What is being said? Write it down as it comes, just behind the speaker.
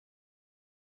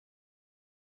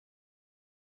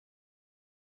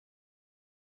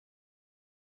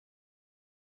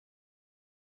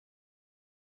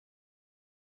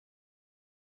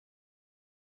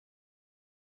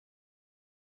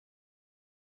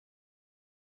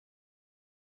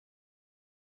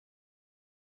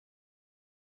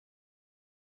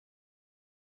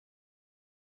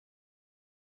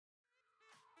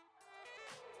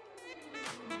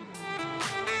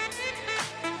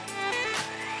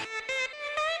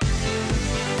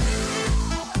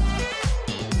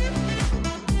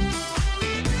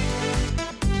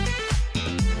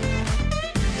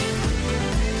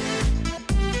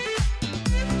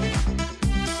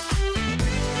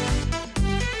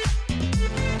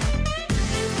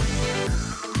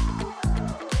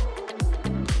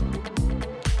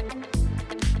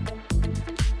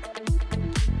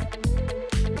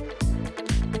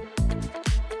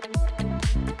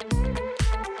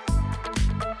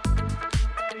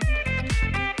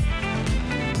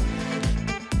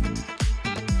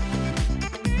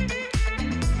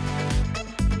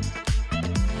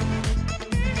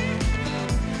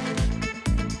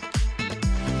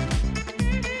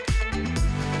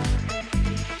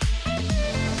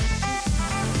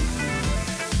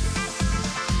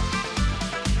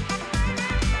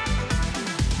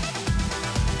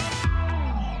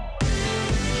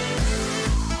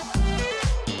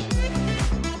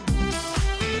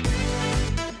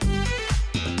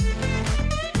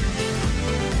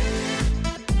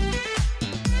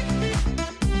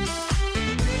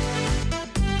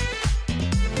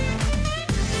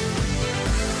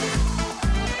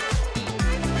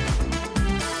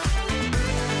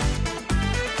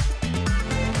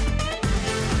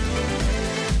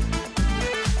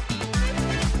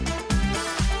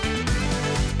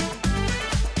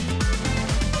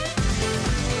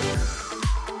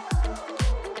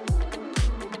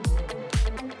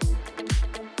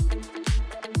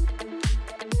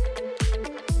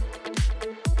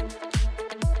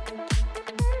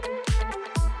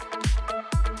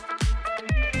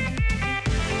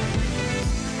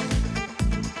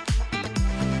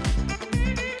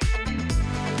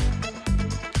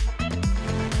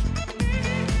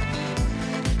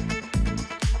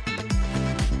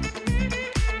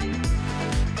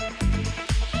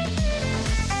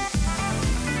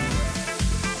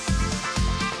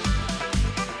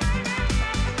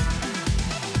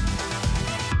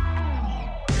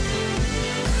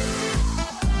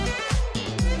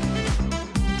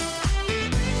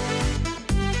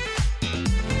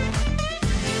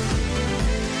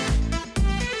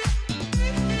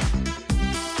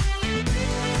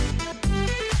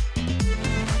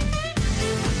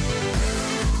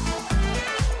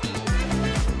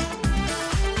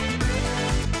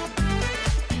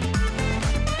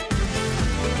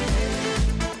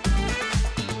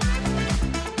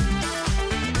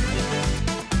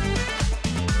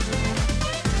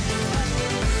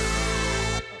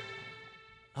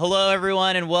Hello,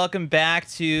 everyone, and welcome back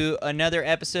to another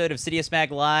episode of CITIUS MAG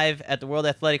Live at the World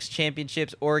Athletics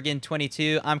Championships Oregon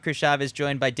 22. I'm Chris Chavez,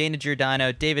 joined by Dana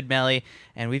Giordano, David Melly,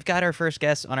 and we've got our first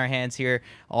guest on our hands here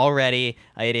already.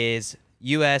 It is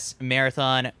U.S.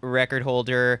 marathon record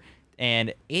holder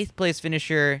and 8th place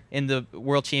finisher in the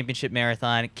World Championship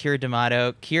Marathon, Keira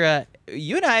D'Amato. Keira,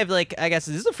 you and I have, I guess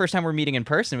this is the first time we're meeting in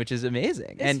person, which is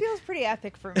amazing. This feels pretty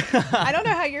epic for me. I don't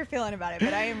know how you're feeling about it,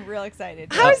 but I am real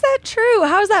excited. How is that true?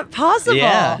 How is that possible?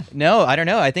 Yeah, no, I don't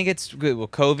know. I think it's good. Well,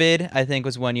 COVID, I think,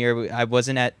 was one year I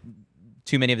wasn't at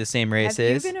too many of the same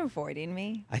races. Have you been avoiding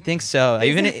me? I think so.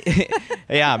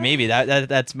 Yeah, maybe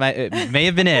that's it may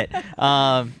have been it.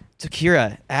 So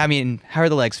Keira, I mean, how are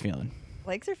the legs feeling?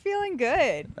 Legs are feeling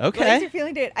good. Okay. Legs are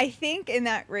feeling good. I think in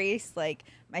that race,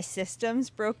 my systems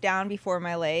broke down before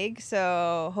my legs,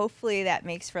 so hopefully that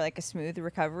makes for a smooth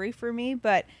recovery for me.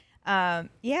 But yeah,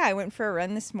 I went for a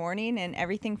run this morning and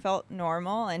everything felt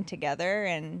normal and together,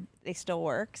 and they still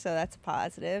work, so that's a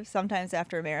positive. Sometimes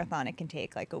after a marathon, it can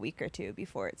take a week or two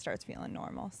before it starts feeling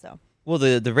normal. So. Well,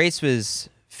 the race was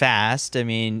fast. I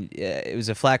mean, it was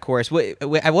a flat course.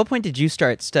 At what point did you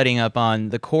start studying up on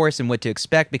the course and what to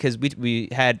expect? Because we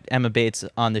had Emma Bates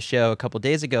on the show a couple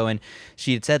days ago, and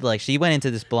she had said she went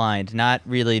into this blind, not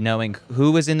really knowing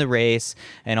who was in the race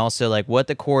and also what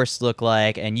the course looked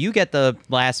like. And you get the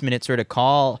last minute sort of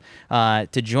call to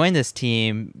join this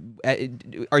team.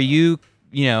 Are you?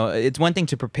 It's one thing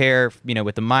to prepare,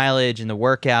 with the mileage and the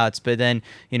workouts, but then,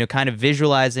 kind of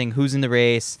visualizing who's in the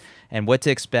race and what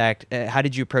to expect. How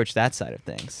did you approach that side of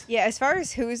things? Yeah, as far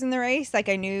as who's in the race,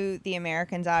 I knew the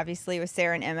Americans, obviously, with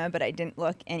Sarah and Emma, but I didn't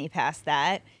look any past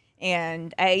that.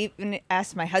 And I even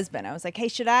asked my husband, I was like, hey,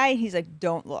 should I? And he's like,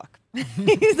 don't look.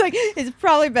 He's like, it's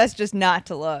probably best just not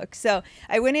to look. So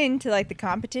I went into the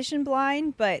competition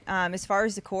blind, but as far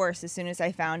as the course, as soon as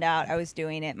I found out I was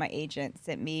doing it, my agent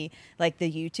sent me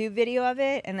the YouTube video of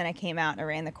it, and then I came out and I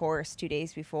ran the course 2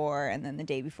 days before, and then the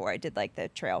day before I did the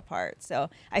trail part. So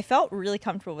I felt really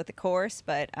comfortable with the course,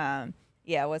 but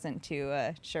yeah, I wasn't too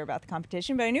sure about the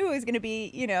competition, but I knew it was going to be,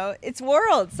 it's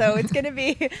world, so it's going to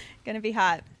be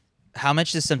hot. How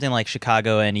much does something like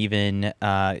Chicago and even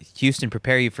Houston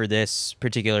prepare you for this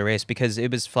particular race? Because it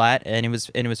was flat and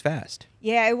it was fast.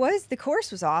 Yeah, it was. The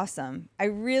course was awesome. I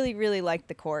really, really liked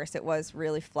the course. It was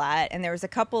really flat, and there was a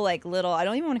couple little, I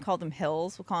don't even want to call them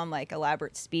hills. We'll call them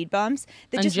elaborate speed bumps.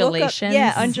 That undulations. Just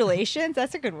yeah, undulations.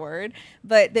 That's a good word.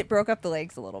 But that broke up the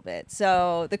legs a little bit.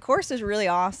 So the course was really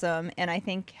awesome, and I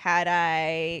think had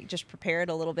I just prepared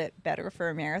a little bit better for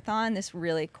a marathon, this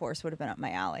course would have been up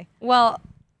my alley. Well,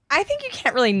 I think you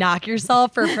can't really knock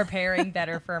yourself for preparing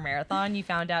better for a marathon. You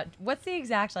found out, what's the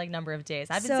exact number of days?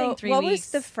 I've been saying 3 weeks. What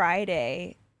was the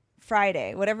Friday,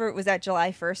 whatever it was, that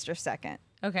July 1st or 2nd?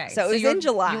 Okay. So it was in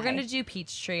July. You were going to do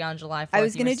Peachtree on July 4th. I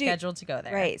was going to scheduled to go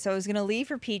there. Right. So I was going to leave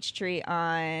for Peachtree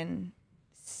on,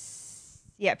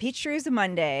 Peachtree was a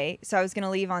Monday. So I was going to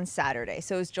leave on Saturday.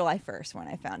 So it was July 1st when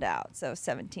I found out. So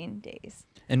 17 days.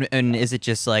 And is it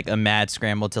just a mad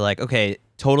scramble to okay,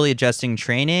 totally adjusting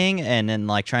training and then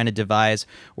trying to devise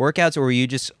workouts, or were you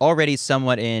just already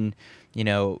somewhat in,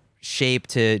 shape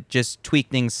to just tweak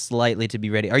things slightly to be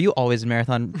ready? Are you always in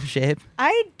marathon shape?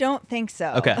 I don't think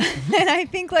so. Okay. And I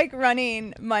think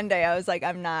running Monday, I was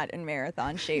I'm not in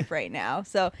marathon shape right now.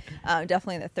 So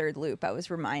definitely in the third loop, I was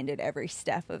reminded every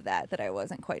step of that I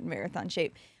wasn't quite in marathon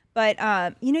shape. But,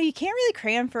 you can't really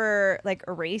cram for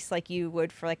a race like you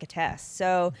would for a test.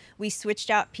 So we switched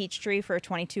out Peachtree for a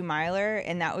 22-miler,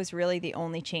 and that was really the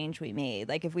only change we made.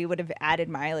 If we would have added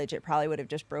mileage, it probably would have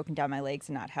just broken down my legs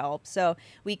and not helped. So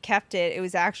we kept it. It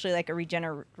was actually a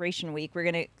regeneration week. We're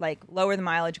going to lower the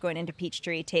mileage going into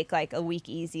Peachtree, take a week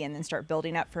easy, and then start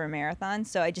building up for a marathon.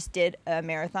 So I just did a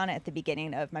marathon at the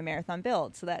beginning of my marathon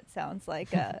build. So that sounds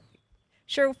like a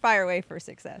surefire way for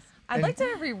success. I'd like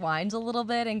to rewind a little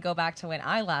bit and go back to when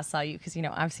I last saw you, because,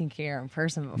 I've seen Keira in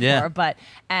person before, yeah. But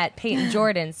at Peyton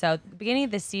Jordan. So at the beginning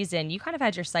of the season, you kind of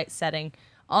had your sights setting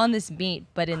on this meet,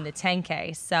 but in the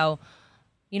 10K. So,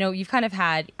 you've kind of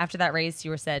had, after that race,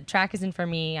 you said, track isn't for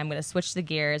me, I'm going to switch the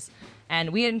gears.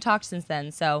 And we hadn't talked since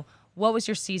then. So what was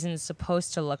your season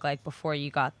supposed to look like before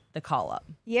you got the call up?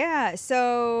 Yeah,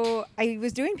 so I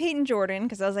was doing Peyton Jordan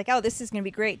because I was like, oh, this is going to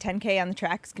be great. 10K on the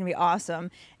track is going to be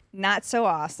awesome. Not so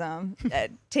awesome.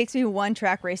 It takes me one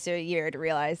track race a year to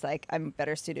realize I'm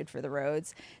better suited for the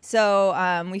roads.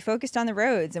 So we focused on the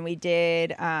roads, and we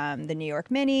did the New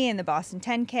York Mini and the Boston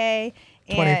 10K.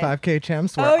 25K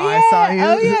champs where I saw you.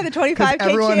 Oh, yeah, the 25K champs.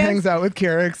 Everyone hangs out with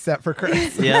Keira except for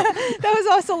Chris. Yeah. That was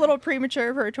also a little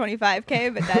premature for a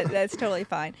 25K, but that's totally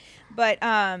fine. But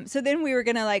so then we were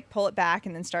gonna like pull it back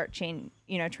and then start training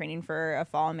for a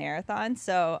fall marathon.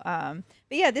 So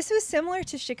but yeah, this was similar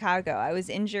to Chicago. I was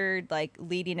injured like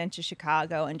leading into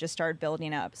Chicago and just started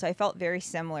building up. So I felt very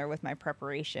similar with my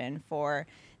preparation for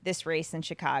this race in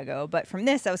Chicago. But from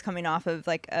this, I was coming off of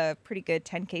like a pretty good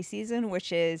 10K season,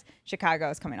 which is Chicago. I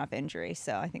was coming off injury.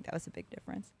 So I think that was a big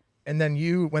difference. And then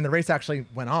when the race actually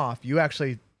went off, you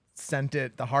actually sent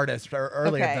it the hardest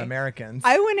early of the Americans.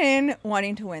 I went in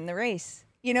wanting to win the race.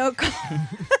 You know,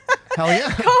 hell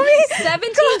yeah. Call me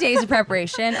 17 days of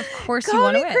preparation. Of course you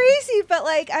want to win. Crazy, but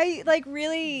like I like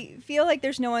really feel like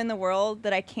there's no one in the world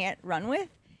that I can't run with.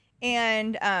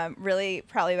 And really,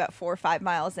 probably about 4 or 5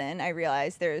 miles in, I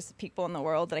realized there's people in the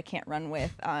world that I can't run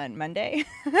with on Monday.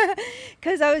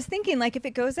 Because I was thinking, like, if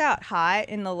it goes out hot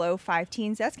in the low 5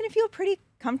 teens, that's going to feel pretty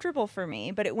comfortable for me.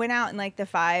 But it went out in like the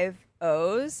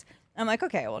 5.0s. I'm like,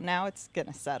 okay, well, now it's going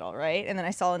to settle, right? And then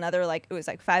I saw another, like, it was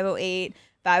like 5.08,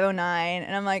 5.09.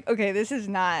 And I'm like, okay, this is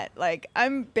not, like,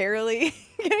 I'm barely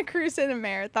going to cruise in a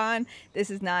marathon.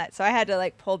 This is not. So I had to,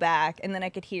 like, pull back. And then I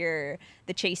could hear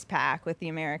the chase pack with the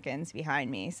Americans behind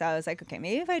me. So I was like, okay,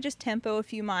 maybe if I just tempo a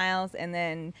few miles and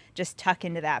then just tuck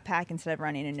into that pack instead of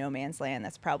running in no man's land,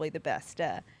 that's probably the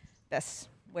best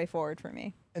way forward for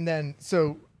me. And then,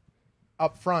 so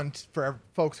up front, for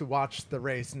folks who watched the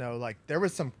race, know like there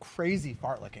was some crazy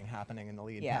fartlicking happening in the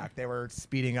lead pack. They were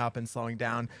speeding up and slowing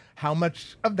down. How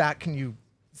much of that can you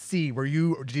see?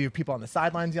 Did you have people on the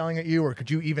sidelines yelling at you, or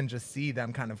could you even just see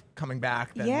them kind of coming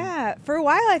back? Yeah, for a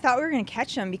while I thought we were going to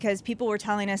catch them because people were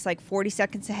telling us like 40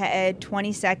 seconds ahead,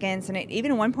 20 seconds, and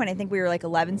even at one point I think we were like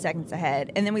 11 seconds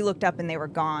ahead, and then we looked up and they were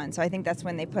gone. So I think that's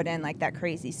when they put in like that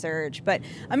crazy surge. But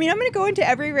I mean, I'm going to go into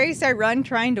every race I run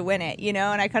trying to win it, you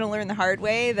know, and I kind of learned the hard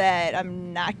way that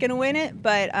I'm not going to win it,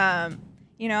 but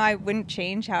you know, I wouldn't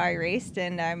change how I raced,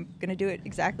 and I'm going to do it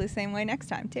exactly the same way next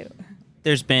time too.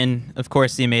 There's been, of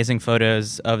course, the amazing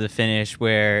photos of the finish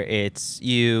where it's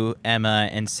you, Emma,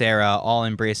 and Sarah all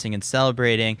embracing and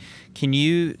celebrating. Can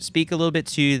you speak a little bit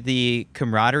to the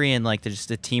camaraderie and like just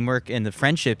the teamwork and the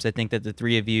friendships I think that the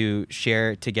three of you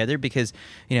share together? Because,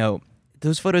 you know,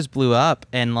 those photos blew up,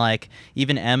 and like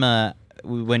even Emma,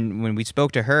 when we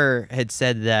spoke to her, had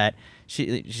said that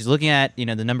she's looking at, you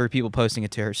know, the number of people posting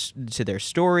it to their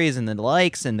stories and the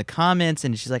likes and the comments,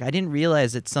 and she's like, I didn't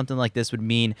realize that something like this would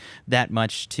mean that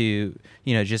much to,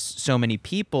 you know, just so many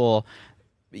people.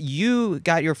 You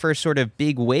got your first sort of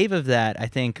big wave of that, I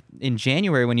think, in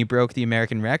January when you broke the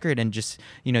American record, and just,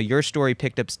 you know, your story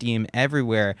picked up steam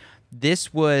everywhere.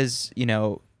 This was, you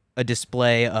know, a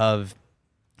display of,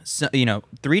 you know,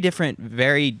 3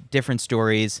 very different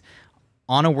stories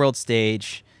on a world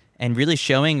stage, and really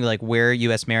showing like where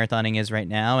U.S. marathoning is right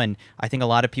now. And I think a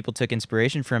lot of people took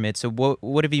inspiration from it. So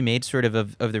what have you made sort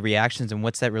of the reactions, and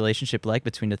what's that relationship like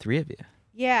between the three of you?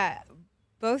 Yeah,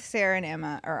 both Sarah and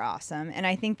Emma are awesome. And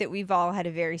I think that we've all had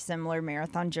a very similar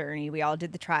marathon journey. We all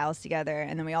did the trials together,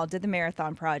 and then we all did the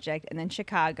marathon project, and then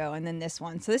Chicago, and then this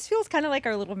one. So this feels kind of like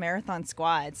our little marathon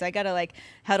squad. So I got to like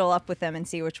huddle up with them and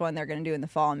see which one they're going to do in the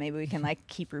fall. And maybe we can like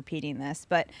keep repeating this.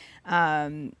 But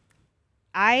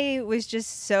I was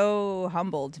just so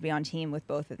humbled to be on team with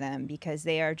both of them because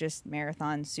they are just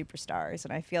marathon superstars.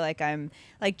 And I feel like I'm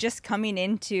like just coming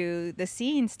into the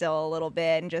scene still a little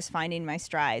bit and just finding my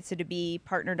stride. So to be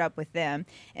partnered up with them,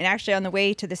 and actually on the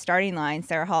way to the starting line,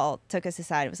 Sarah Hall took us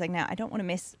aside. It was like, now I don't want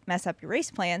to mess up your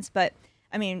race plans, but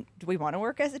I mean, do we want to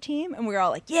work as a team? And we were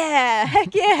all like, yeah,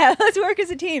 heck yeah, let's work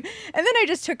as a team. And then I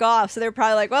just took off. So they're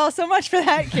probably like, well, so much for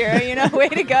that, Keira, you know, way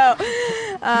to go.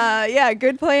 Yeah,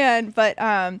 good plan. But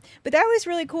that was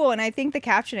really cool. And I think the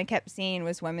caption I kept seeing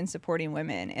was women supporting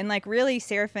women. And like really,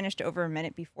 Sarah finished over a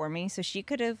minute before me. So she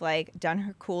could have like done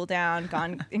her cool down,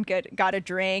 gone and got a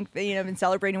drink, you know, been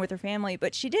celebrating with her family.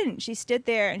 But she didn't. She stood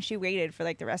there and she waited for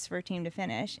like the rest of her team to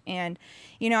finish. And,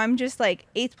 you know, I'm just like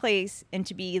 8th place, and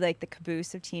to be like the caboose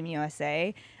of Team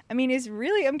USA, I mean, is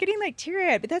really, I'm getting like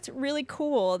teary-eyed, but that's really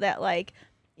cool that like,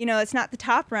 you know, it's not the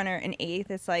top runner in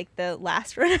 8th, it's like the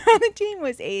last runner on the team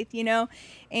was 8th, you know.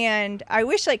 And I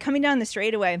wish like coming down the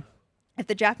straightaway, if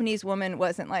the Japanese woman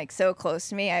wasn't like so close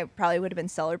to me, I probably would have been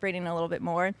celebrating a little bit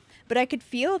more. But I could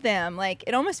feel them, like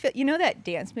it almost felt, you know, that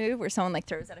dance move where someone like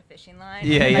throws out a fishing line,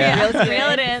 Reel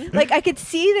it in. Like I could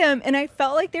see them, and I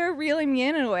felt like they were reeling me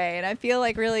in a way, and I feel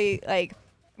like really like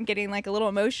I'm getting like a little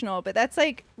emotional, but that's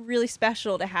like really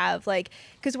special to have, like,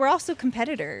 because we're also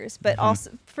competitors, but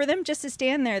also for them just to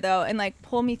stand there though and like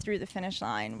pull me through the finish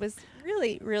line was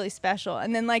really, really special.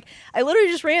 And then like I literally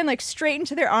just ran like straight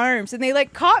into their arms, and they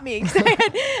like caught me because I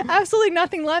had absolutely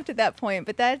nothing left at that point.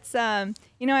 But that's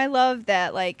you know, I love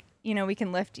that, like, you know, we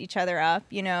can lift each other up,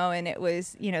 you know, and it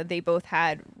was, you know, they both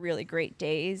had really great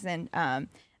days. And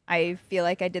I feel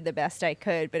like I did the best I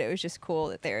could, but it was just cool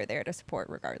that they were there to support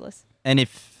regardless. And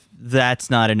if that's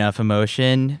not enough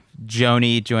emotion,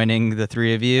 Joni joining the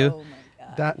three of you. Oh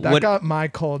my God. That got my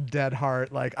cold, dead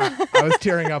heart. Like I was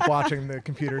tearing up watching the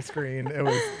computer screen. It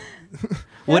was.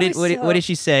 What did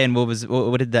she say, and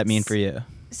what did that mean for you?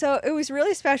 So it was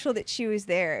really special that she was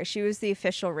there. She was the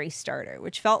official race starter,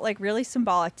 which felt like really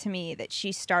symbolic to me that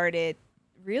she started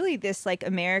really this like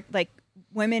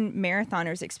women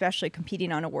marathoners, especially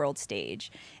competing on a world stage.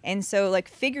 And so like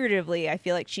figuratively, I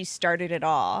feel like she started it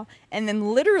all. And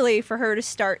then literally for her to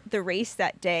start the race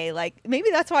that day, like maybe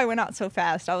that's why I went out so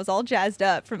fast. I was all jazzed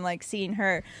up from like seeing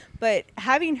her, but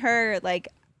having her, like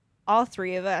all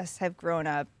three of us have grown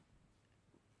up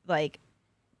like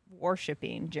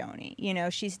worshiping Joni. You know,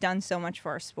 she's done so much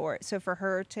for our sport. So for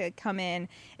her to come in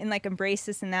and like embrace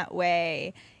us in that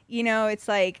way, you know, it's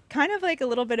like kind of like a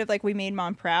little bit of like we made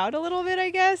mom proud a little bit, I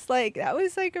guess. Like that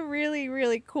was like a really,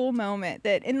 really cool moment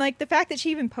that, and like the fact that she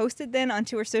even posted then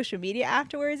onto her social media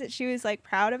afterwards that she was like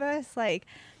proud of us, like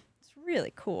it's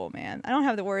really cool, man. I don't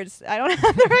have the right words,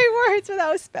 but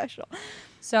that was special.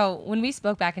 So when we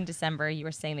spoke back in December, you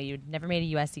were saying that you'd never made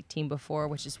a USC team before,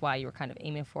 which is why you were kind of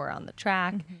aiming for it on the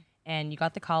track. Mm-hmm. And you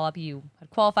got the call up. You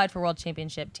had qualified for World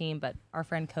Championship team, but our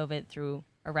friend COVID threw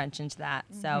a wrench into that.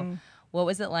 Mm-hmm. So what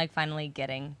was it like finally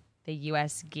getting the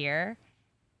U.S. gear?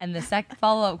 And the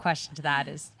follow-up question to that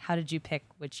is, how did you pick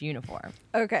which uniform?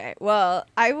 Okay, well,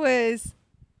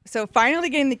 so finally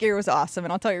getting the gear was awesome,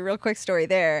 and I'll tell you a real quick story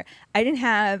there.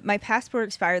 My passport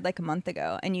expired like a month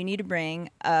ago, and you need to bring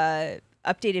a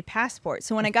updated passport.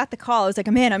 So when I got the call, I was like,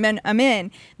 I'm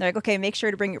in. They're like, okay, make sure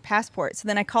to bring your passport. So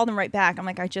then I called them right back. I'm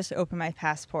like, I just opened my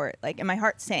passport. Like, and my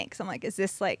heart sank. So I'm like, is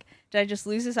this like, did I just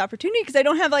lose this opportunity? Because I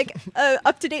don't have like a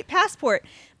up-to-date passport.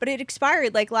 But it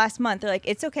expired like last month. They're like,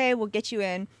 it's okay, we'll get you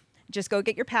in. Just go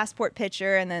get your passport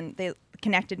picture. And then they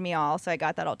connected me all, so I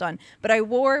got that all done. But I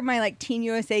wore my like Team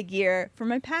USA gear for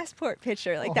my passport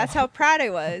picture. Like that's how proud I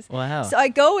was. Wow. So I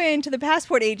go into the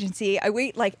passport agency. I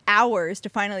wait like hours to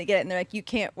finally get it, and they're like, "You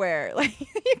can't wear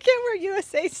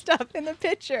USA stuff in the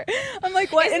picture." I'm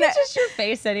like, "What?" Isn't it just your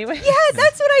face anyway? Yeah,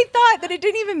 that's what I thought. That it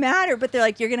didn't even matter. But they're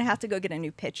like, "You're gonna have to go get a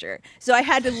new picture." So I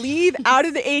had to leave out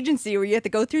of the agency where you have to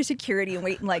go through security and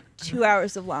wait in like 2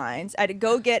 hours of lines. I had to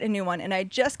go get a new one, and I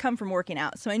had just come from working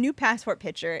out. So my new passport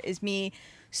picture is me,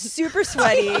 super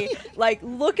sweaty, like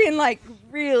looking like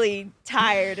really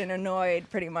tired and annoyed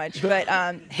pretty much, but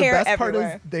hair best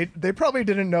everywhere. Part is they probably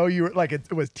didn't know you were like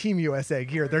it was Team USA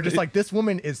gear. They're just like, this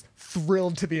woman is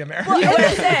thrilled to be American. Well,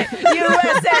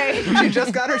 USA. She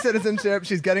just got her citizenship.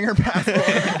 She's getting her passport.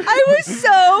 I was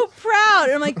so proud.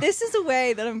 I'm like, this is a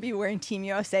way that I'm gonna be wearing Team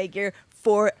USA gear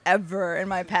forever in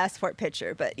my passport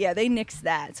picture. But yeah, they nixed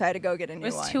that, so I had to go get a new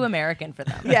one. It was too American for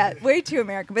them. Yeah, way too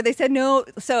American. But they said no.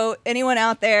 So anyone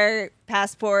out there,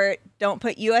 passport, don't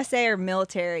put USA or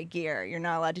military gear. You're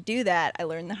not allowed to do that. I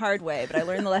learned the hard way, but I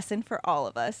learned the lesson for all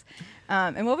of us.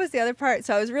 And what was the other part?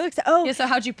 So I was really excited. Oh, yeah. So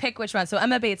how'd you pick which one? So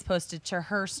Emma Bates posted to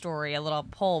her story a little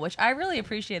poll, which I really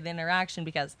appreciated the interaction,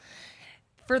 because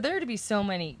for there to be so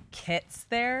many kits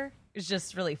there is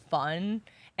just really fun.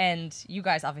 And you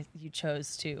guys, obviously, you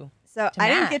chose to. So I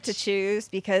didn't get to choose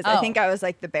because I think I was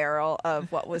like the barrel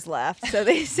of what was left. So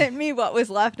they sent me what was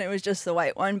left, and it was just the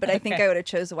white one. But I think I would have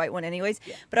chose the white one anyways.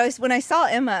 Yeah. But when I saw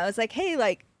Emma, I was like, hey,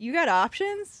 like, you got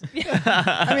options?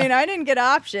 I mean, I didn't get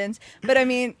options, but I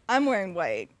mean, I'm wearing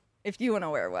white. If you want to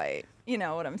wear white, you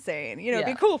know what I'm saying. You know,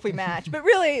 it'd be cool if we match. But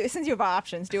really, since you have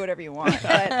options, do whatever you want.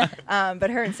 But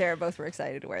her and Sarah both were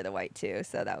excited to wear the white too.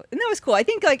 So that was cool. I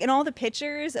think like in all the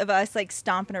pictures of us like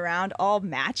stomping around, all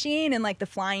matching, and like the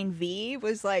flying V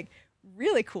was like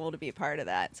really cool to be a part of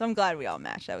that. So I'm glad we all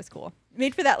matched. That was cool.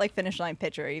 Made for that like finish line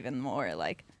picture even more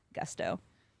like gusto.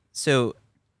 So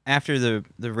after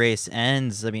the race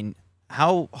ends, I mean,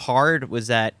 how hard was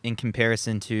that in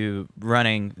comparison to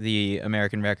running the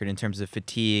American record in terms of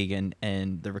fatigue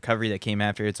and the recovery that came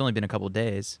after? It's only been a couple of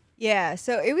days. Yeah,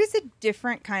 so it was a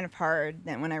different kind of hard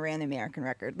than when I ran the American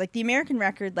record. Like the American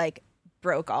record like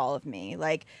broke all of me.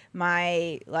 Like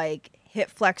my like hip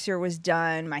flexor was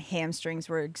done, my hamstrings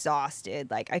were exhausted.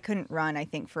 Like I couldn't run, I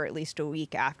think, for at least a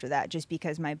week after that, just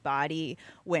because my body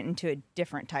went into a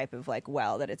different type of like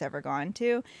well that it's ever gone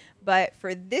to. But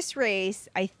for this race,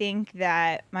 I think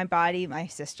that my body, my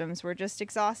systems were just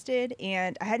exhausted,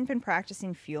 and I hadn't been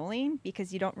practicing fueling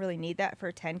because you don't really need that for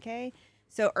a 10K.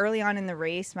 So early on in the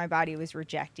race, my body was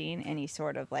rejecting any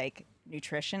sort of like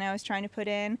nutrition I was trying to put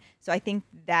in. So I think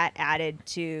that added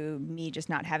to me just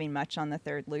not having much on the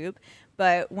third loop.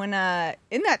 But when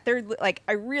in that third, like,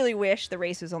 I really wish the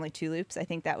race was only 2 loops. I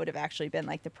think that would have actually been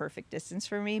like the perfect distance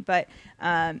for me. But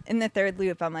in the third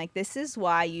loop, I'm like, this is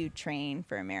why you train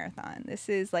for a marathon. This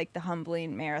is like the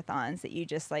humbling marathons that you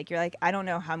just like, you're like, I don't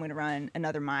know how I'm going to run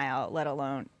another mile, let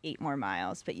alone 8 more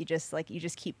miles. But you just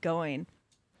keep going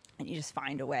and you just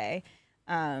find a way.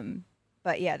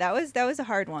 But yeah, that was a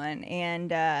hard one,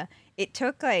 and it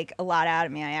took like a lot out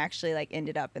of me. I actually like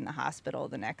ended up in the hospital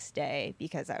the next day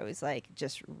because I was like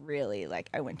just really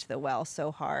like I went to the well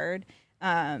so hard.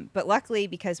 But luckily,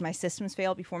 because my systems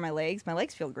failed before my legs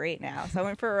feel great now. So I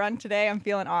went for a run today. I'm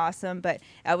feeling awesome, but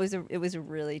it was a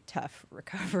really tough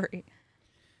recovery.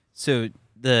 So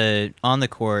on the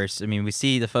course, I mean, we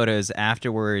see the photos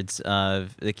afterwards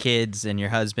of the kids and your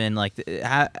husband. Like,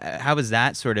 how was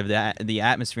that sort of the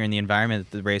atmosphere and the environment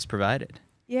that the race provided?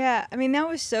 Yeah, I mean, that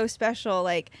was so special,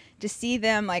 like, to see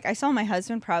them. Like, I saw my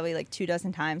husband probably like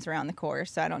 24 times around the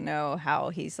course, so I don't know how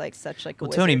he's like such like a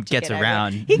wizard Tony to gets get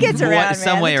around. He gets around, man.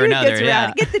 Some way The or dude another, gets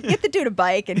around. yeah. Get the dude a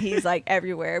bike, and he's like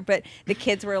everywhere. But the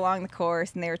kids were along the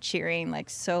course, and they were cheering like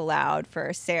so loud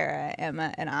for Sarah,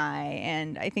 Emma,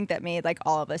 and I think that made like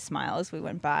all of us smile as we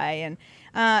went by, and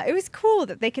it was cool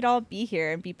that they could all be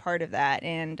here and be part of that.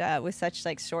 And with such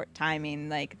like short timing,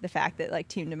 like the fact that like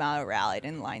Team D'Amato rallied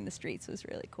and lined the streets was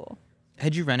really cool.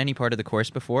 Had you run any part of the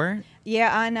course before?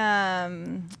 Yeah, on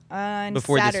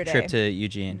Before Saturday. this trip to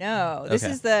Eugene? No, this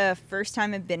Okay. is the first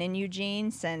time I've been in Eugene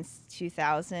since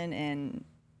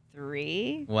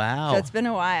 2003. Wow. So it's been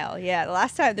a while. Yeah, the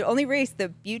last time, the only race, the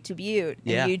Butte to Butte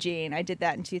in Yeah. Eugene, I did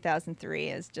that in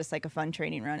 2003 as just like a fun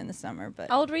training run in the summer.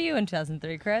 But How old were you in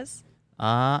 2003, Chris?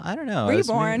 I don't know. Were I you was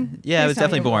born? Yeah, I Please was tell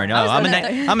me definitely you were born. born. No, I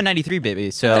was I'm a 93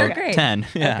 baby, so Third grade. 10.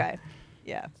 Yeah. Okay,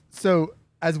 yeah. So,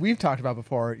 as we've talked about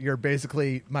before, you're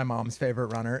basically my mom's favorite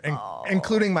runner,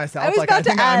 including myself. I was like, about I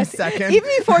think to I'm ask, second. even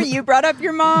before you brought up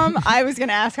your mom, I was going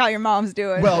to ask how your mom's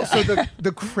doing. Well, so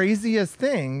the craziest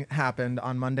thing happened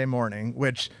on Monday morning,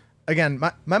 which, again,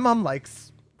 my mom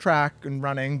likes track and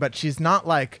running, but she's not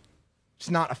a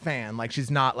fan. Like, she's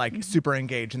not like super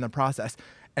engaged in the process.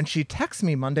 And she texts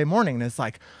me Monday morning and is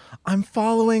like, I'm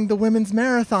following the women's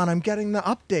marathon. I'm getting the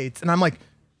updates. And I'm like,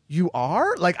 you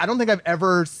are? Like, I don't think I've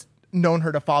ever known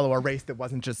her to follow a race that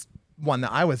wasn't just one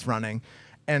that I was running.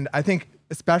 And I think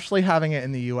especially having it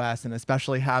in the US and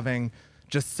especially having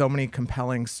just so many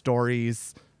compelling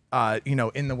stories,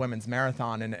 in the women's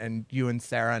marathon and you and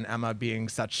Sarah and Emma being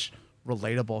such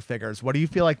relatable figures. What do you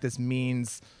feel like this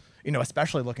means,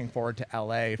 especially looking forward to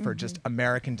LA for just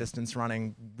American distance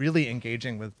running, really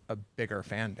engaging with a bigger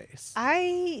fan base?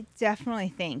 I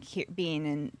definitely think being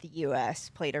in the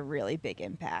U.S. played a really big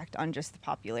impact on just the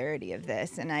popularity of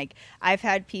this. And like, I've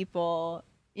had people,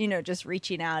 just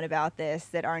reaching out about this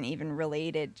that aren't even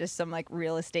related, just some like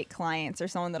real estate clients or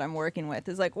someone that I'm working with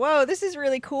is like, whoa, this is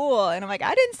really cool. And I'm like,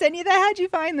 I didn't send you that. How'd you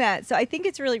find that? So I think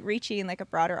it's really reaching like a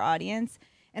broader audience.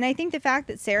 And I think the fact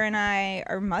that Sarah and I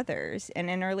are mothers and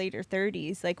in our later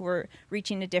 30s, like we're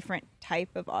reaching a different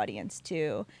type of audience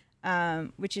too,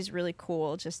 which is really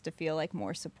cool just to feel like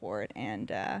more support and,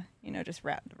 just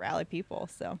rally people.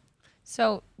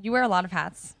 So you wear a lot of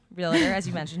hats. Realtor, as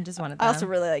you mentioned, is one of them. I also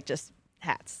really like just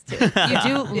hats too. You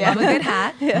do love a good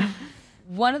hat. Yeah.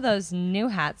 One of those new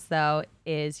hats, though,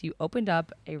 is you opened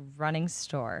up a running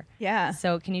store. Yeah.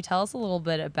 So can you tell us a little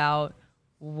bit about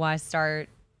why start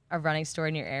a running store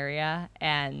in your area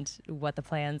and what the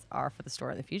plans are for the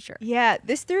store in the future? Yeah,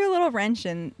 this threw a little wrench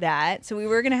in that. So we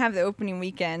were going to have the opening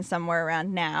weekend somewhere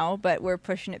around now, but we're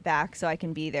pushing it back so I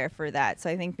can be there for that. So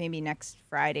I think maybe next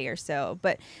Friday or so.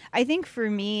 But I think for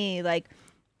me, like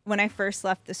when I first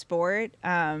left the sport,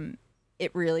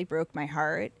 it really broke my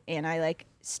heart. And I like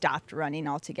stopped running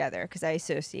altogether because I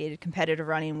associated competitive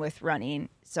running with running.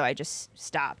 So I just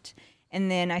stopped. And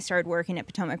then I started working at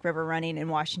Potomac River Running in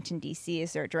Washington, D.C.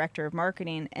 as their director of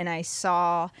marketing. And I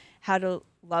saw how to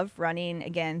love running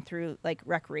again through like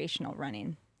recreational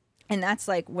running. And that's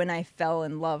like when I fell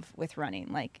in love with running,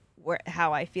 like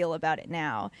how I feel about it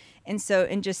now. And so,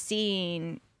 and just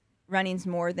seeing running's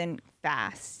more than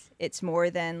fast. It's more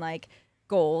than like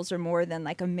goals or more than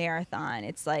like a marathon.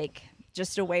 It's like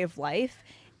just a way of life,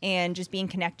 and just being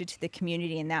connected to the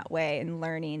community in that way and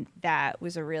learning that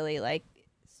was a really like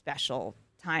special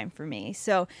time for me.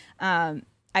 So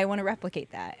I want to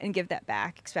replicate that and give that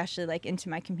back, especially like into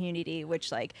my community,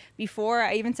 which like before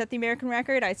I even set the American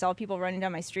record, I saw people running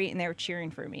down my street and they were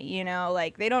cheering for me,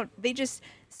 like they just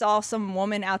saw some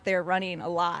woman out there running a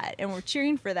lot and were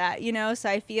cheering for that, so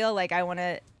I feel like I want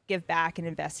to give back and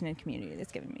invest in a community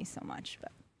that's given me so much.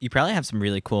 But You probably have some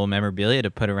really cool memorabilia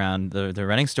to put around the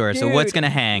running store. So what's going to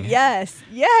hang? Yes,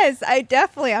 I'm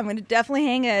going to definitely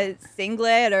hang a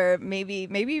singlet, or maybe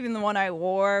even the one I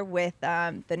wore with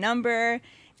the number.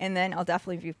 And then I'll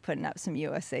definitely be putting up some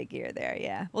USA gear there.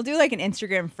 Yeah, we'll do like an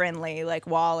Instagram friendly like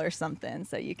wall or something,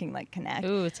 so you can like connect.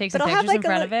 Ooh, take some pictures in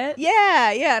front of it.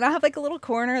 Yeah, and I'll have like a little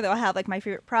corner that'll have like my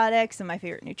favorite products and my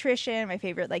favorite nutrition, my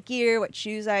favorite like gear, what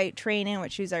shoes I train in,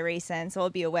 what shoes I race in. So it'll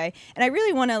be a way, and I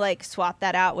really want to like swap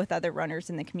that out with other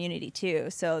runners in the community too.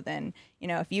 So then, you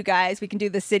know, if you guys, we can do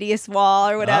the CITIUS wall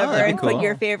or whatever, and cool. put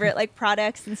your favorite like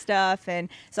products and stuff. And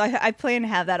so I plan to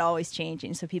have that always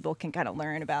changing, so people can kind of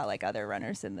learn about like other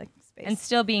runners in the space. And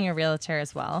still being a realtor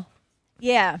as well.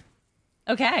 Yeah.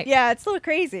 Okay. Yeah, it's a little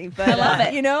crazy, but I love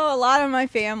it. You know, a lot of my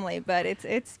family, but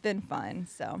it's been fun.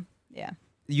 So yeah.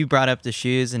 You brought up the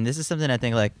shoes, and this is something I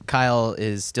think like Kyle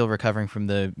is still recovering from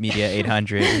the Media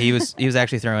 800. He was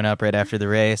actually throwing up right after the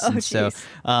race, and so.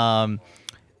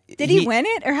 Did he win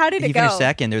it, or how did it go? He finished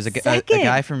second. There was a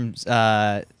guy from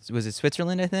was it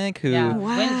Switzerland, I think, who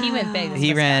he went big.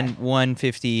 He ran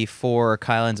 154.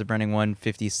 Kyle ends up running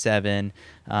 157.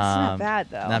 That's not bad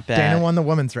though. Not bad. Dana won the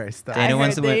women's race though. Dana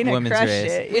wins the women's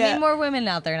race. We need more women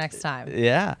out there next time.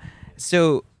 Yeah.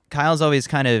 So Kyle's always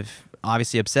kind of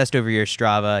obviously obsessed over your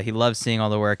Strava. He loves seeing all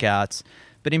the workouts,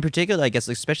 but in particular, I guess,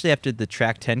 especially after the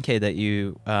track 10K that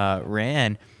you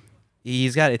ran.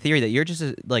 He's got a theory that you're just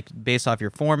like based off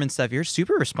your form and stuff, you're a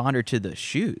super responder to the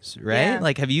shoes, right? Yeah.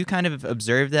 Like, have you kind of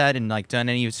observed that and like done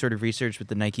any sort of research with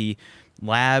the Nike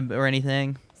lab or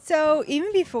anything? So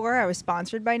even before I was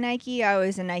sponsored by Nike, I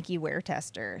was a Nike wear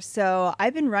tester. So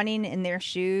I've been running in their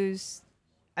shoes,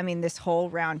 I mean, this whole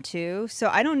round too. So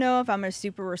I don't know if I'm a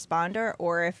super responder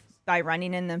or if by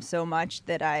running in them so much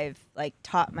that I've like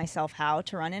taught myself how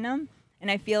to run in them. And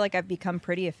I feel like I've become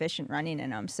pretty efficient running in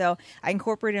them. So I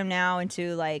incorporate them now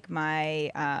into like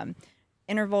my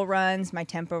interval runs, my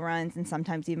tempo runs, and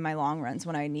sometimes even my long runs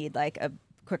when I need like a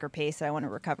quicker pace that I want to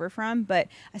recover from. But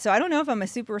so I don't know if I'm a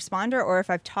super responder or if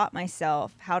I've taught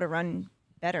myself how to run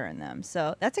better in them.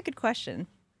 So that's a good question.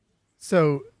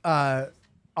 So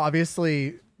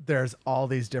obviously there's all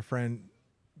these different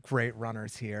great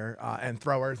runners here and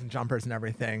throwers and jumpers and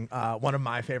everything. One of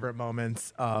my favorite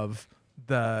moments of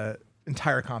the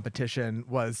entire competition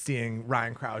was seeing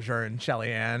Ryan Crouser and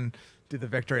Shelly Ann do the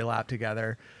victory lap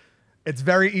together. It's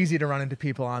very easy to run into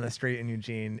people on the street in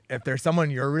Eugene. If there's someone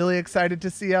you're really excited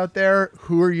to see out there,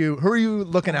 who are you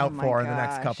looking out for in the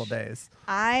next couple days?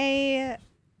 I'm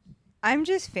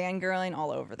just fangirling all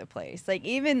over the place. Like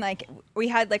even like we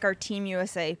had like our Team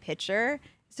USA picture.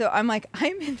 So I'm like,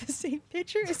 I'm in the same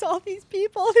picture as all these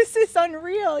people. This is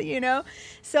unreal, you know?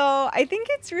 So I think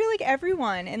it's really like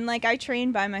everyone. And like I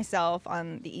train by myself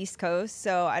on the East Coast,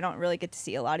 so I don't really get to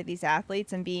see a lot of these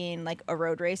athletes. And being like a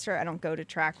road racer, I don't go to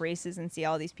track races and see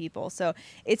all these people. So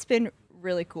it's been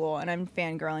really cool, and I'm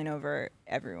fangirling over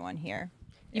everyone here.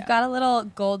 You've got a little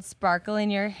gold sparkle in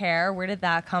your hair. Where did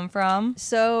that come from?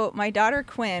 So my daughter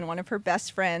Quinn, one of her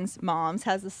best friends' moms,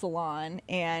 has a salon,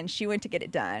 and she went to get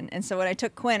it done. And so when I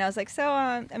took Quinn, I was like, so,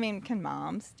 I mean, can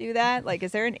moms do that? Like,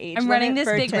 is there an age limit? I'm running this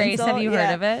for big race. tinsel? Have you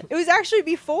heard of it? It was actually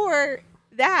before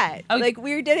that. Oh. Like,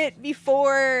 we did it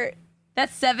before.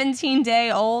 That's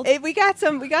 17-day old. We got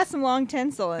some long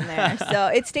tinsel in there. So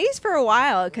it stays for a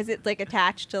while because it's like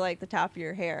attached to like the top of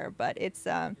your hair. But it's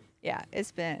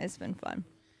it's been fun.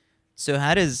 So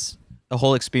how does a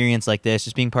whole experience like this,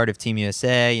 just being part of Team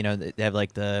USA, you know, they have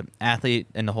like the athlete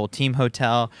and the whole team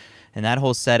hotel and that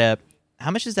whole setup,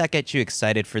 how much does that get you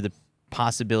excited for the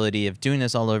possibility of doing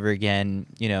this all over again?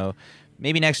 You know,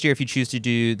 maybe next year if you choose to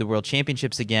do the World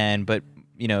Championships again, but,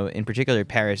 you know, in particular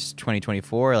Paris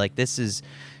 2024, like this is,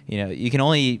 you know, you can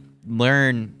only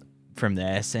learn from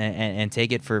this and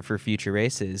take it for future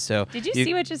races. So did you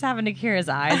see what just happened to Keira's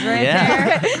eyes right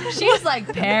there? She's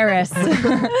like Paris.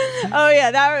 Oh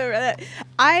yeah,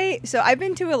 I've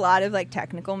been to a lot of like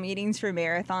technical meetings for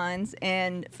marathons,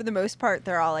 and for the most part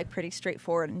they're all like pretty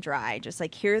straightforward and dry. Just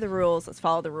like, here are the rules, let's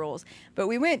follow the rules. But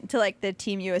we went to like the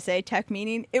Team USA tech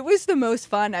meeting. It was the most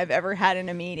fun I've ever had in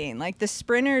a meeting. Like the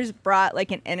sprinters brought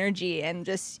like an energy and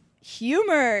just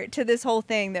humor to this whole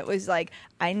thing that was like,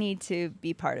 I need to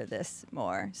be part of this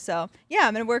more. So yeah,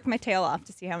 I'm gonna work my tail off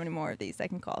to see how many more of these I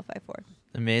can qualify for.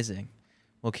 Amazing.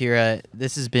 Well, Keira,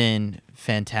 this has been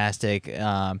fantastic.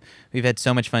 We've had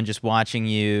so much fun just watching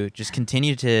you just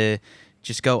continue to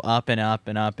just go up and up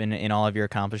and up in all of your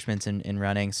accomplishments in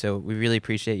running. So we really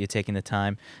appreciate you taking the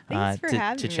time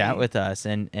to chat with us,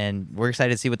 and we're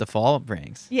excited to see what the fall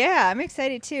brings. Yeah, I'm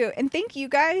excited too. And thank you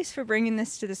guys for bringing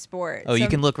this to the sport. Oh, you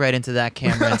can look right into that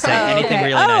camera and say anything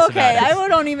really nice about it. I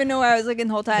don't even know where I was looking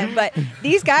the whole time, but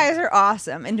these guys are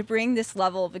awesome. And to bring this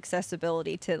level of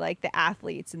accessibility to like the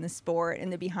athletes in the sport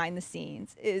and the behind the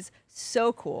scenes is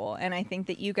so cool. And I think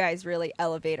that you guys really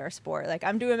elevate our sport. Like,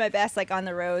 I'm doing my best like on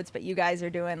the roads, but you guys are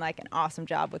doing like an awesome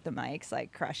job with the mics,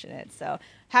 like crushing it. So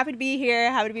happy to be here,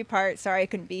 happy to be part. Sorry I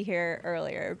couldn't be here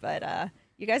earlier, but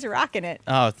you guys are rocking it.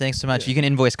 Oh, thanks so much. You can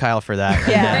invoice Kyle for that.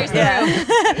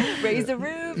 Raise the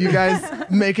roof. You guys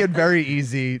make it very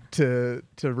easy to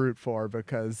root for,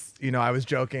 because, you know, I was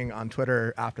joking on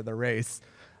Twitter after the race.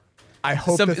 I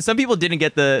hope some people didn't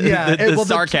get the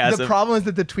sarcasm. The problem is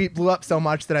that the tweet blew up so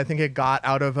much that I think it got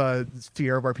out of a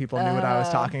sphere where people knew what I was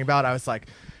talking about. I was like,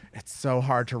 it's so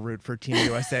hard to root for Team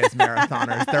USA's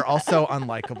marathoners. They're all so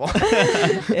unlikable.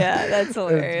 Yeah, that's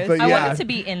hilarious. I wanted to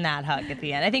be in that hug at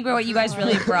the end. I think what you guys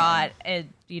really brought,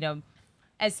 you know,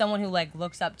 as someone who like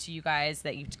looks up to you guys,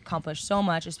 that you've accomplished so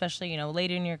much, especially, you know,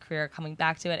 later in your career, coming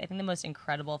back to it. I think the most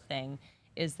incredible thing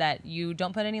is that you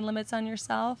don't put any limits on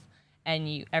yourself. And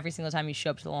you, every single time you show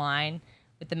up to the line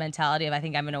with the mentality of, I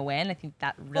think I'm going to win, I think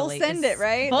that really full send it,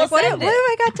 right? Full like, what send do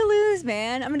I got to lose,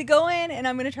 man? I'm going to go in and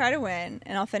I'm going to try to win,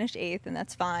 and I'll finish 8th, and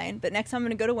that's fine. But next time I'm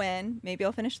going to go to win. Maybe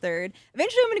I'll finish 3rd.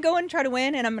 Eventually I'm going to go in and try to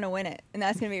win, and I'm going to win it. And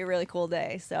that's going to be a really cool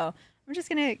day. So I'm just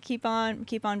going to keep on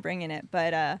bringing it.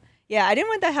 But yeah, I didn't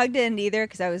want that hug to end either,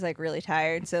 because I was like really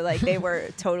tired. So like they were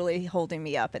totally holding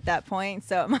me up at that point.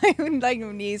 So my like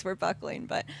knees were buckling.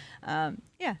 But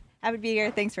yeah. Happy to be here.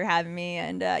 Thanks for having me.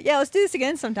 And yeah, let's do this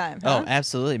again sometime. Huh? Oh,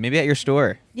 absolutely. Maybe at your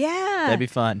store. Yeah. That'd be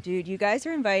fun. Dude, you guys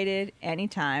are invited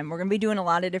anytime. We're going to be doing a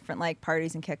lot of different like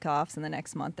parties and kickoffs in the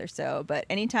next month or so. But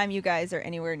anytime you guys are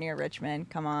anywhere near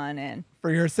Richmond, come on in. For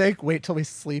your sake, wait till we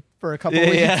sleep for a couple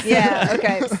weeks. Yeah,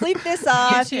 okay. Sleep this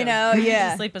off, you know.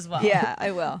 Yeah. Sleep as well. Yeah, I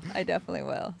will. I definitely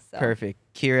will. So. Perfect.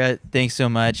 Keira, thanks so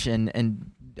much.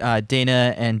 And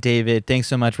Dana and David, thanks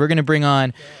so much. We're going to bring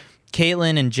on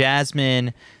Caitlin and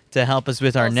Jasmine to help us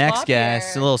with our next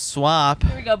guest. Here. A little swap.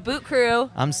 Here we go, boot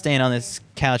crew. I'm staying on this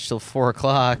couch till 4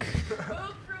 o'clock. Boot crew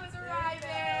is arriving.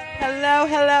 Hello,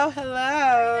 hello,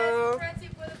 hello.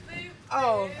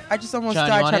 Oh, I just almost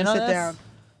died trying to sit down.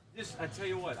 I tell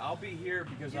you what, I'll be here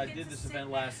because I did this event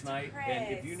last night,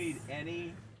 and if you need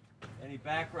any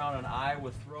background on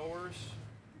Iowa throwers,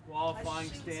 qualifying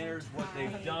standards, what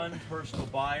they've done, personal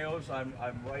bios, I'm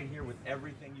right here with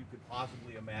everything you could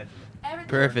possibly imagine.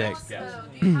 Perfect.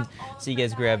 So you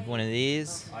guys grab one of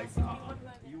these.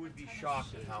 You would be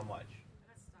shocked at how much.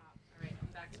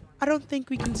 I don't think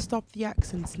we can stop the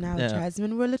accents now,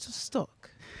 Jasmine. We're a little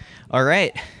stuck. All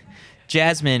right.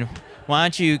 Jasmine, why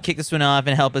don't you kick this one off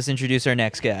and help us introduce our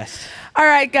next guest? All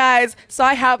right, guys. So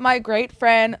I have my great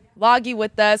friend Loggy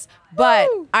with us, but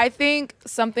I think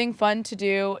something fun to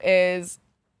do is,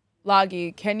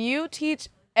 Loggy, can you teach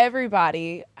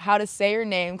everybody how to say your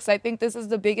name? Because I think this is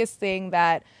the biggest thing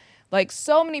that, like,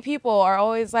 so many people are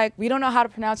always like, we don't know how to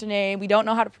pronounce your name. We don't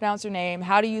know how to pronounce your name.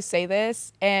 How do you say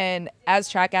this? And as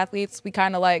track athletes, we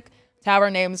kind of like to have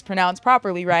our names pronounced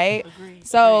properly, right? Agreed.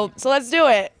 So let's do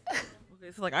it.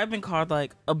 So like I've been called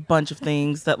like a bunch of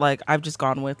things that like I've just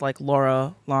gone with, like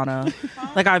Laura, Lana.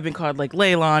 Like I've been called like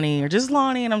Leilani or just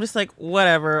Lonnie, and I'm just like,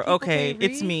 whatever, okay,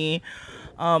 it's me.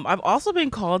 I've also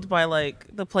been called by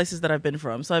like the places that I've been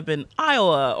from. So I've been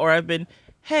Iowa, or I've been,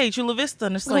 hey, Chula Vista,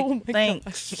 and it's like,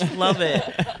 thanks, love it.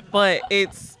 But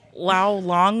it's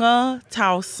Laulauga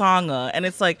Tausaga, and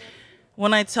it's like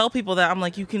when I tell people that, I'm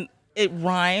like, it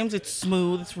rhymes, it's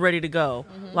smooth, it's ready to go.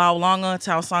 Laulauga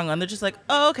Tausaga, and they're just like,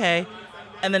 oh, okay.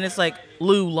 And then it's like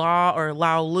Lu-La or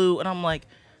Lao-Lu. And I'm like,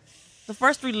 the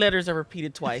first 3 letters are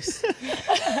repeated twice.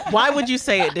 Why would you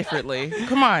say it differently?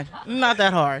 Come on. Not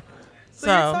that hard. So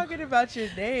you're talking about your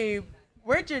name.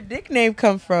 Where'd your nickname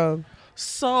come from?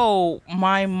 So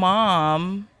my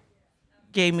mom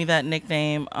gave me that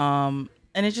nickname. And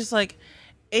it's just like,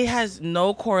 it has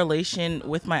no correlation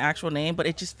with my actual name, but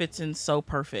it just fits in so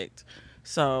perfect.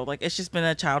 So like, it's just been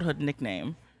a childhood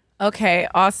nickname. Okay,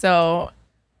 also,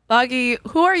 Loggy,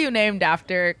 who are you named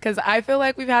after? Because I feel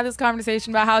like we've had this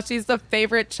conversation about how she's the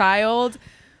favorite child.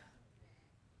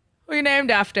 Who are you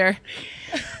named after?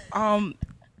 I'm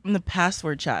the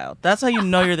password child. That's how you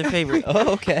know you're the favorite.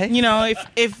 Oh, okay. You know,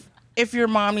 if your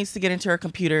mom needs to get into her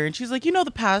computer and she's like, you know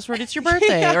the password, it's your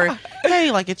birthday. Or, hey,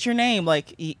 like, it's your name.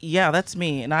 Like, yeah, that's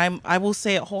me. And I will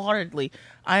say it wholeheartedly.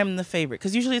 I am the favorite.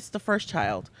 Because usually it's the first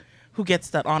child who gets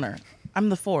that honor. I'm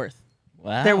the 4th.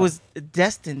 Wow. There was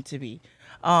destined to be.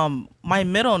 My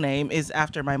middle name is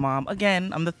after my mom.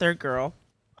 Again, I'm the third girl.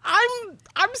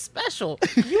 I'm special.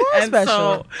 You are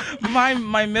special. So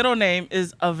my middle name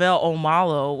is Avel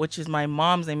Omalo, which is my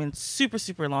mom's name, and super,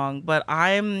 super long. But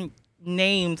I'm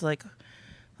named like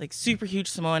super huge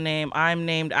Samoan name. I'm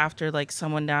named after like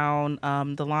someone down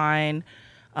the line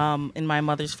in my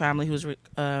mother's family who's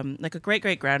like a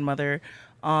great grandmother.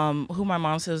 Who my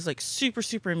mom says like super,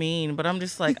 super mean, but I'm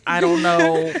just like, I don't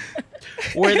know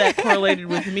where that correlated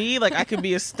with me. Like I could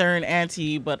be a stern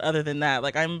auntie, but other than that,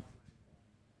 like I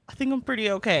think I'm pretty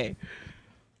okay.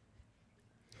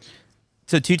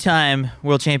 So 2-time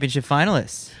world championship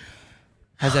finalists.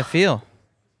 How's that feel?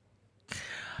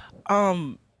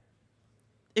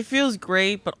 It feels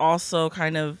great, but also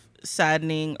kind of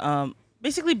saddening.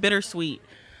 Basically bittersweet.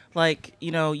 Like,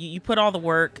 you know, you put all the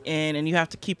work in and you have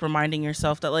to keep reminding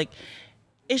yourself that, like,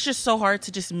 it's just so hard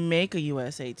to just make a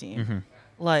USA team. Mm-hmm.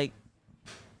 Like,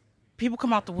 people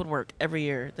come out the woodwork every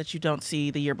year that you don't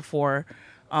see the year before.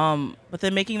 But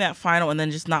then making that final and then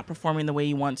just not performing the way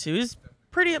you want to is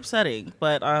pretty upsetting.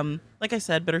 But like I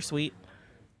said, bittersweet.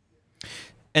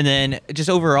 And then just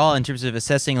overall, in terms of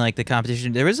assessing like the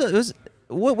competition,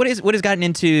 what has gotten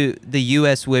into the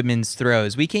U.S. women's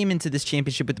throws? We came into this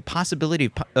championship with the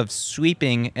possibility of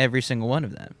sweeping every single one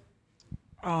of them.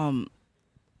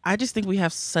 I just think we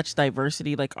have such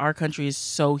diversity. Like our country is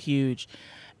so huge,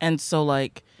 and so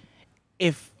like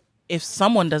if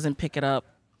someone doesn't pick it up,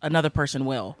 another person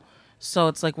will. So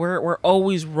it's like we're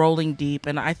always rolling deep,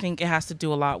 and I think it has to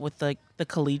do a lot with like the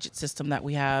collegiate system that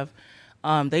we have.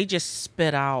 They just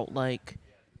spit out like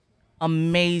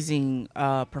amazing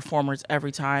performers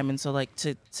every time, and so like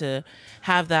to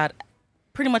have that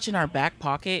pretty much in our back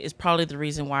pocket is probably the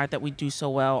reason why that we do so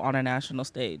well on a national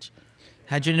stage.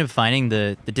 How'd you end up finding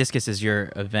the discus as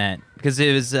your event? Because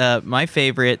it was my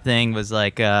favorite thing was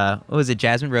like what was it?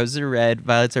 Jasmine roses are red,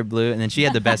 violets are blue, and then she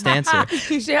had the best answer.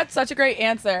 She had such a great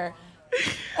answer.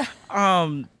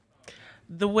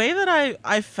 The way that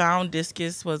I found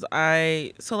discus was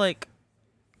like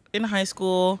in high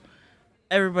school,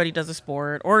 everybody does a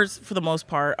sport, or for the most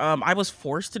part, I was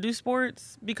forced to do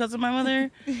sports because of my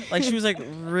mother. Like she was like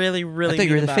really, really. I thought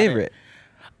you were the favorite.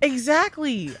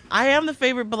 Exactly, I am the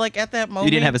favorite, but like at that moment,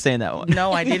 you didn't have a say in that one.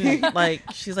 No, I didn't. Like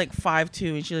she's like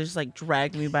 5'2", and she just like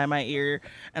dragged me by my ear,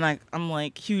 and I'm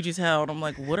like huge as hell, and I'm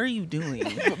like, what are you doing?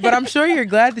 But I'm sure you're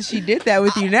glad that she did that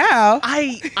with you now.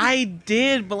 I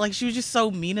did, but like she was just so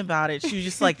mean about it. She was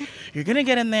just like, you're gonna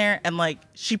get in there, and like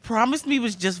she promised me it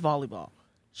was just volleyball.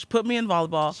 She put me in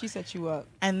volleyball. She set you up.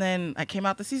 And then I came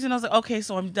out the season. I was like, okay,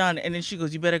 so I'm done. And then she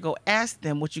goes, you better go ask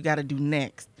them what you got to do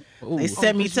next. Ooh. They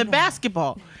sent me to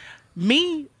basketball.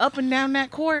 Me up and down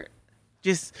that court,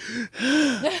 just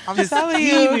heaving.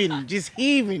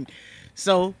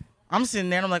 So I'm sitting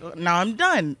there and I'm like, now I'm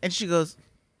done. And she goes,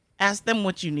 ask them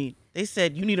what you need. They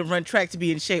said, you need to run track to be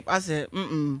in shape. I said,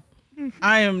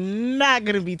 I am not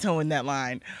going to be towing that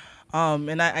line.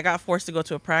 And I got forced to go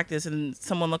to a practice, and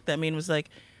someone looked at me and was like,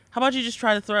 how about you just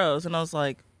try the throws? And I was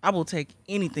like, I will take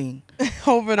anything.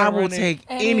 I will take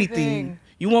anything.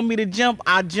 You want me to jump?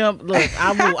 I'll jump. Look,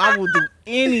 I will do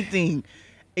anything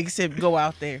except go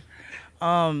out there.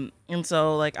 And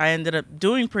so like I ended up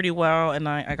doing pretty well, and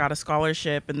I got a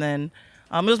scholarship, and then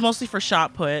it was mostly for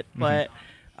shot put, but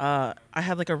I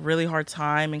had like a really hard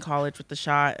time in college with the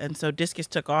shot, and so discus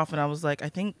took off, and I was like, I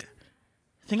think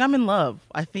I'm in love.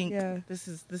 I think this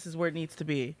is where it needs to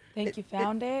be. Think you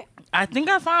found it? I think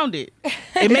I found it.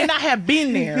 It may not have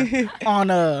been there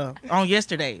on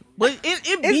yesterday, but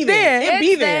it be there. It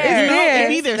be there. It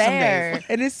be there some days.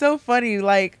 And it's so funny,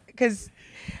 like, because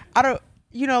I don't,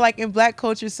 you know, like in Black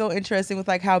culture, it's so interesting with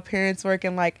like how parents work,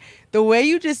 and like the way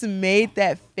you just made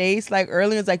that face like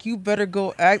earlier, it's like you better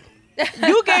go act.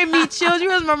 You gave me chills. You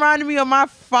was reminding me of my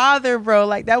father, bro.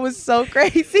 Like that was so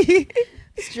crazy.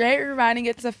 Straight reminding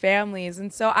it to families.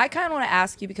 And so I kind of want to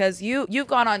ask you, because you've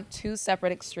gone on two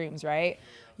separate extremes, right?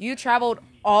 You traveled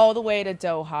all the way to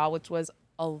Doha, which was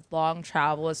a long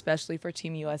travel, especially for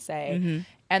Team USA. Mm-hmm.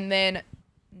 And then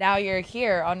now you're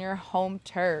here on your home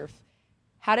turf.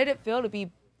 How did it feel to be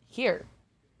here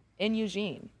in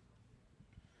Eugene?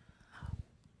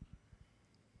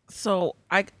 So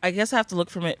I guess I have to look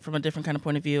from it from a different kind of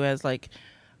point of view, as like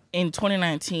in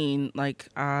 2019, like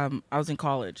I was in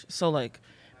college, so like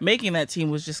making that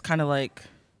team was just kind of like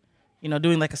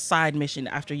doing like a side mission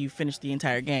after you finish the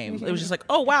entire game. It was just like,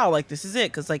 oh wow, like this is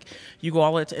it, because like you go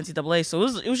all the way to NCAA. So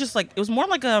it was just like, it was more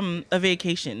like a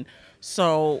vacation.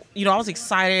 So I was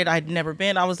excited. I'd never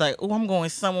been. I was like, oh, I'm going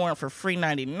somewhere for free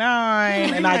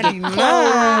 99, and I get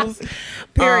clothes.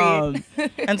 Period.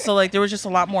 And so like there was just a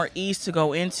lot more ease to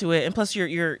go into it, and plus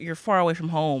you're far away from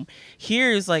home.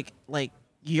 Here is like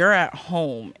you're at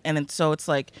home, and then, so it's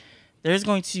like there's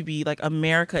going to be like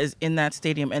America is in that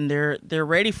stadium, and they're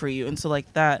ready for you, and so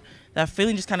like that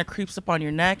feeling just kind of creeps up on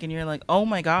your neck, and you're like, oh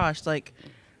my gosh, like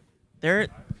they're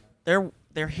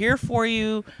here for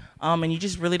you, and you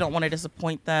just really don't want to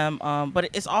disappoint them. But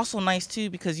it's also nice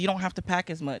too, because you don't have to pack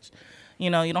as much.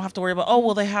 You don't have to worry about, oh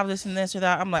well, they have this and this or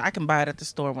that. I'm like, I can buy it at the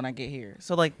store when I get here.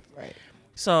 So like, Right.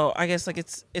 So I guess like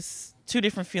it's two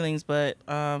different feelings, but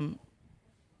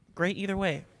great either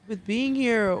way. With being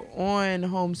here on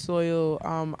home soil,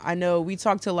 I know we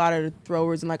talked to a lot of the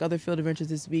throwers and like other field adventures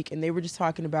this week, and they were just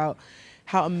talking about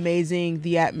how amazing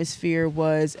the atmosphere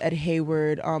was at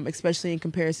Hayward, especially in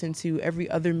comparison to every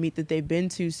other meet that they've been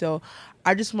to. So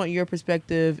I just want your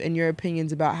perspective and your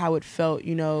opinions about how it felt,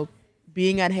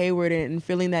 being at Hayward and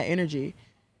feeling that energy.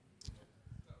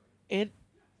 It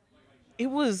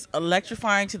was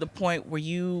electrifying to the point where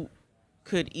you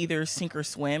could either sink or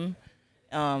swim.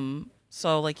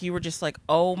 So like you were just like,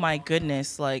 oh my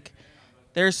goodness, like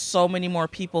there's so many more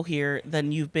people here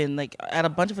than you've been like at a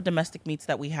bunch of domestic meets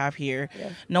that we have here.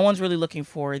 Yeah. No one's really looking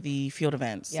for the field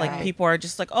events. Yeah. Like people are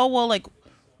just like, oh well, like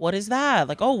what is that?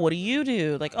 Like, oh, what do you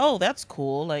do? Like, oh, that's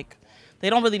cool. Like they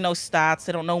don't really know stats.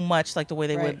 They don't know much like the way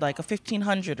they would like a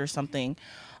 1500 or something.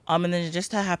 And then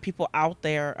just to have people out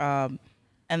there,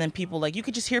 and then people like, you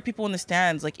could just hear people in the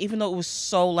stands, like even though it was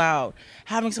so loud,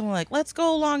 having someone like, let's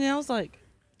go along. And I was like,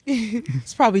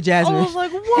 it's probably Jasmine. I was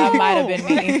like, whoa. That might have been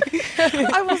me.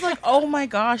 I was like, oh my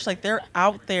gosh, like they're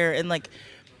out there, and like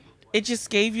it just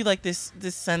gave you like this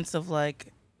sense of like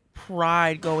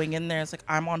pride going in there. It's like,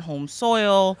 I'm on home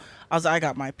soil. I was like, I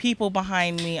got my people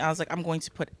behind me. I was like, I'm going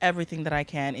to put everything that I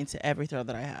can into every throw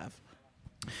that I have.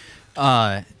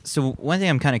 So one thing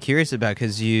I'm kind of curious about,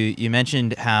 because you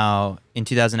mentioned how in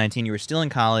 2019 you were still in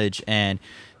college, and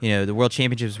the World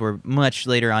Championships were much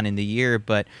later on in the year,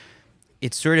 but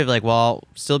it's sort of like, while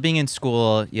still being in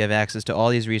school, you have access to all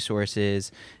these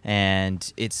resources,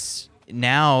 and it's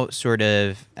now sort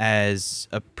of as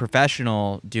a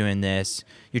professional doing this,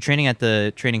 you're training at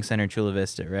the training center in Chula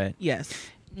Vista, right? Yes.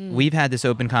 We've had this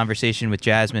open conversation with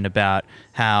Jasmine about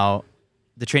how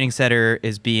the training center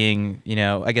is being,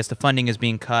 I guess the funding is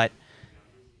being cut.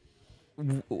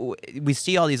 We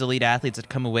see all these elite athletes that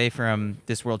come away from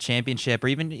this World Championship or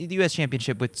even the U.S.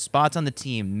 Championship with spots on the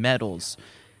team, medals.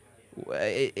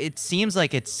 It seems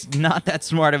like it's not that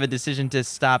smart of a decision to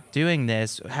stop doing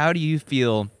this. How do you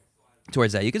feel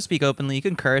towards that? You can speak openly, you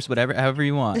can curse, however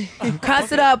you want.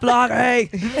 Cuss it up, blog. Hey.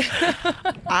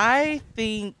 I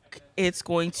think it's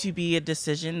going to be a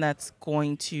decision that's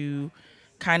going to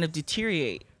kind of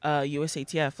deteriorate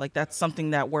USATF. Like that's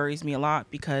something that worries me a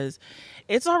lot, because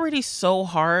it's already so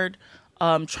hard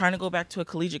trying to go back to a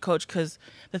collegiate coach, because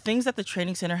the things that the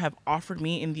training center have offered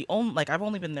me in the only, like I've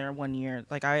only been there 1 year.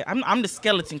 Like I'm the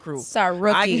skeleton crew. Sorry,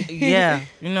 rookie.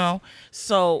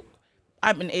 So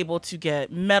I've been able to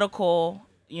get medical,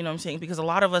 what I'm saying? Because a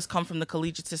lot of us come from the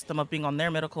collegiate system of being on their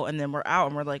medical, and then we're out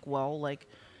and we're like, well, like,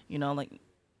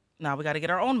 now we got to get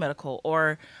our own medical,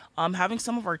 or having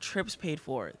some of our trips paid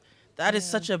for. That is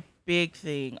such a big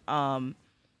thing.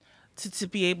 To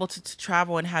be able to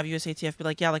travel and have USATF be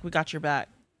like, yeah, like we got your back,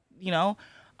 and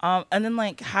then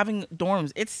like having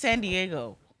dorms. It's San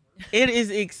Diego. It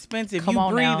is expensive. Come you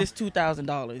on breathe now. is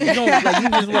 $2,000. You don't like, you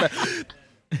just want to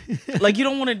like, you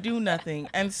don't want to do nothing.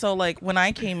 And so like when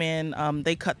I came in,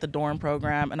 they cut the dorm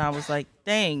program, and I was like,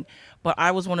 dang. But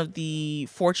I was one of the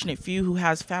fortunate few who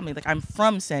has family. Like I'm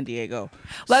from San Diego.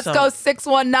 Let's go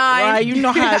 619. Right, you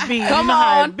know how it be. Come you know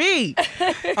how on. it be.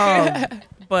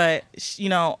 But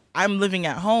I'm living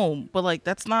at home. But like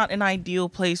that's not an ideal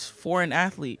place for an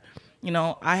athlete.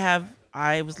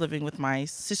 I was living with my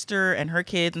sister and her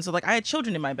kids, and so like I had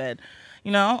children in my bed.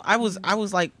 I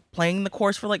was like playing the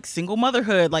course for like single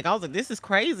motherhood. Like I was like, this is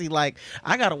crazy. Like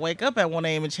I gotta wake up at 1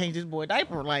 a.m. and change this boy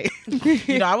diaper. Like,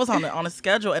 I was on a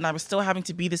schedule, and I was still having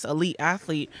to be this elite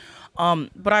athlete.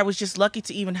 But I was just lucky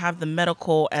to even have the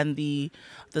medical and the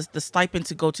stipend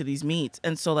to go to these meets.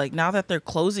 And so like now that they're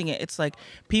closing it, it's like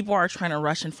people are trying to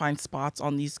rush and find spots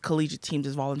on these collegiate teams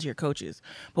as volunteer coaches.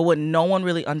 But what no one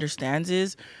really understands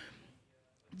is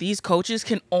these coaches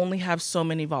can only have so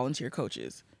many volunteer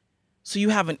coaches. So you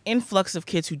have an influx of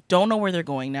kids who don't know where they're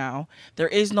going now. There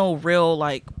is no real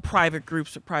like private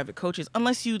groups or private coaches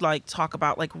unless you like talk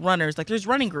about like runners. Like there's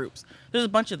running groups. There's a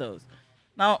bunch of those.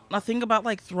 Now think about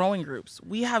like throwing groups.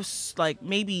 We have like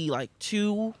maybe like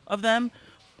 2 of them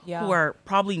who are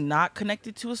probably not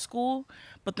connected to a school.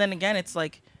 But then again, it's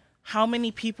like, how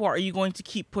many people are you going to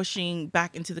keep pushing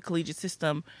back into the collegiate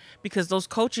system because those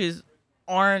coaches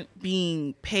aren't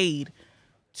being paid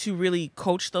to really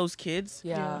coach those kids?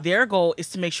 Yeah. Their goal is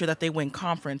to make sure that they win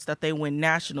conference, that they win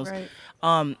nationals. Right.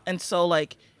 And so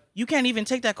like you can't even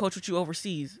take that coach with you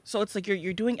overseas. So it's like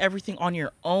you're doing everything on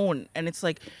your own. And it's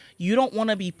like you don't want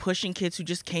to be pushing kids who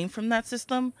just came from that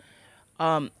system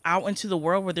out into the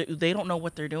world where they don't know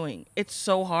what they're doing. It's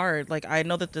so hard. Like I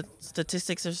know that the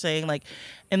statistics are saying like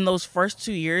in those first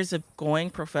 2 years of going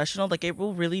professional, like it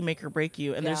will really make or break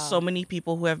you. And there's so many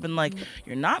people who have been like,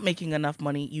 you're not making enough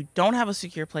money. You don't have a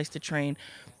secure place to train.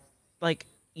 Like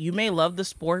you may love the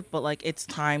sport, but like it's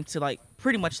time to like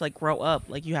pretty much like grow up.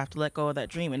 Like you have to let go of that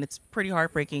dream. And it's pretty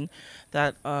heartbreaking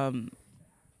that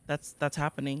that's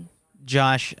happening.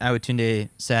 Josh Awatunde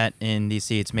sat in these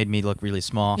seats, made me look really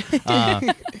small.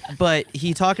 But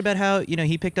he talked about how,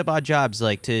 he picked up odd jobs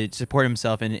like to support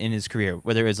himself in his career,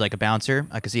 whether it was like a bouncer.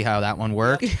 I could see how that one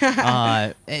worked.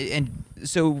 And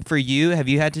so for you, have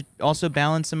you had to also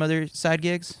balance some other side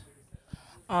gigs?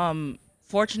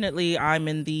 Fortunately, I'm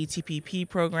in the TPP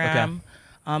program.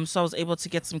 Okay. So I was able to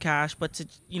get some cash, but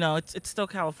it's still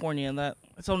California, and that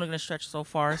it's only going to stretch so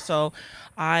far. So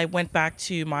I went back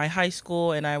to my high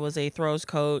school and I was a throws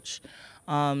coach.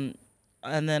 And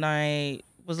then I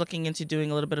was looking into doing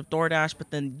a little bit of DoorDash,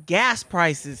 but then gas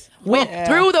prices went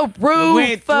through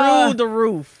the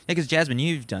roof. Hey, because Jasmine,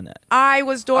 you've done that. I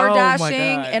was door dashing,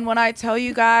 and when I tell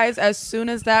you guys, as soon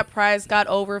as that price got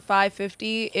over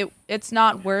 $5.50, it's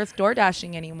not worth door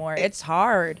dashing anymore. It's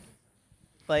hard.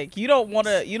 Like you don't want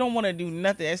to do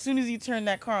nothing. As soon as you turn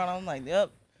that car on, I'm like, yep.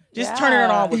 Just turn it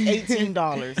on with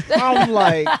 $18. I'm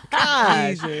like,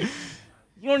 God.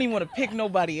 You don't even want to pick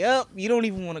nobody up. You don't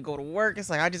even want to go to work. It's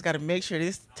like, I just got to make sure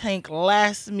this tank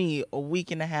lasts me a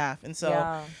week and a half. And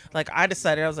so, like, I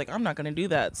decided, I was like, I'm not going to do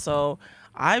that. So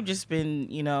I've just been,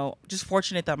 just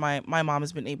fortunate that my mom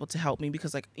has been able to help me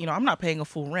because, like, I'm not paying a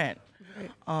full rent.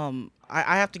 Right.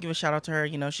 I have to give a shout out to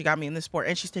her. She got me in this sport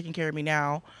and she's taking care of me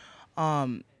now.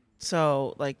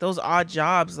 So, like, those odd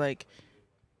jobs, like,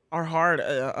 are hard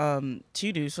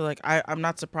to do. So like I'm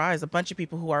not surprised. A bunch of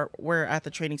people who were at the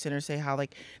training center say how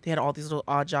like they had all these little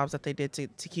odd jobs that they did to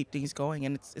keep things going,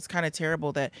 and it's kind of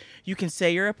terrible that you can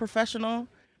say you're a professional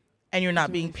and you're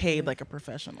not being paid like a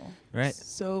professional. Right.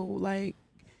 So like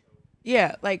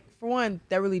like for one,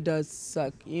 that really does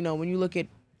suck. When you look at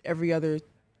every other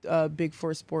big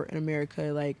 4 sport in America,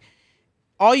 like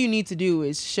all you need to do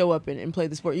is show up and play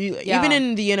the sport. Even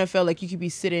in the NFL, like you could be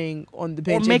sitting on the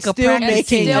bench and still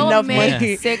making enough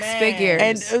money, 6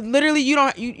 figures, and literally you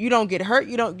don't get hurt.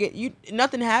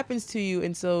 Nothing happens to you.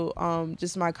 And so,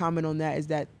 just my comment on that is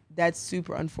that's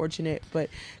super unfortunate.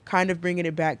 But kind of bringing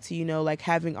it back to like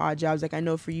having odd jobs. Like I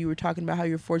know for you, we're talking about how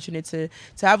you're fortunate to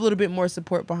have a little bit more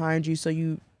support behind you, so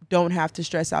you don't have to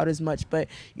stress out as much. But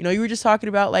you were just talking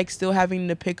about like still having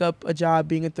to pick up a job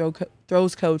being a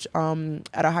throws coach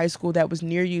at a high school that was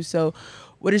near you. So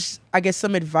what is, I guess,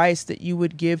 some advice that you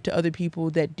would give to other people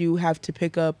that do have to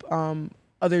pick up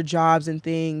other jobs and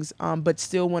things but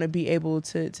still want to be able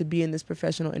to be in this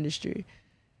professional industry?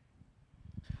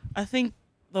 I think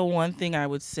the one thing I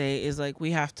would say is like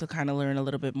we have to kind of learn a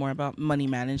little bit more about money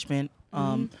management.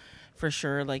 For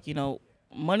sure, like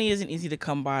money isn't easy to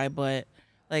come by, but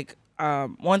like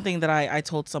one thing that I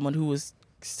told someone who was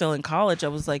still in college, I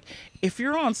was like, if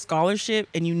you're on scholarship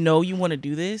and you want to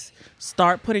do this,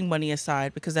 start putting money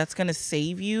aside, because that's going to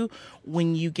save you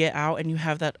when you get out and you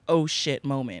have that oh shit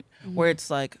moment where it's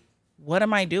like, what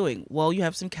am I doing? Well, you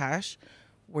have some cash.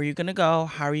 Where are you going to go?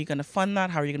 How are you going to fund that?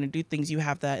 How are you going to do things? You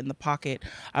have that in the pocket.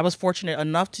 I was fortunate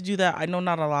enough to do that. I know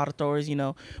not a lot of throwers,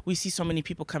 we see so many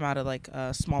people come out of like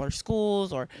smaller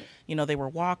schools, or, they were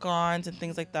walk-ons and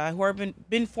things like that, who have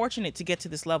been fortunate to get to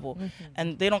this level,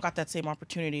 and they don't got that same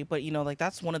opportunity. But, like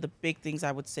that's one of the big things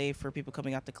I would say for people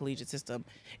coming out the collegiate system.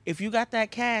 If you got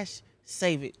that cash,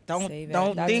 save it. Don't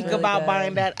think really about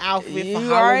buying that outfit for Halloween.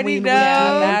 You already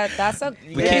know. That's a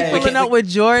we keep pulling up with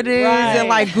Jordans and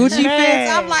like Gucci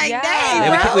fits. I'm like,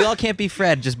 dang, we all can't be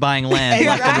Fred just buying land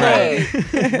left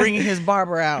and right. Bringing his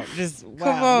barber out. Just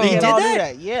come on. He did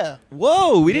that? Yeah.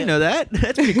 Whoa, we didn't know that.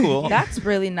 That's pretty cool. That's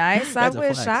really nice. I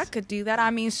wish I could do that.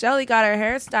 I mean, Shelly got her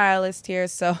hairstylist here,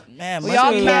 so we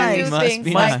all can do things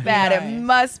like that. It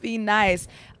must be nice.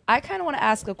 I kind of want to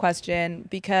ask a question,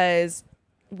 because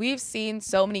we've seen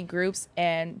so many groups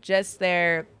and just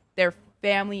their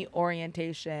family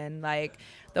orientation. Like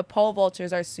the pole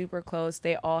vaulters are super close.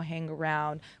 They all hang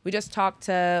around. We just talked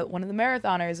to one of the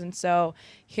marathoners, and so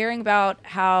hearing about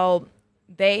how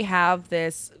they have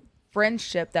this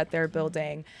friendship that they're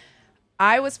building.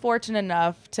 I was fortunate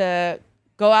enough to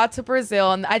go out to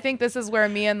Brazil, and I think this is where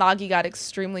me and Lagi got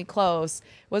extremely close,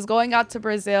 was going out to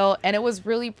Brazil, and it was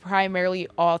really primarily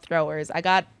all throwers.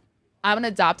 I'm an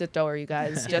adopted thrower, you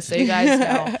guys, just so you guys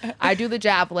know. I do the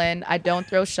javelin. I don't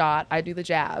throw shot. I do the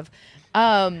jav.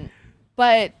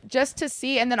 But just to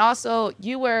see, and then also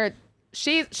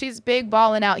she's big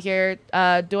balling out here,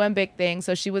 doing big things.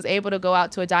 So she was able to go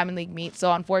out to a Diamond League meet.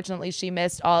 So unfortunately, she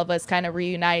missed all of us kind of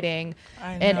reuniting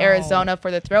in Arizona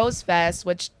for the Throws Fest,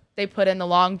 which they put in the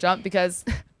long jump because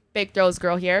big throws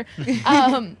girl here.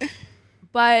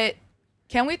 But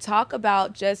can we talk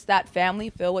about just that family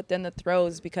feel within the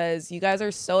throws? Because you guys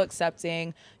are so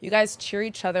accepting. You guys cheer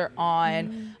each other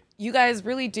on. You guys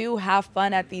really do have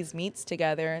fun at these meets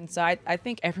together. And so I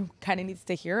think everyone kind of needs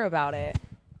to hear about it.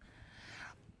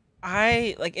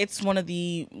 It's one of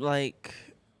the,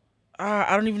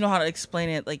 I don't even know how to explain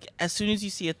it. Like, as soon as you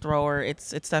see a thrower,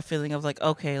 it's that feeling of like,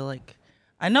 okay, like,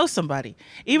 I know somebody.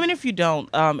 Even if you don't,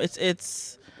 I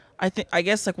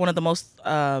guess like one of the most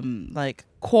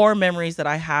core memories that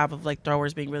I have of like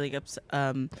throwers being really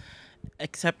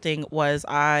accepting was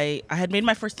I had made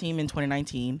my first team in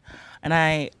 2019, and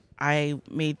I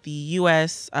made the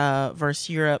U.S. Versus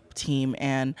Europe team,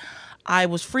 and I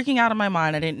was freaking out of my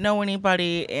mind. I didn't know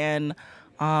anybody, and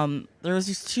there was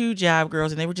these two jab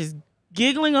girls, and they were just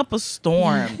giggling up a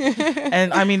storm.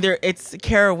 And I mean, it's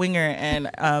Kara Winger and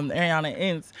Ariana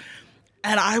Ince.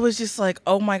 And I was just like,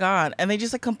 oh my God. And they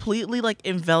just like completely like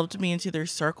enveloped me into their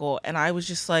circle. And I was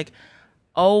just like,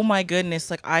 oh my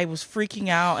goodness. Like I was freaking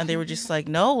out, and they were just like,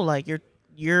 no, like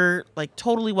you're like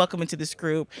totally welcome into this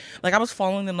group. Like I was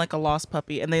following them like a lost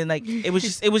puppy. And then like, it was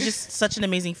just such an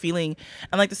amazing feeling.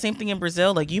 And like the same thing in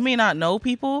Brazil, like you may not know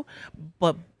people,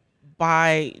 but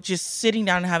by just sitting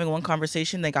down and having one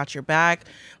conversation, they got your back.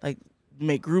 Like,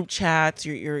 make group chats,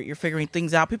 you're figuring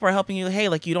things out. People are helping you. Hey,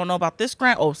 like, you don't know about this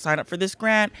grant? Oh, sign up for this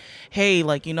grant. Hey,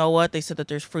 like, you know what? They said that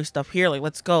there's free stuff here. Like,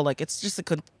 let's go. Like, it's just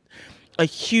a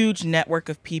huge network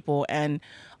of people, and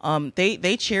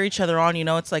they cheer each other on. You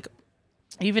know, it's like,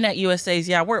 even at USA's,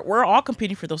 yeah, we're all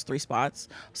competing for those 3 spots.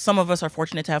 Some of us are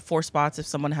fortunate to have 4 spots if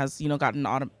someone has, you know, gotten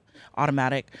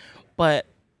automatic. But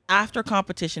after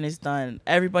competition is done,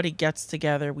 everybody gets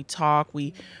together. We talk.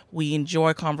 We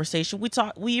enjoy conversation.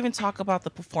 We even talk about the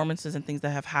performances and things that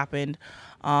have happened.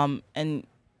 And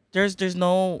there's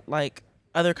no like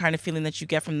other kind of feeling that you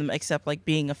get from them except like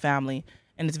being a family,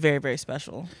 and it's very, very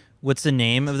special. What's the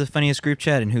name of the funniest group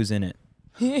chat, and who's in it?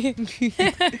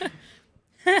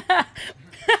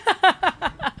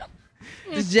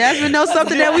 Does Jasmine know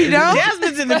something that we don't?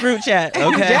 Jasmine's in the group chat.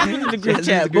 Okay. Jasmine's in the group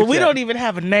chat, but we don't even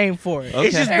have a name for it. Okay.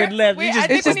 It's just been left.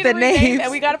 It's just the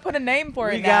name. We got to put a name for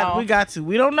it now. We got to.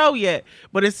 We don't know yet,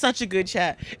 but it's such a good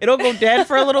chat. It'll go dead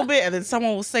for a little bit, and then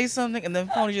someone will say something, and then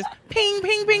the phone is just ping,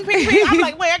 ping, ping, ping, ping. I'm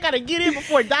like, wait, I got to get in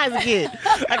before it dies again.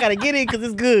 I got to get in because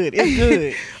it's good. It's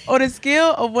good. On a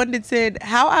scale of 1 to 10,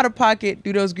 how out of pocket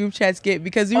do those group chats get?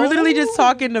 Because we were literally just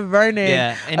talking to Vernon.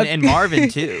 Yeah, and Marvin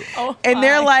too. And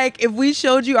they're like, if we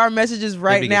showed you our messages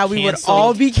right now, we would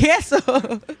all be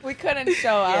canceled. We couldn't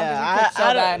show. I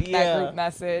don't think we could show that group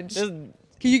message. Can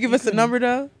you give us a number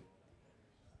though?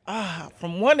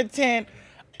 From 1 to 10,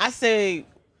 I say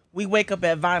we wake up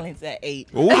at violence at 8.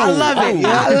 Ooh. I love it.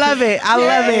 I love it. I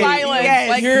love it. Violence. Yes,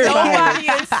 like nobody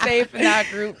is safe in that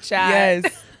group chat.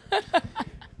 Yes.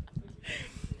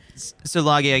 So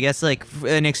Lagi, I guess like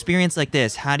an experience like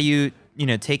this, how do you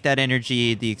take that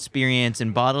energy, the experience,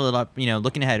 and bottle it up,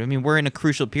 looking ahead? I mean, we're in a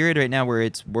crucial period right now where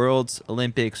it's Worlds,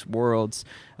 Olympics, Worlds,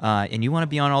 and you want to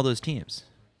be on all those teams.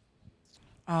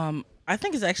 I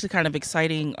think it's actually kind of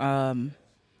exciting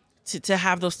to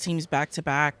have those teams back to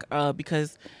back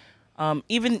because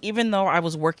even though I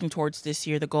was working towards this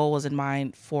year, the goal was in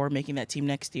mind for making that team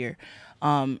next year.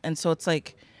 And so it's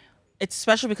like, it's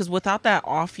special because without that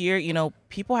off year,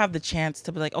 people have the chance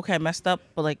to be like, okay, I messed up,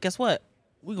 but like, guess what?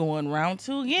 We're going round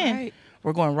 2 again. Right.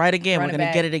 We're going right again. We're going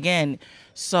to get it again.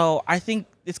 So I think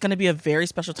it's going to be a very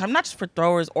special time, not just for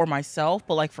throwers or myself,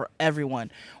 but like for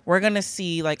everyone. We're going to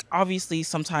see, like, obviously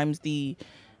sometimes the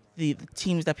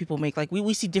teams that people make, like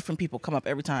we see different people come up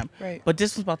every time. Right. But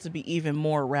this is about to be even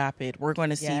more rapid. We're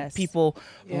going to see people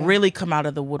really come out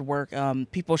of the woodwork.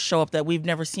 People show up that we've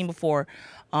never seen before.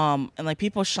 And like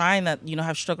people shine that,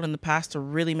 have struggled in the past to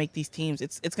really make these teams.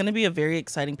 It's going to be a very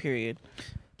exciting period.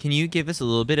 Can you give us a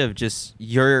little bit of just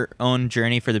your own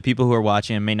journey for the people who are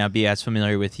watching and may not be as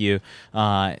familiar with you?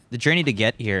 The journey to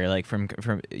get here, like from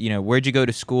where'd you go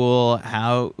to school?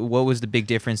 What was the big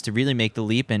difference to really make the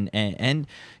leap and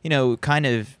kind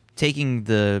of taking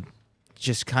the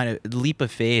just kind of leap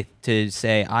of faith to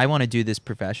say, I want to do this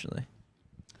professionally?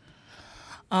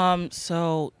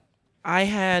 So I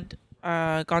had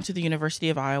gone to the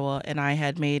University of Iowa, and I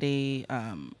had made a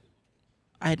team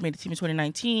in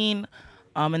 2019.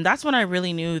 And that's when I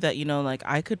really knew that, like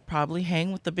I could probably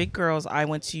hang with the big girls. I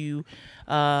went to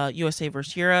USA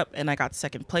versus Europe, and I got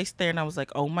second place there. And I was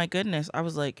like, oh my goodness. I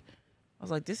was like,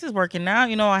 this is working out.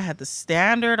 I had the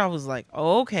standard. I was like,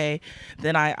 oh, okay.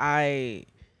 Then I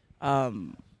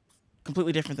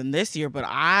completely different than this year, but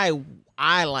I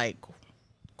like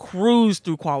cruised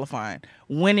through qualifying,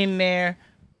 went in there,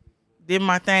 did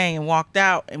my thing, and walked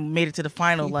out and made it to the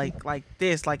final like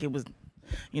this, like it was.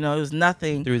 It was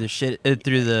nothing. Threw the shit out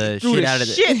of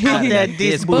that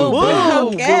disc. Boom,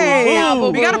 boom.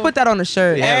 Okay. We got to put that on the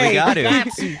shirt. Yeah, we got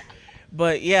to.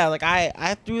 But yeah, like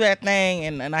I threw that thing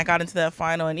and I got into that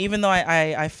final. And even though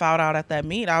I fouled out at that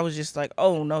meet, I was just like,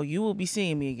 oh no, you will be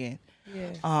seeing me again.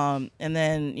 Yeah. And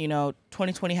then,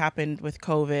 2020 happened with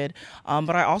COVID.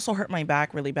 But I also hurt my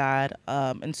back really bad.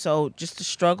 And so just the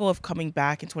struggle of coming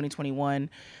back in 2021,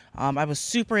 I was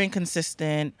super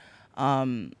inconsistent.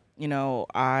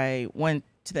 I went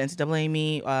to the NCAA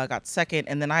meet, got second,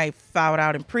 and then I fouled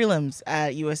out in prelims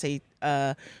at USA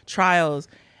trials.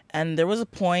 And there was a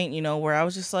point, where I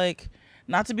was just like,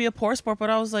 not to be a poor sport,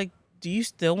 but I was like, do you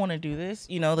still want to do this?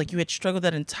 Like you had struggled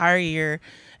that entire year,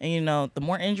 and the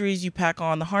more injuries you pack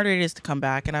on, the harder it is to come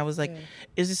back. And I was like,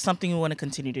 is this something you want to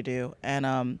continue to do? And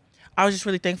I was just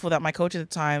really thankful that my coach at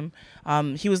the time,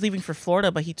 he was leaving for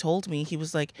Florida, but he told me, he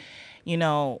was like,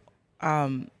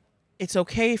 it's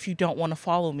okay if you don't want to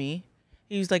follow me.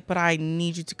 He was like, but I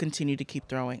need you to continue to keep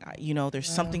throwing. There's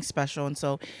something special. And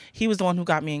so he was the one who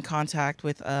got me in contact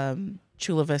with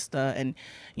Chula Vista. And,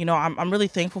 I'm really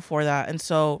thankful for that. And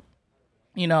so,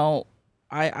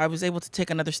 I was able to take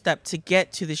another step to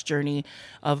get to this journey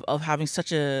of having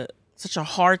such a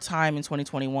hard time in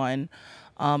 2021.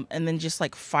 And then just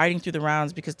like fighting through the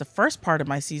rounds, because the first part of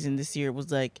my season this year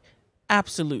was like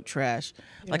absolute trash.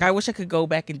 Like I wish I could go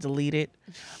back and delete it.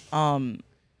 And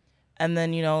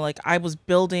then, like I was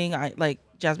building, like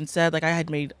Jasmine said, like I had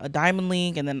made a Diamond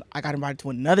League, and then I got invited to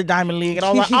another Diamond League, and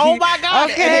I was like, oh my God.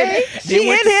 Okay. She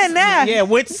in here now. Yeah,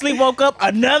 went to sleep, woke up,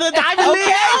 another Diamond League.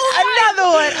 Another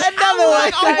one.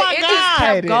 Like, oh my It God. just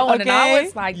kept going, and I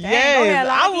was like, dang, go ahead,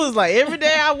 I Lobby. was like, every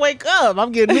day I wake up,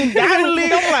 I'm getting new Diamond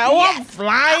League. I'm like, oh, I'm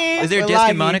flying. Is there a disc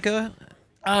in Monaco?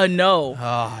 No.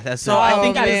 Oh, that's So I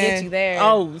think gotta I get you there.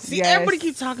 Oh, see, Yes. everybody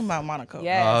keeps talking about Monaco.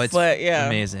 Yes. Oh, it's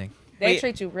amazing. They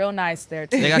treat you real nice there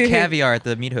too. They got caviar at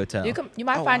the meat hotel. You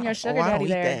might find your sugar I don't daddy eat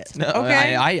there. that. No,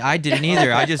 Okay. I didn't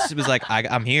either. I just was like,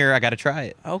 I'm here. I got to try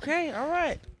it. Okay, all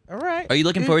right. Are you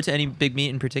looking forward to any big meet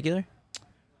in particular?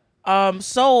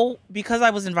 So because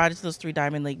I was invited to those 3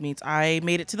 Diamond League meets, I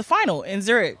made it to the final in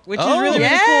Zurich, which is really,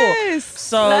 really cool.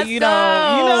 So Let's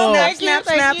go. Snap,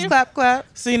 clap, clap.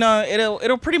 So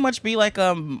it'll pretty much be like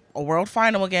a world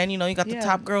final again. You got the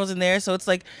top girls in there, so it's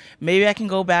like maybe I can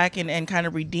go back and kind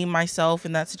of redeem myself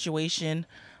in that situation.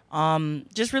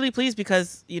 Just really pleased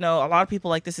because a lot of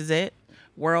people like, this is it,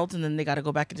 Worlds, and then they got to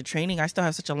go back into training. I still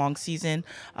have such a long season.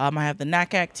 I have the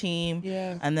NACAC team,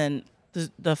 and then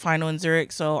the final in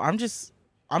Zurich. So I'm just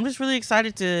really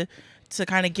excited to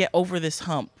kind of get over this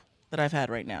hump that I've had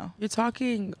right now. You're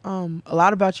talking a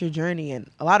lot about your journey and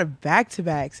a lot of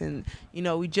back-to-backs. And,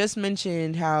 we just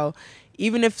mentioned how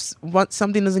even if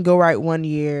something doesn't go right one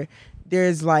year,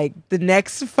 there's like the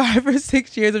next 5 or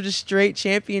 6 years of just straight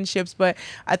championships. But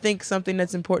I think something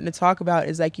that's important to talk about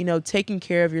is like, taking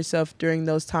care of yourself during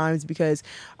those times, because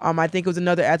I think it was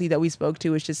another athlete that we spoke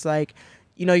to. It's just like,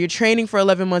 you're training for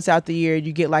 11 months out the year.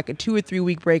 You get like a 2 or 3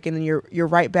 week break, and then you're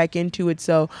right back into it.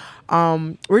 So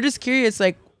we're just curious,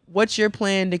 like, what's your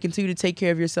plan to continue to take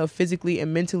care of yourself physically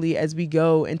and mentally as we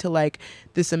go into like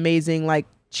this amazing like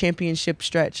championship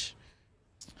stretch?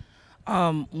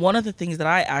 One of the things that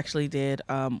I actually did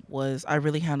was I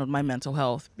really handled my mental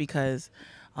health, because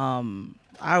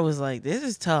I was like, this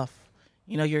is tough.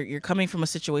 You're coming from a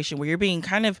situation where you're being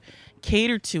kind of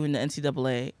catered to in the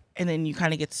NCAA, and then you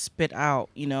kind of get spit out,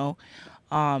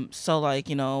 so like,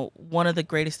 one of the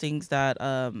greatest things that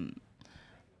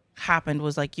happened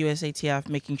was like USATF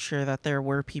making sure that there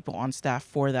were people on staff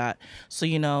for that. So,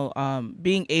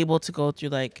 being able to go through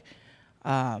like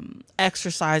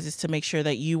exercises to make sure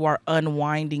that you are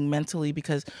unwinding mentally,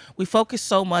 because we focus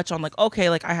so much on like, okay,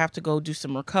 like I have to go do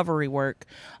some recovery work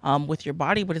with your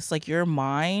body, but it's like your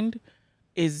mind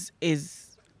is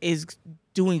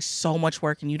doing so much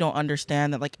work, and you don't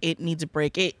understand that like it needs a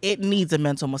break. It needs a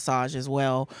mental massage as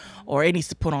well, or it needs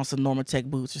to put on some Normatec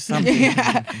boots or something.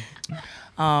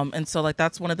 And so like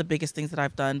that's one of the biggest things that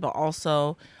I've done. But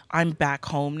also I'm back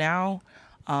home now.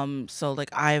 So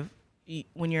like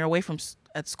when you're away from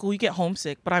at school, you get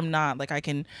homesick, but I'm not. Like I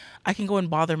can go and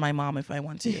bother my mom if I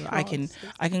want to. I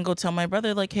can go tell my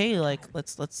brother like, hey, like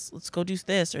let's go do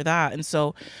this or that. And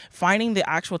so finding the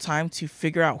actual time to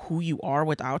figure out who you are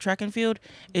without track and field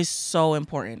is so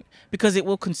important, because it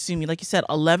will consume you. Like you said,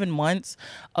 11 months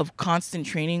of constant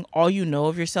training, all you know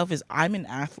of yourself is I'm an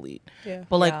athlete. Yeah.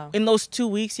 But like in those 2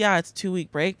 weeks, it's a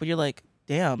 2-week break, but you're like,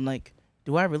 damn, like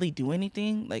do I really do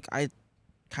anything? Like I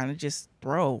kind of just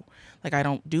throw. Like I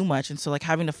don't do much. And so like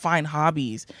having to find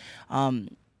hobbies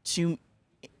to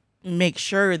make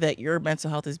sure that your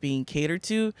mental health is being catered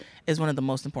to is one of the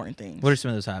most important things. What are some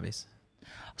of those hobbies?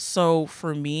 So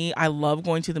for me, I love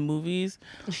going to the movies.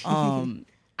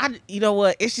 You know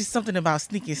what? It's just something about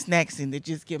sneaking snacks in that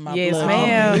just get my blood.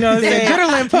 Ma'am. You know what I'm saying?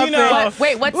 Adrenaline pumping.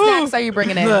 Wait, what snacks are you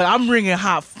bringing in? Look, I'm bringing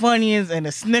hot Funyuns and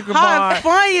a Snicker bar. Hot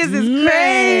Funyuns is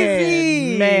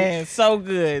crazy. Man, so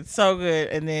good. So good.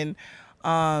 And then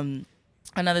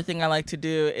another thing I like to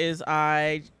do is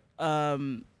I'll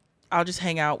just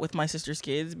hang out with my sister's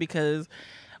kids, because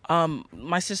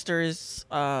my sisters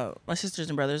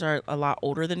and brothers are a lot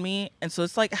older than me, and so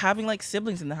it's like having like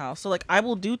siblings in the house. So like I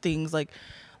will do things like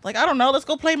I don't know, let's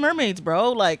go play mermaids,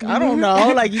 bro. Like I don't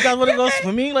know, like you guys want to go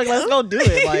swimming? Like let's go do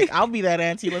it. Like I'll be that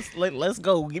auntie. Let's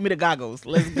go. Give me the goggles.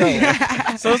 Let's go.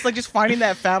 So it's like just finding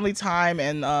that family time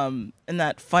and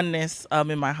that funness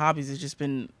in my hobbies has just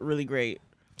been really great.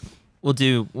 We'll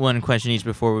do one question each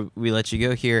before we let you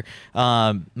go here.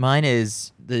 Mine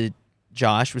is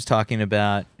Josh was talking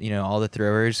about, all the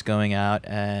throwers going out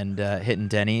and hitting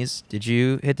Denny's. Did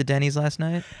you hit the Denny's last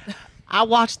night? I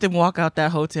watched them walk out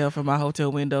that hotel from my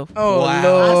hotel window. Oh, wow.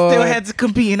 Lord. I still had to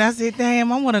compete, and I said,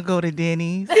 damn, I want to go to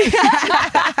Denny's.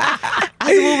 I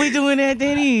said, what we doing at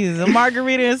Denny's? A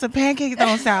margarita and some pancakes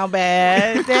don't sound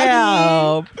bad.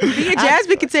 Damn. Me and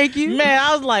Jasmine can take you. Man,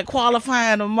 I was like,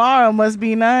 qualifying tomorrow must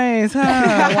be nice, huh?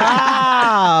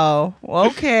 Wow.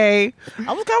 Okay.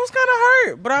 I was kind of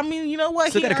hurt, but I mean, you know what?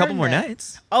 Still got a couple more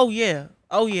nights. Oh, yeah,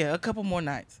 a couple more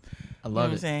nights. I love it. You know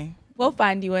what I'm saying? We'll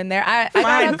find you in there. I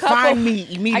got a couple. Find me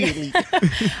immediately.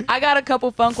 I got a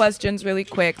couple fun questions really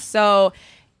quick. So,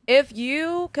 if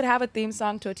you could have a theme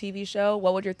song to a TV show,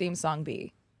 what would your theme song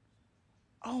be?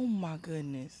 Oh my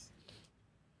goodness!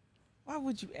 Why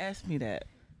would you ask me that?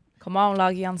 Come on,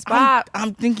 Loggy, on spot.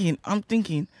 I'm thinking.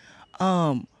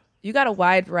 You got a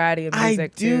wide variety of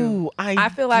music too. I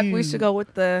feel like we should go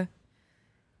with the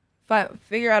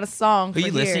figure out a song. Are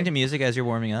you listening to music as you're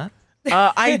warming up?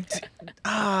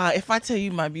 If I tell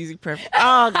you my music preference,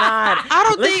 oh God, I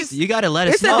don't think you gotta let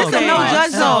us know. It's a no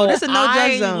judge zone. It's a no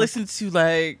judge zone. I listen to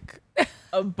like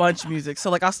a bunch of music.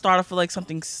 So like I'll start off with like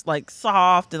something like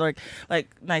soft and like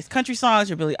nice country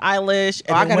songs or Billie Eilish.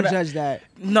 And I gotta judge that.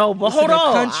 No, but hold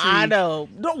on. Country. I know.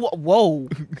 No, whoa.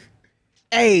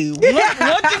 Hey, one thing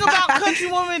about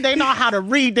country women, they know how to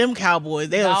read them cowboys.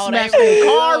 They'll smash their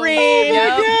car in. You know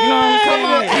what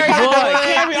I'm saying?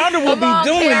 Carrie Underwood be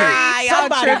doing it.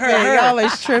 Somebody heard y'all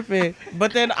is tripping.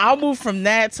 But then I'll move from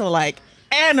that to like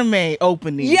anime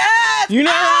opening. Yes. You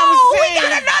know what I'm saying? We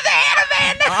got another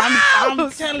anime in the house.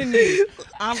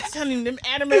 I'm telling you, them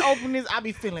anime openings, I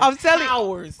be feeling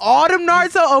hours. All them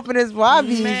Naruto openings,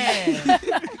 man.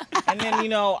 And then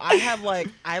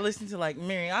I listen to like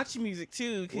mariachi music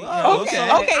too.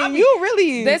 Okay, you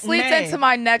really. This leads into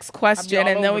my next question,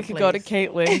 and then we can go to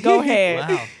Caitlin. Go ahead.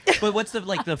 Wow. But what's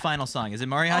the final song? Is it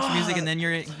mariachi music, and then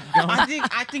you're going?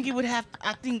 I think it would have.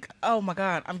 Oh my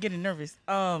God, I'm getting nervous.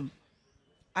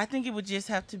 I think it would just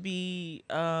have to be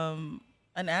an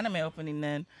anime opening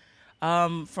then,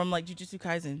 from like Jujutsu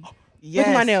Kaisen. Yes.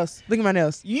 Look at my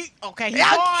nails. Okay.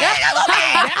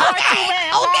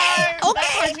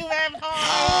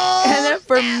 And then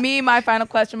for me, my final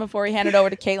question before we hand it over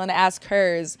to Caitlin to ask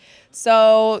hers.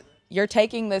 So you're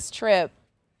taking this trip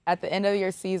at the end of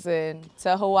your season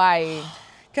to Hawaii.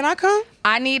 Can I come?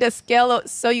 I need a scale.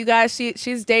 So you guys,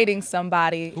 she's dating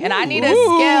somebody, and I need a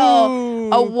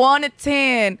scale of 1 to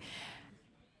 10.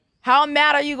 How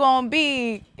mad are you gonna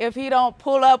be if he don't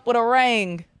pull up with a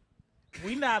ring?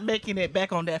 We not making it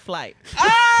back on that flight.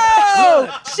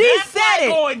 Oh, she said it.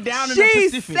 Going down in the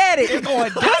Pacific. She said it. They're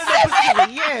going down in the Pacific.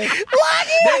 Yes.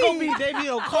 They be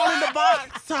calling the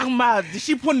box talking about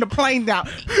she putting the plane down.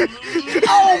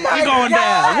 Oh my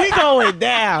God. We going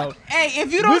down. Hey,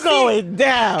 if you don't going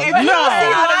down. If you don't see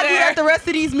Loggy at the rest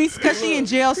of these meets, because she in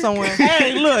jail somewhere.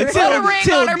 Hey, look,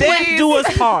 till death do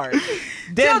us part.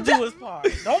 Death do his part.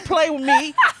 Don't play with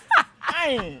me.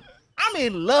 I'm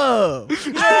in love.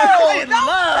 I'm in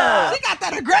love. She got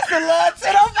that aggressive love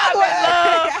too. Don't fuck with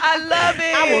her. I love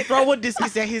it. I will throw a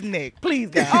discus at his neck. Please,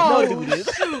 guys, Oh, don't do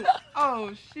this. shoot.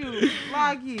 Oh, shoot.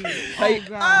 Loggy. How Oh, you-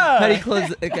 God. How do you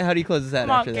close? How do you close this out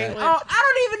Come on, after that? Caitlin. Oh, I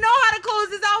don't even know how to close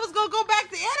this. I was going to go back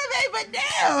to anime, but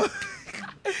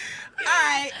damn. All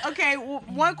right. Okay. Well,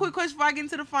 one quick question before I get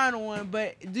into the final one.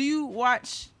 But do you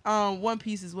watch One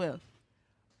Piece as well?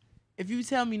 If you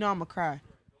tell me no, I'm going to cry.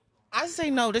 I say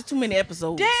no. There's too many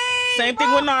episodes. Dang, Same bro.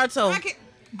 thing with Naruto. I can't-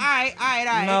 All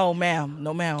right. No, ma'am.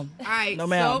 No, ma'am. All right. No,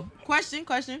 ma'am. So, question.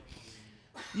 Do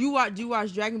you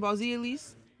watch Dragon Ball Z at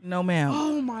least? No, ma'am.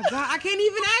 Oh my God! I can't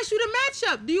even ask you the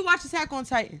matchup. Do you watch Attack on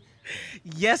Titan?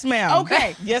 Yes, ma'am.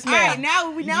 Okay. Yes, ma'am. All right.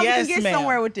 Now we Yes, can get ma'am.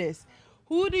 somewhere with this.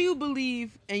 Who do you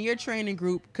believe in your training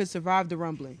group could survive the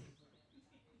rumbling?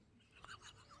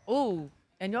 Ooh,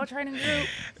 and your training group.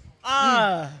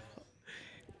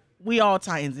 We all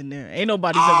Titans in there. Ain't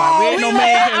nobody survive. We ain't no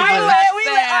man. All right.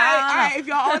 I All right. If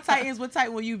y'all all Titans, what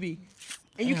Titan will you be?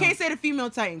 And you can't say the female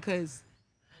Titan because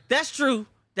That's true.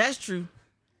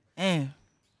 And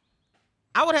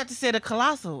I would have to say the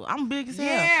Colossal. I'm big as hell.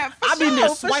 Yeah, for I be in there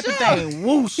sure, for swiping sure. thing.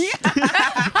 Whoosh.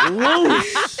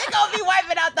 Whoosh. they gonna be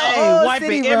wiping out the Hey, whole wiping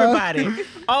city, bro. everybody.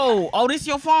 Oh, this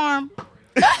your farm?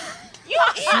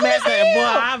 Smash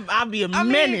that boy. I'll be a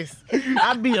menace.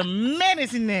 I'll be a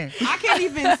menace in there. I can't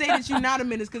even say that you're not a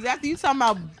menace because after you talking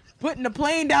about putting the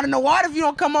plane down in the water if you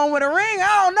don't come on with a ring,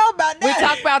 I don't know about that. We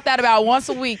talk about that about once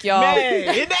a week, y'all.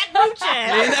 Man, in that group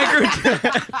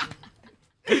chat.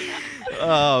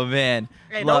 Oh man.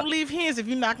 Hey, don't leave hints if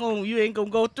you ain't gonna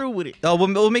go through with it. Oh,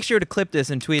 we'll make sure to clip this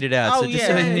and tweet it out. Oh so just yeah,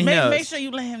 so he knows. make sure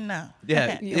you let him know.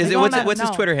 Yeah. we Is it gonna what's let him his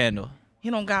know. Twitter handle? He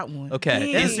don't got one.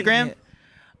 Okay. Yeah. Instagram.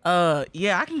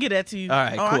 Yeah, I can get that to you. All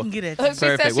right, I cool. can get that to She you. said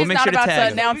Perfect. she's We'll make not sure to about tag to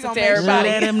him. announce it to Let everybody.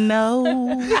 Let him know.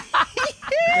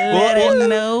 Well, Let him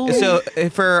know. So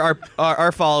for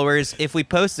our followers, if we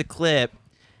post a clip,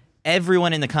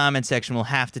 everyone in the comment section will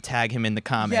have to tag him in the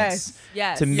comments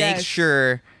Yes. to make Yes.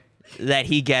 sure that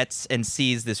he gets and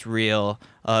sees this reel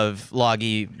of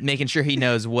Loggy, making sure he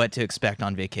knows what to expect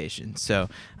on vacation. So,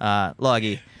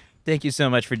 Loggy, thank you so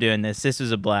much for doing this. This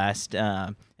was a blast,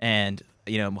 and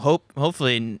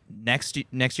hopefully next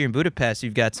year in Budapest,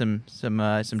 you've got some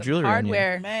jewelry on you.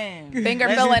 Hardware. Man, Finger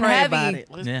let's feeling pray heavy. about it.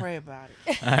 Let's Yeah. pray about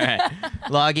it. All right.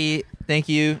 Loggy, thank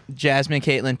you. Jasmine,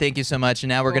 Caitlin, thank you so much. And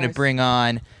now we're going to course. bring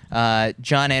on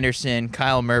John Anderson,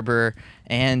 Kyle Merber,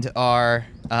 and our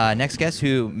next guest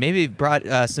who maybe brought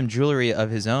some jewelry of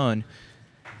his own.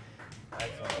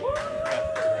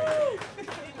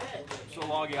 So,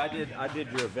 Loggy, I did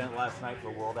your event last night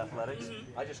for World Athletics.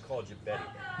 I just called you Betty.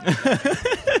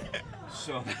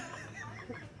 So,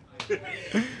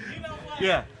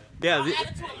 yeah.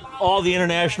 All the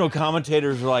international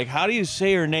commentators were like, "How do you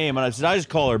say her name?" And I said, "I just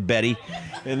call her Betty."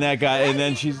 And that guy, and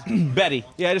then she's Betty.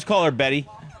 Yeah, I just call her Betty.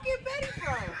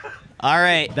 All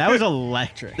right. That was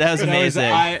electric. That was amazing.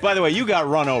 By the way, you got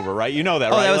run over, right? You know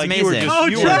that, Oh, right? that was like, amazing.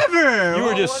 You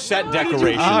were just set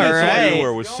decoration. All That's all right. you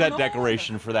were was set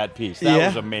decoration for that piece. That Yeah.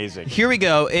 was amazing. Here we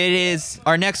go. It is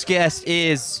our next guest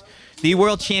is the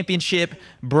World Championship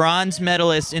bronze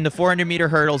medalist in the 400-meter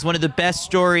hurdles, one of the best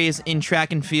stories in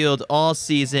track and field all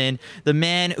season. The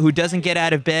man who doesn't get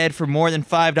out of bed for more than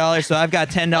 $5, so I've got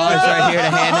 $10 right here to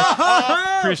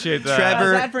hand. Appreciate that.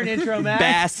 Trevor How's that for an intro, Matt?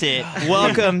 Bassitt,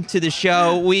 welcome to the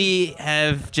show. We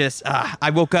have just,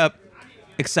 I woke up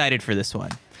excited for this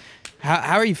one.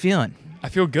 How are you feeling? I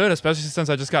feel good, especially since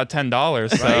I just got $10.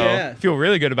 So Yeah. I feel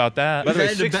really good about that. By the way,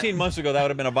 16 months ago, that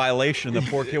would have been a violation. The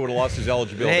poor kid would have lost his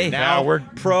eligibility. Hey. Now Yeah, we're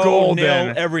pro, golden.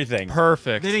 nil, everything.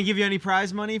 Perfect. They didn't give you any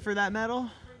prize money for that medal?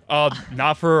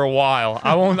 Not for a while.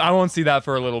 I won't see that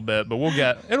for a little bit, but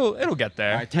it'll get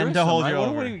there. All right, 10 to hold you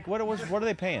over. What are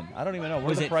they paying? I don't even know.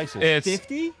 What are the it prices? It's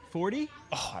 50? 40?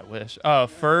 oh, I wish.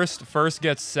 First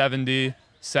gets 70,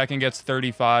 second gets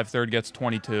 35, third gets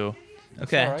 22.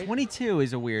 Okay. 22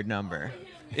 is a weird number.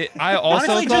 I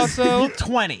also Honestly, thought just so.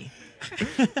 20.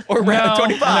 Or around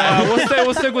 25. No,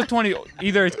 we'll stick with 20.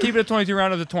 Either keep it at 22,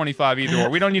 round up to 25. Either or.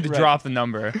 We don't need to drop the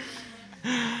number.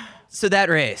 So that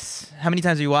race, how many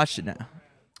times have you watched it now?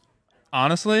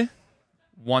 Honestly,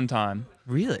 one time.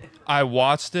 Really? I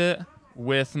watched it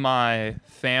with my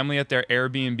family at their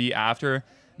Airbnb after,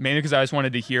 mainly because I just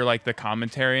wanted to hear like the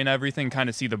commentary and everything, kind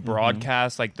of see the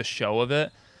broadcast, like the show of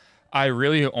it. I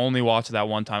really only watched it that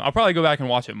one time. I'll probably go back and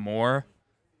watch it more,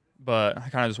 but I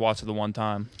kind of just watched it the one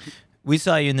time. We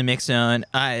saw you in the mix zone.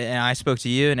 I spoke to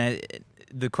you, and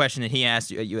the question that he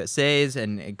asked you at USA's,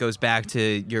 and it goes back to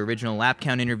your original lap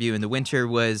count interview in the winter,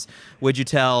 was, would you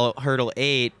tell Hurdle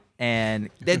 8 and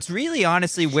that's really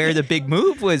honestly where the big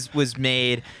move was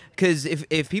made. Because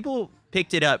if people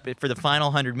picked it up for the final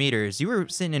 100 meters, you were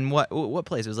sitting in what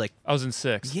place? It was like I was in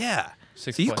sixth. Yeah,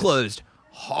 Sixth so you place. closed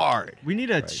hard. We need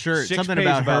a shirt, Six something pays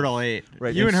about hurdle 8.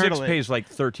 Right. You and six hurdle 8. pays like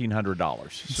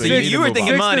 $1,300. So you were thinking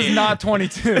Sixth money. is not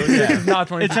 22. It's not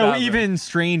 22. It's an even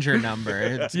stranger number.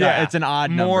 It's it's an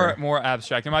odd number. More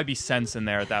abstract. There might be sense in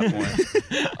there at that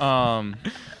point.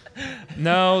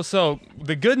 No, so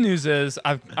the good news is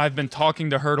I've been talking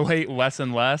to hurdle 8 less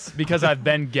and less because I've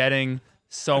been getting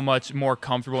so much more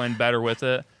comfortable and better with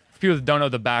it. For people that don't know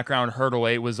the background, hurdle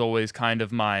 8 was always kind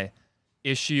of my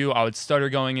issue. I would stutter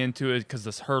going into it because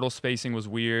this hurdle spacing was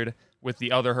weird. With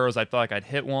the other hurdles, I felt like I'd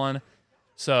hit one.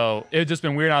 So it had just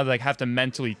been weird. I would like have to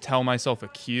mentally tell myself a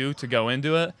cue to go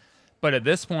into it. But at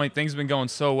this point, things have been going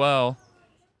so well,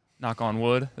 knock on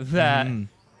wood, that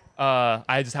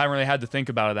I just haven't really had to think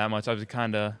about it that much. I was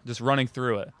kind of just running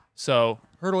through it. So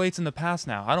hurdle 8's in the past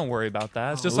now. I don't worry about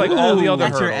that. It's just like all the other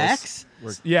that's hurdles. your ex?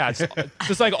 Yeah, it's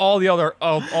just like all the other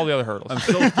hurdles.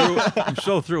 I'm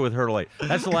so through with hurdle 8.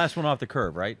 That's the last one off the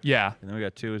curve, right? Yeah. And then we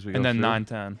got 2 as we go And then through. 9,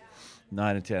 10.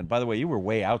 9 and 10. By the way, you were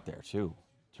way out there too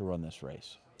to run this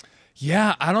race.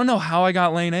 Yeah, I don't know how I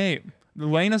got lane 8. The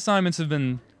lane assignments have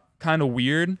been kind of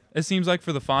weird, it seems like,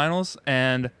 for the finals.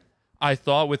 And I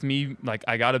thought with me, like,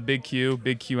 I got a big Q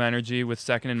energy with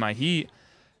second in my heat.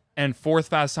 And fourth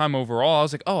fast time overall, I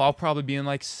was like, oh, I'll probably be in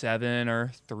like 7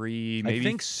 or 3, maybe I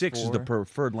think 6 is the 4.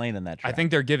 preferred lane in that track. I think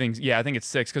they're giving, I think it's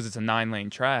 6 because it's a 9-lane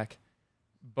track.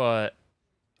 But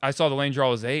I saw the lane draw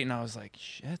was 8, and I was like,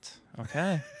 shit,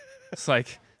 okay. It's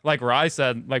like Rai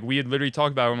said, like we had literally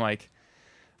talked about it. I'm like,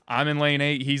 I'm in lane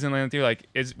 8, he's in lane 3. Like,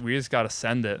 we just got to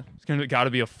send it. It's got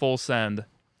to be a full send.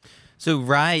 So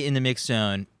Rai in the mixed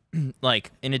zone,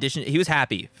 like in addition, he was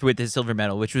happy with his silver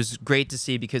medal, which was great to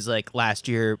see because like last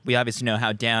year, we obviously know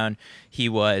how down he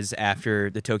was after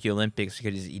the Tokyo Olympics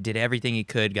because he did everything he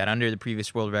could, got under the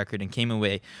previous world record and came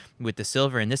away with the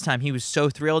silver. And this time he was so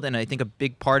thrilled. And I think a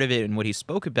big part of it and what he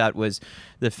spoke about was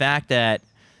the fact that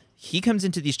he comes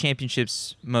into these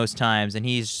championships most times and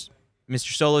he's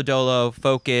Mr. Solo Dolo,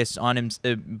 focused on him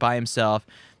by himself,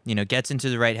 gets into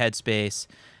the right headspace.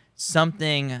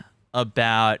 Something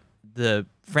about the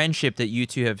friendship that you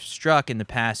two have struck in the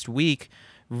past week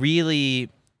really,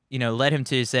 led him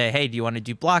to say, hey, do you want to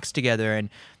do blocks together? And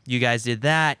you guys did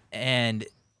that. And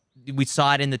we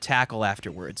saw it in the tackle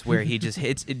afterwards where he just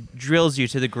it drills you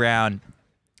to the ground.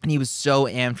 And he was so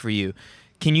amped for you.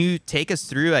 Can you take us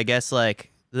through, I guess,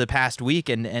 like the past week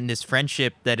and this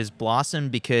friendship that has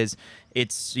blossomed because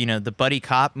it's, the buddy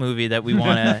cop movie that we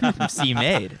want to see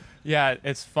made? Yeah,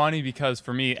 it's funny because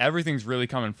for me, everything's really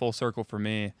coming full circle for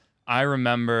me. I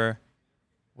remember,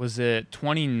 was it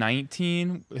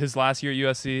 2019, his last year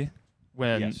at USC?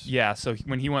 So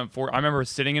when he went I remember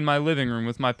sitting in my living room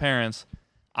with my parents.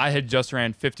 I had just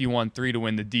ran 51.3 to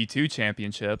win the D2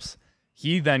 championships.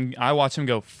 I watched him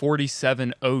go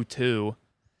 47.02.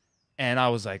 And I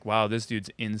was like, wow, this dude's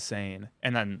insane.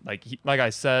 And then, like I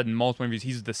said in multiple interviews,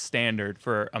 he's the standard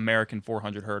for American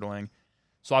 400 hurdling.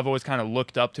 So I've always kind of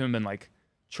looked up to him and, like,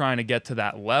 trying to get to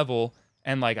that level.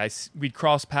 And, like, we'd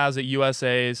cross paths at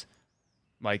USA's,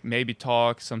 like, maybe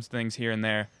talk, some things here and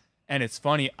there. And it's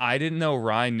funny, I didn't know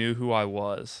Rai knew who I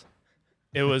was.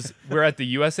 We're at the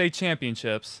USA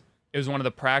Championships. It was one of the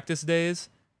practice days.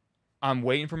 I'm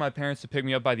waiting for my parents to pick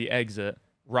me up by the exit.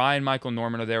 Rai and Michael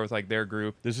Norman are there with like their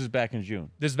group. This is back in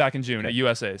June. At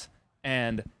USA's.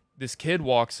 And this kid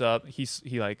walks up. He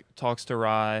like talks to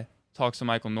Rai, talks to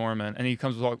Michael Norman, and he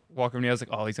comes walking to me. I was like,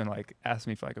 oh, he's gonna like ask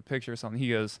me for like a picture or something. He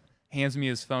goes, hands me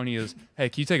his phone. He goes, hey,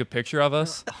 can you take a picture of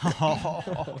us?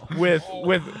 with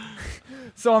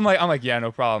So I'm like, yeah,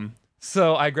 no problem.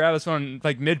 So I grab his phone,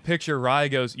 like mid-picture, Rai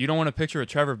goes, you don't want a picture of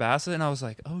Trevor Bassitt? And I was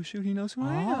like, oh, shoot, he knows who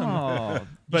I am.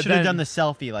 But you should have done the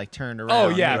selfie, like turned around. Oh,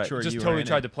 yeah, make sure just you were totally in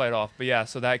tried it. to play it off. But yeah,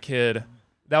 so that kid,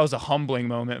 that was a humbling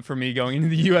moment for me going into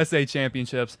the USA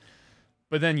Championships.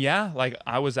 But then, yeah, like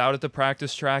I was out at the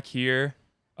practice track here.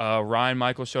 Rai and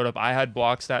Michael showed up. I had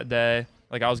blocks that day.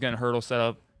 Like I was getting hurdle set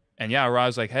up. And yeah, Rai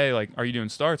was like, hey, like, are you doing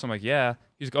starts? I'm like, yeah.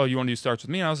 He's like, oh, you want to do starts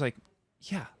with me? And I was like,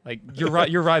 yeah, like you're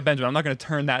Rai Benjamin. I'm not going to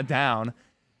turn that down.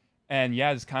 And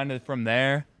yeah, just kind of from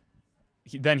there,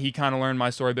 then he kind of learned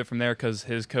my story a bit from there because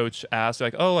his coach asked,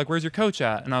 like, oh, like, where's your coach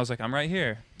at? And I was like, I'm right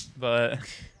here.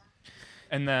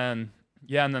 And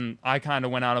then I kind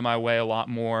of went out of my way a lot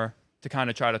more to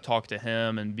kind of try to talk to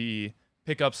him and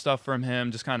pick up stuff from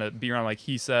him, just kind of be around. Like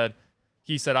he said,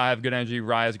 I have good energy.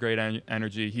 Rai has great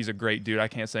energy. He's a great dude. I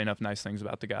can't say enough nice things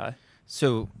about the guy.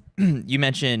 So you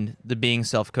mentioned the being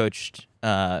self-coached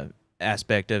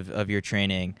aspect of your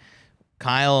training.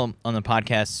 Kyle on the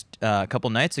podcast a couple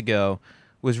nights ago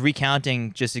was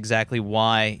recounting just exactly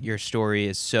why your story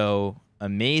is so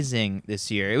amazing this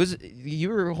year. You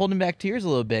were holding back tears a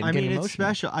little bit. I mean, emotional. it's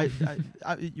special.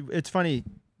 It's funny.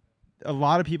 A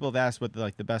lot of people have asked what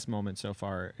the best moment so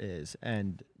far is,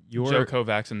 and Joe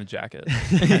Kovacs in the jacket.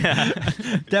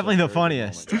 Definitely the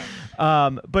funniest.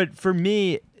 But for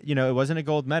me, it wasn't a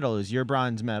gold medal. It was your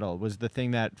bronze medal. Was the thing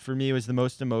that for me was the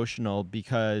most emotional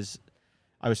because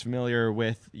I was familiar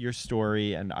with your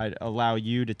story, and I'd allow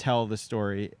you to tell the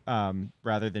story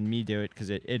rather than me do it because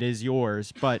it is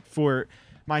yours. But for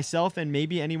myself and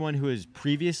maybe anyone who is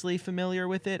previously familiar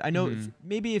with it, I know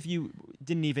maybe if you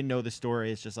didn't even know the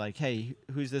story, it's just like, hey,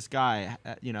 who's this guy?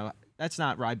 That's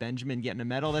not Rai Benjamin getting a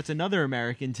medal. That's another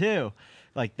American too.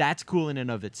 Like, that's cool in and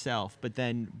of itself. But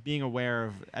then being aware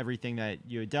of everything that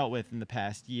you had dealt with in the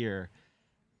past year,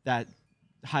 that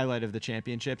highlight of the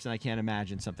championships, and I can't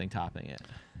imagine something topping it.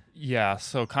 Yeah,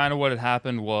 so kind of what had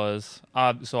happened was,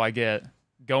 so I get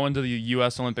going to the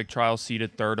U.S. Olympic trials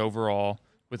seeded third overall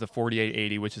with a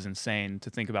 48.80, which is insane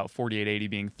to think about 48.80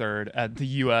 being third at the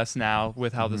U.S. now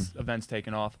with how this event's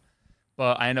taken off.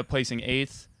 But I end up placing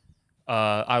eighth.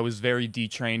 I was very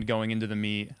detrained going into the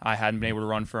meet. I hadn't been able to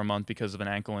run for a month because of an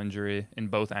ankle injury in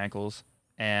both ankles.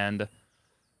 And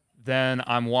then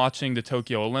I'm watching the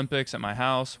Tokyo Olympics at my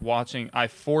house. I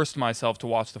forced myself to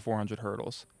watch the 400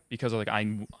 hurdles because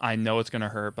I know it's going to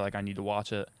hurt, but I need to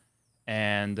watch it.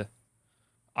 And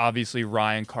obviously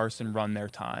Ryan and Carson run their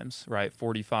times, right?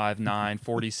 45.9,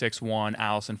 46.1,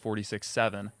 Allison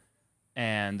 46.7.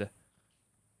 And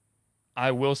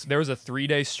there was a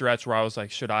 3-day stretch where I was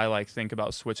like, should I think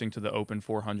about switching to the open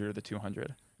 400 or the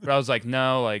 200? But I was like,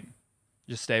 no,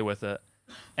 just stay with it.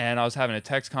 And I was having a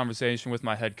text conversation with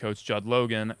my head coach, Judd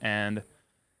Logan, and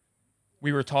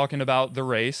we were talking about the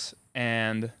race,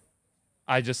 and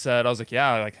I just said, I was like,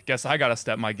 yeah, I guess I got to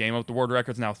step my game up. The world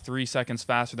record's now 3 seconds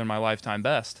faster than my lifetime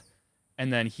best.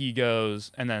 And then he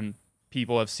goes, and then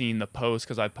people have seen the post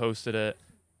because I posted it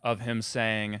of him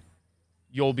saying,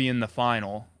 you'll be in the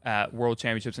final at World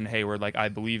Championships in Hayward. I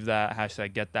believe that,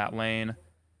 # get that lane.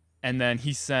 And then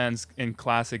he sends, in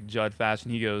classic Judd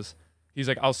fashion, he's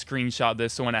like, I'll screenshot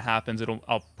this so when it happens,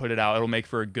 I'll put it out. It'll make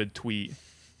for a good tweet.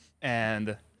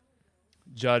 And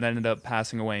Judd ended up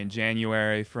passing away in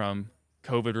January from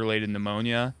COVID-related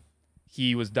pneumonia.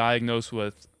 He was diagnosed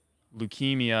with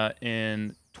leukemia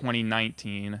in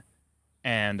 2019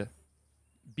 and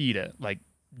beat it,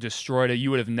 destroyed it.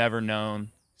 You would have never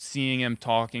known. Seeing him,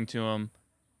 talking to him,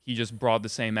 he just brought the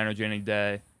same energy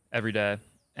every day.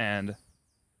 And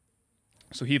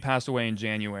so he passed away in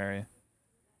January.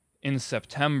 In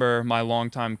September, my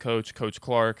longtime coach, Coach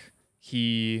Clark,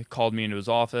 he called me into his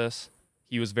office.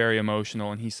 He was very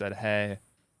emotional, and he said, hey,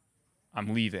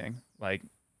 I'm leaving.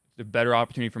 The better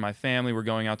opportunity for my family. We're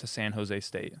going out to San Jose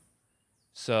State.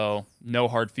 So no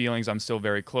hard feelings. I'm still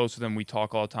very close with him. We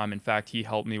talk all the time. In fact, he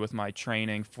helped me with my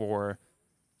training for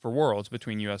Worlds,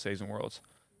 between USAs and Worlds.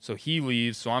 So he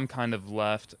leaves, so I'm kind of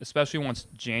left, especially once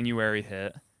January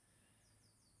hit.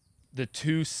 The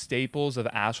two staples of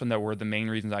Ashland that were the main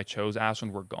reasons I chose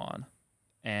Ashland were gone.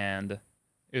 And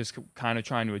it was kind of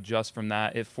trying to adjust from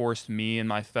that. It forced me and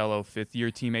my fellow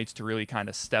fifth-year teammates to really kind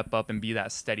of step up and be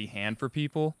that steady hand for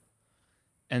people.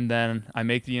 And then I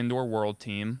make the indoor world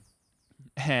team,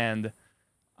 and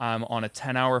I'm on a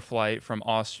 10-hour flight from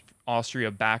Austria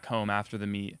back home after the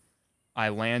meet. I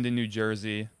land in New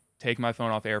Jersey, take my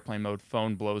phone off airplane mode,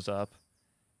 phone blows up.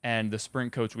 And the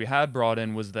sprint coach we had brought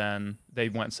in they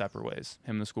went separate ways.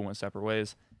 Him and the school went separate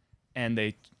ways.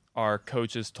 And our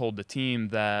coaches told the team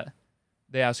that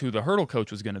they asked who the hurdle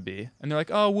coach was going to be. And they're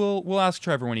like, oh, we'll ask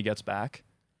Trevor when he gets back.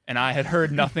 And I had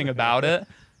heard nothing about it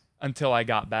until I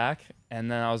got back.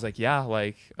 And then I was like, yeah,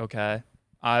 okay.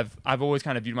 I've always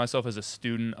kind of viewed myself as a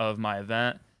student of my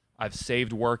event. I've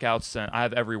saved workouts, and I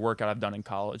have every workout I've done in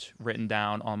college written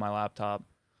down on my laptop.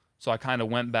 So I kind of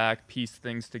went back, pieced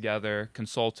things together,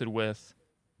 consulted with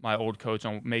my old coach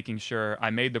on making sure I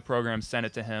made the program, sent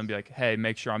it to him, be like, hey,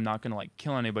 make sure I'm not going to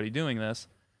kill anybody doing this.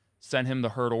 Sent him the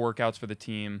hurdle workouts for the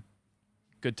team.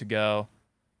 Good to go.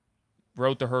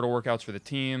 Wrote the hurdle workouts for the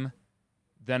team.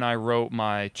 Then I wrote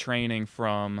my training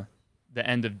from the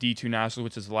end of D2 Nationals,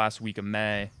 which is the last week of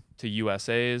May, to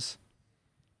USAs.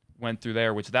 Went through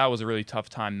there, which that was a really tough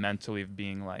time mentally of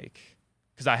being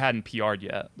because I hadn't PR'd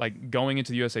yet. Going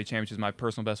into the USA Championships, my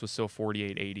personal best was still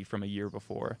 48.80 from a year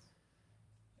before.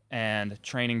 And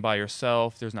training by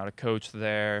yourself, there's not a coach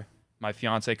there. My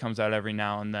fiance comes out every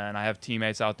now and then. I have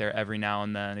teammates out there every now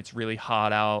and then. It's really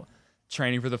hot out.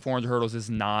 Training for the 400 hurdles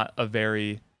is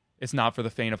it's not for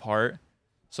the faint of heart.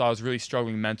 So I was really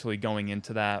struggling mentally going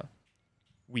into that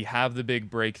We have the big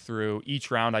breakthrough. Each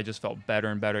round, I just felt better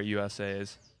and better at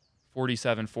USA's.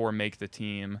 47.4 make the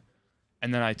team.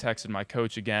 And then I texted my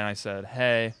coach again. I said,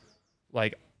 hey,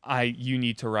 like, you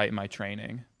need to write my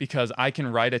training, because I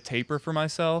can write a taper for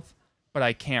myself, but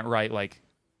I can't write like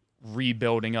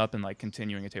rebuilding up and like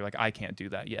continuing a taper. Like, I can't do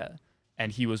that yet.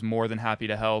 And he was more than happy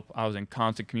to help. I was in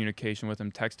constant communication with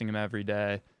him, texting him every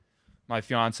day. My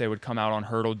fiance would come out on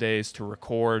hurdle days to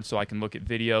record so I can look at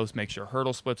videos, make sure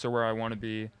hurdle splits are where I want to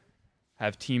be,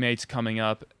 have teammates coming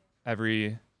up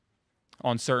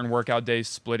on certain workout days,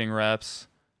 splitting reps.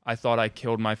 I thought I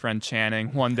killed my friend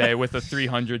Channing one day with a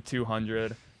 300,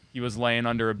 200. He was laying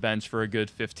under a bench for a good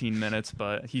 15 minutes,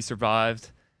 but he survived.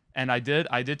 And I did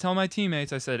tell my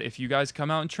teammates, I said, if you guys come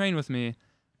out and train with me,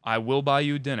 I will buy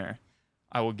you dinner.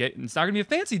 It's not going to be a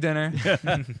fancy dinner.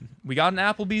 We got an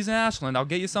Applebee's in Ashland. I'll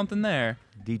get you something there.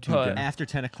 D2 dinner. After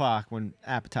 10 o'clock when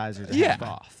appetizers are half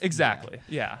off. Exactly.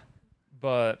 Yeah.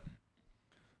 But,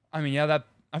 I mean, I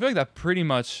feel like that pretty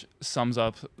much sums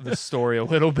up the story a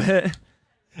little bit.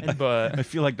 But I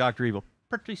feel like Dr. Evil.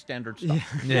 Pretty standard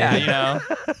stuff. Yeah, you know.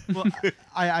 Well,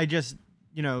 I just,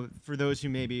 for those who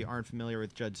maybe aren't familiar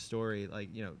with Judd's story, like,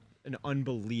 an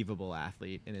unbelievable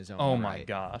athlete in his own Oh right. my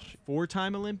gosh.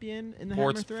 4-time Olympian in the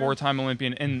hammer throw? 4-time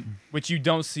Olympian, and which you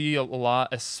don't see a lot,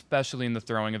 especially in the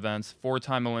throwing events.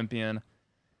 4-time Olympian.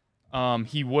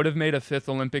 He would have made a 5th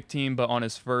Olympic team, but on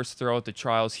his first throw at the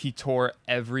trials, he tore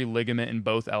every ligament in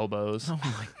both elbows. Oh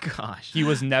my gosh. He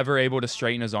was never able to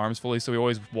straighten his arms fully, so he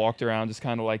always walked around just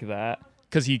kind of like that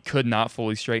because he could not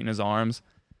fully straighten his arms.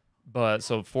 But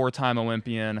so 4-time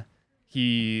Olympian,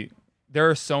 there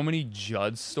are so many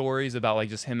Judd stories about like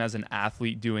just him as an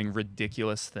athlete doing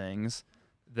ridiculous things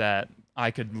that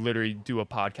I could literally do a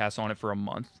podcast on it for a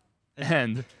month.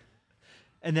 And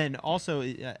then also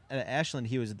at Ashland,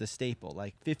 he was the staple,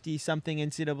 like 50-something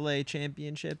NCAA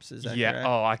championships. Is that correct?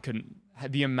 Oh, I couldn't.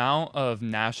 The amount of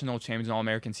national champions and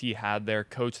All-Americans he had there,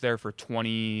 coached there for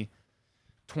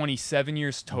 27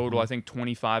 years total. I think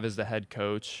 25 as the head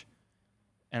coach.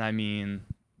 And I mean,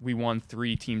 we won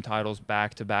 3 team titles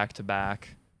back to back to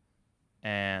back.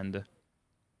 And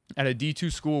at a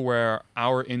D2 school where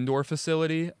our indoor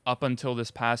facility up until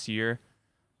this past year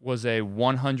was a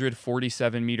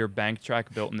 147-meter bank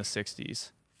track built in the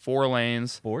 60s. 4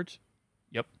 lanes. Boards?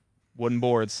 Yep. Wooden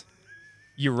boards.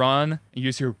 You run, and you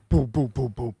just hear boom, boom, boom,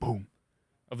 boom, boom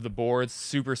of the boards.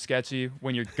 Super sketchy.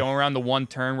 When you're going around the one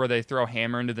turn where they throw a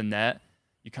hammer into the net,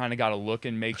 you kind of got to look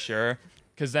and make sure.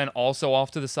 Because then also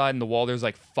off to the side in the wall, there's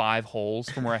like 5 holes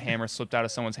from where a hammer slipped out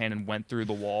of someone's hand and went through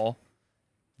the wall.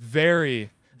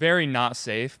 Very, very not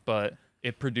safe, but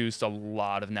it produced a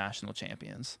lot of national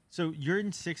champions. So you're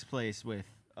in 6th place with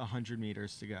 100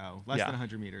 meters to go, less than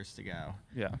 100 meters to go.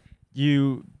 Yeah.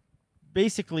 You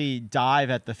basically dive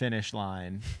at the finish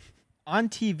line. On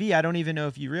TV, I don't even know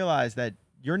if you realize that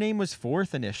your name was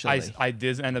 4th initially. I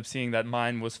did end up seeing that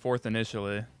mine was 4th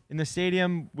initially. In the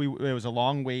stadium, it was a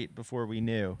long wait before we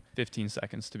knew. 15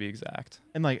 seconds to be exact.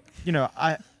 And the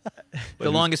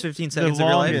longest 15 seconds of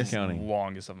your life?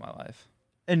 Longest of my life.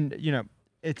 And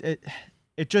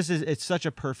it just is. It's such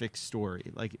a perfect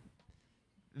story. Like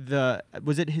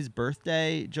was it his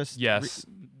birthday? Yes.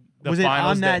 Was it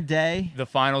on that day? The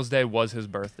finals day was his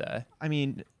birthday. I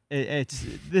mean, it's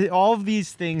all of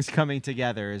these things coming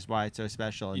together is why it's so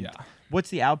special. And what's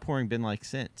the outpouring been like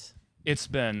since? It's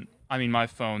been. I mean, my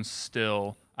phone's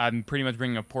still. I'm pretty much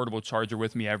bringing a portable charger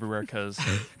with me everywhere because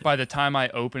by the time I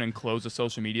open and close a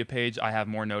social media page, I have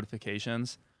more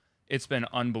notifications. It's been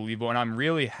unbelievable, and I'm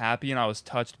really happy, and I was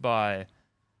touched by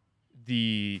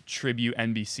the tribute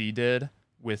NBC did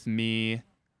with me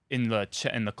in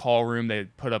the call room. They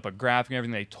put up a graphic and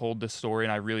everything. They told the story,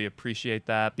 and I really appreciate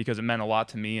that because it meant a lot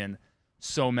to me and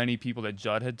so many people that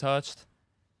Judd had touched.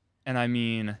 And I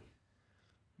mean,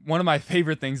 one of my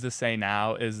favorite things to say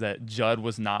now is that Judd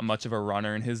was not much of a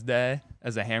runner in his day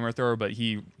as a hammer thrower, but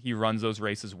he runs those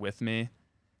races with me.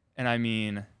 And I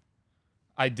mean,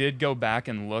 I did go back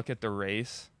and look at the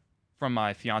race from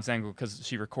my fiance angle because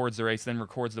she records the race, then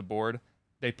records the board.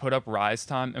 They put up rise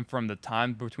time, and from the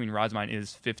time between rise and mine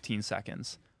is 15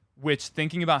 seconds, which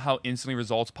thinking about how instantly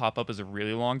results pop up is a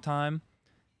really long time.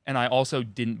 And I also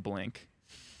didn't blink.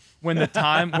 When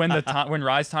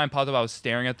rise time popped up, I was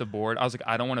staring at the board. I was like,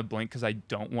 I don't want to blink because I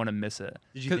don't want to miss it.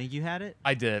 Did you think you had it?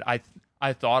 I did.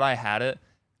 I thought I had it,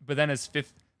 but then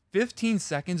 15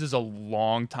 seconds is a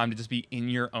long time to just be in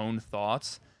your own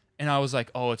thoughts. And I was like,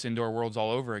 oh, it's Indoor Worlds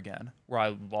all over again, where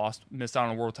I missed out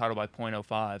on a world title by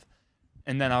 0.05.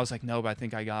 And then I was like, no, but I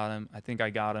think I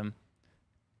got him.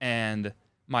 And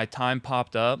my time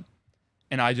popped up,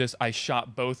 and I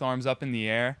shot both arms up in the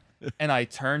air. and I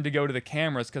turned to go to the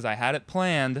cameras because I had it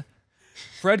planned.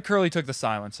 Fred Curley took the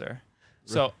silencer.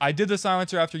 So I did the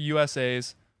silencer after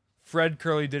USA's. Fred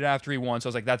Curley did it after he won. So I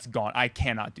was like, that's gone. I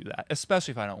cannot do that,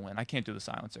 especially if I don't win. I can't do the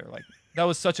silencer. Like, that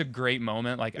was such a great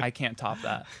moment. Like, I can't top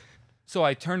that. So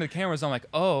I turned to the cameras. I'm like,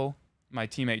 oh, my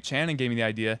teammate Shannon gave me the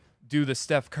idea. Do the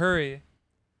Steph Curry,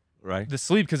 the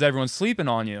sleep, because everyone's sleeping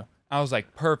on you. I was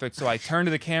like, perfect. So I turn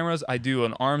to the cameras. I do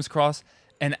an arms cross.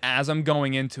 And as I'm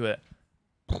going into it,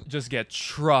 just get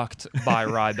trucked by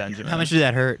Rai Benjamin. How much did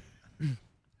that hurt?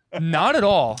 Not at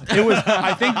all. It was,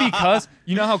 I think, because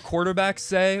you know how quarterbacks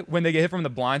say when they get hit from the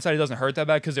blind side, it doesn't hurt that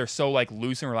bad because they're so like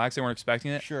loose and relaxed, they weren't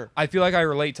expecting it. Sure. I feel like I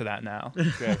relate to that now.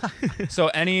 Okay. So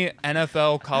any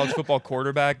NFL college football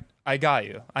quarterback, I got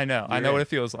you. I know what it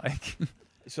feels like.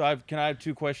 So I have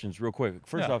 2 questions real quick.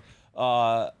 First Yeah.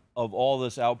 off, of all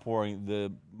this outpouring,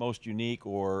 the most unique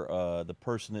or the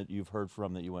person that you've heard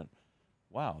from that you went,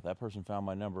 wow, that person found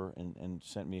my number and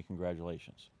sent me a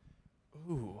congratulations.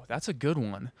 Ooh, that's a good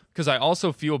one. Because I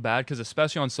also feel bad because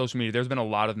especially on social media, there's been a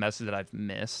lot of messages that I've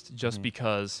missed just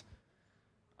because,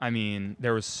 I mean,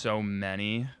 there was so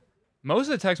many. Most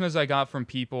of the text messages I got from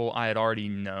people I had already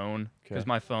known because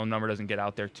my phone number doesn't get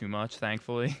out there too much,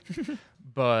 thankfully.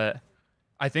 But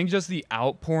I think just the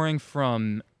outpouring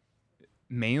from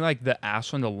mainly like the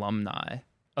Ashland alumni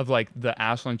of like the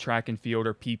Ashland track and field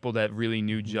or people that really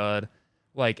knew Judd,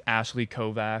 like Ashley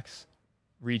Kovacs.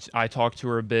 I talked to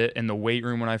her a bit in the weight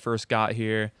room when I first got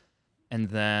here, and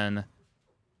then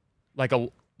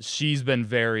she's been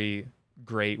very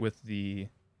great with the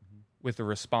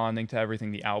responding to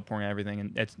everything, the outpouring, everything,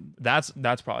 and that's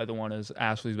probably the one. Is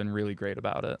Ashley's been really great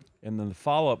about it. And then the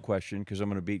follow-up question, because I'm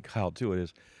going to beat Kyle to it,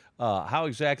 is how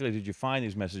exactly did you find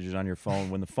these messages on your phone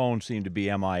when the phone seemed to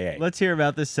be MIA? Let's hear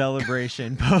about this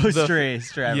celebration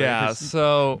post-race, Trevor. Yeah,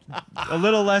 so a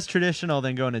little less traditional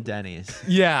than going to Denny's.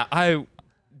 Yeah,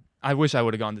 I wish I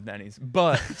would have gone to Denny's,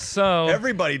 but so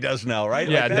everybody does now, right?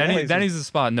 Yeah, Like Denny's is the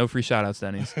spot. No free shout outs,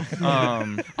 Denny's.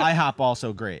 IHOP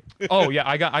also great. Oh yeah,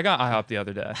 I got IHOP the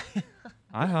other day.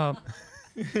 IHOP.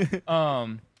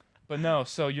 But no,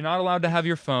 so you're not allowed to have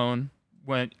your phone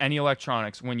any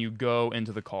electronics when you go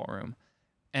into the call room,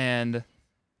 and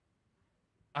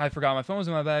I forgot my phone was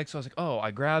in my bag, so I was like, oh, I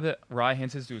grab it. Rai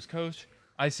hands his to his coach.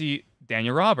 I see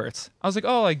Daniel Roberts. I was like,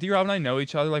 oh, like D-Rob and I know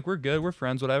each other, like we're good, we're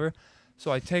friends, whatever.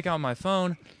 So I take out my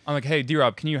phone. I'm like, hey,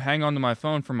 D-Rob, can you hang on to my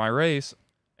phone for my race?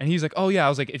 And he's like, oh, yeah. I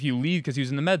was like, if you leave, because he was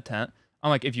in the med tent.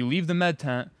 I'm like, if you leave the med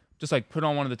tent, just like put it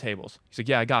on one of the tables. He's like,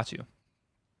 yeah, I got you.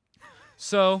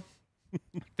 So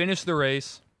finish the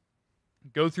race,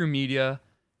 go through media,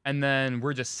 and then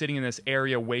we're just sitting in this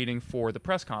area waiting for the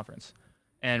press conference.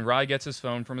 And Rai gets his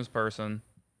phone from his person,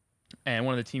 and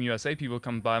one of the Team USA people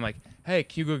comes by. I'm like, hey,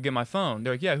 can you go get my phone?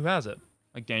 They're like, yeah, who has it?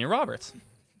 Like, Daniel Roberts.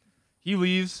 He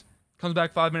leaves. Comes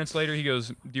back 5 minutes later. He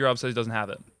goes, D-Rob says he doesn't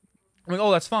have it. I'm like, oh,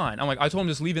 that's fine. I'm like, I told him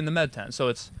just leave it in the med tent. So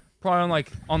it's probably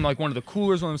on one of the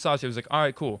coolers, one of the massage tables. He's like, all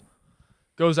right, cool.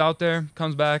 Goes out there,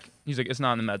 comes back. He's like, it's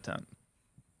not in the med tent.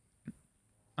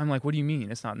 I'm like, what do you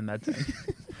mean it's not in the med tent?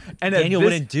 And Daniel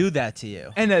wouldn't do that to you.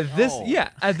 And at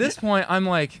this point, I'm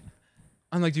like,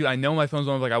 dude, I know my phone's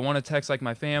on. Like, I want to text like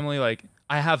my family. Like,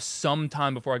 I have some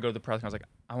time before I go to the press conference.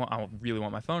 I was like, I really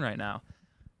want my phone right now.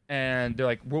 And they're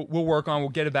like, we'll work on, we'll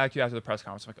get it back to you after the press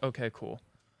conference. I'm like, okay, cool.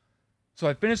 So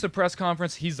I finished the press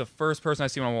conference. He's the first person I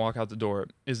see when I walk out the door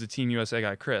is the Team USA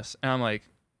guy, Chris. And I'm like,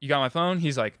 you got my phone?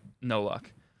 He's like, no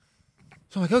luck.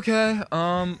 So I'm like, okay,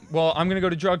 well, I'm going to go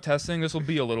to drug testing. This will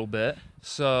be a little bit.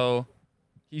 So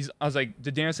I was like,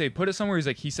 did Daniel say put it somewhere? He's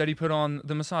like, he said he put it on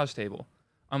the massage table.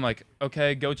 I'm like,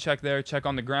 okay, go check there. Check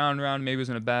on the ground around. Maybe it was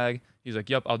in a bag. He's like,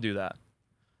 yep, I'll do that.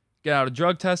 Get out of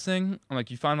drug testing. I'm like,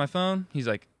 you find my phone? He's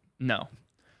like, no.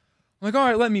 I'm like, all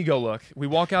right, let me go look. We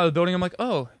walk out of the building. I'm like,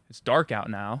 oh, it's dark out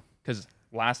now. Because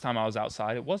last time I was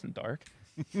outside, it wasn't dark.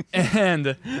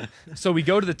 And so we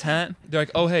go to the tent. They're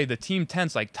like, oh, hey, the team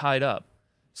tent's like tied up.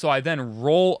 So I then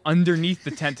roll underneath the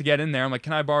tent to get in there. I'm like,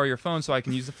 can I borrow your phone so I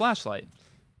can use the flashlight?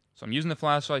 So I'm using the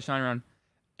flashlight, shining around.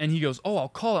 And he goes, oh, I'll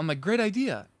call it. I'm like, great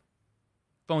idea.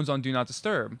 Phone's on Do Not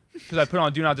Disturb. Because I put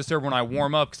on Do Not Disturb when I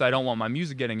warm up because I don't want my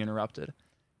music getting interrupted.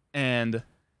 And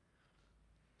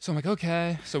so I'm like,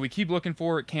 okay. So we keep looking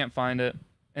for it, can't find it.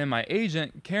 And my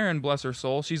agent, Karen, bless her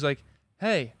soul, she's like,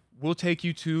 hey, we'll take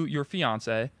you to your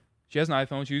fiance. She has an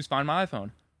iPhone. She just find my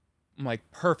iPhone. I'm like,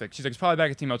 perfect. She's like, it's probably back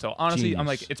at Team Hotel. Honestly, I'm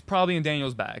like, it's probably in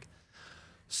Daniel's bag.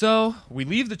 So we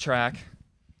leave the track,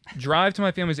 drive to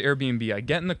my family's Airbnb. I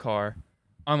get in the car.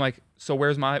 I'm like, so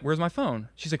where's my phone?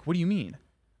 She's like, what do you mean?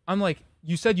 I'm like,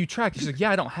 you said you tracked. She's like,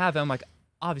 yeah, I don't have it. I'm like,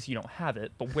 obviously you don't have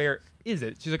it, but where is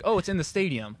it? She's like, oh, it's in the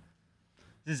stadium.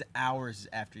 This is hours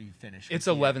after you finish. It's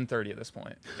 11:30 at this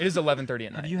point. It is 11:30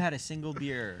 at night. Have you had a single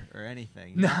beer or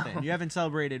anything? No. Nothing. You haven't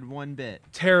celebrated one bit.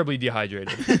 Terribly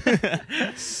dehydrated.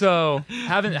 So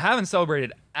haven't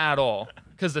celebrated at all.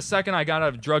 Because the second I got out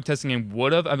of drug testing and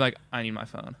would have, I'm like, I need my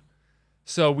phone.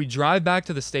 So we drive back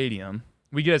to the stadium.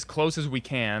 We get as close as we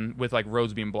can with like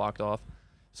roads being blocked off.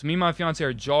 So me and my fiance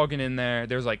are jogging in there.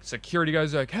 There's like security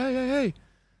guys like, hey.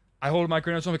 I hold my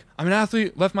credentials. I'm like, I'm an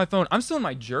athlete. Left my phone. I'm still in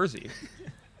my jersey.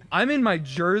 I'm in my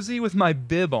jersey with my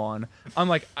bib on. I'm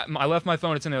like, I left my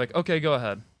phone. It's in there. Like, okay, go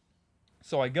ahead.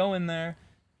 So I go in there.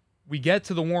 We get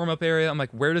to the warm-up area. I'm like,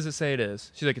 where does it say it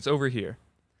is? She's like, it's over here.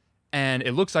 And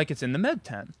it looks like it's in the med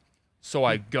tent. So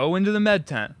I go into the med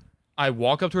tent. I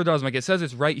walk up to her door. I'm like, it says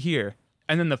it's right here.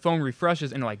 And then the phone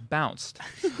refreshes and it like bounced.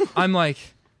 I'm like,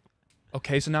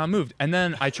 okay, so now I moved. And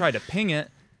then I tried to ping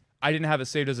it. I didn't have it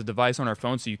saved as a device on our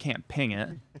phone, so you can't ping it.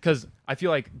 Because I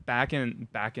feel like back in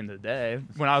the day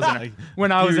when I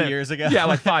was years ago. Yeah,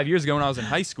 like 5 years ago when I was in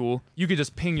high school, you could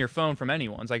just ping your phone from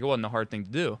anyone. It's like it wasn't a hard thing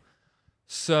to do.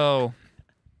 So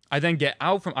I then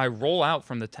I roll out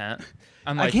from the tent.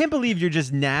 I'm like, I can't believe you're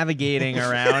just navigating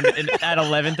around at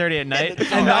 11:30 at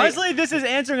night. And honestly, this is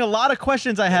answering a lot of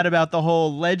questions I had about the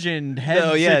whole legend head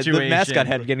situation. The mascot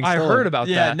head getting stolen. I heard about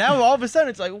that. Yeah, now all of a sudden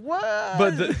it's like, what?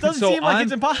 But it doesn't seem like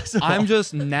it's impossible. I'm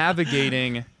just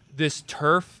navigating this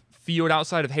turf field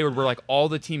outside of Hayward where like all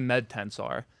the team med tents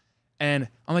are. And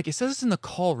I'm like, it says it's in the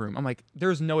call room. I'm like,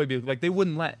 there's no way, like they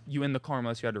wouldn't let you in the car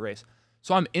unless you had to race.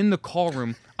 So I'm in the call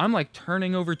room. I'm like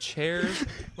turning over chairs,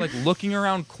 like looking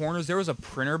around corners. There was a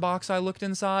printer box I looked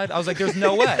inside. I was like, there's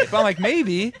no way. But I'm like,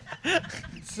 maybe.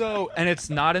 So, and it's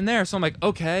not in there. So I'm like,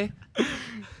 okay.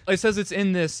 It says it's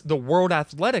in the World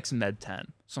Athletics med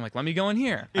tent. So I'm like, let me go in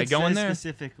here. I go in there.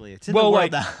 Specifically, it's in the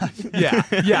World Athletics.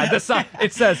 Yeah. That's not,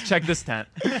 it says, check this tent.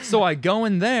 So I go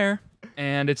in there,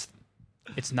 and it's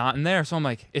not in there. So I'm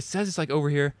like, it says it's like over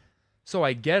here. So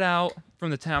I get out from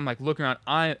the tent. I'm like looking around.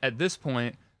 At this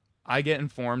point, I get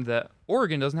informed that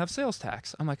Oregon doesn't have sales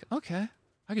tax. I'm like, okay,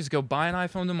 I can just go buy an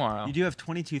iPhone tomorrow. You do have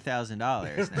 $22,000 now.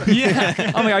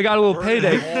 Yeah. I'm like, I got a little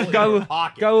payday. Got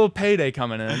a little payday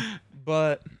coming in.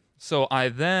 But so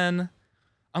I'm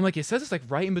like, it says it's like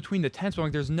right in between the tents. But I'm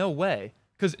like, there's no way.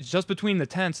 Because just between the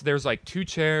tents, there's like 2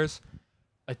 chairs,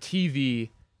 a TV,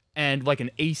 and like an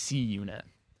AC unit.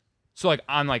 So like,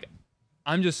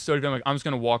 I'm just so dumb. Like, I'm just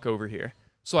going to walk over here.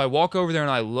 So I walk over there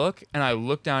and I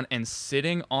look down, and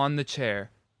sitting on the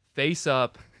chair, face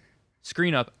up,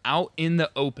 screen up, out in the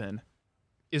open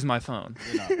is my phone.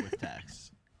 Not with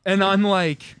tax. And I'm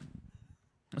like,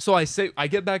 so I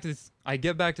get back to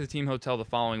the team hotel the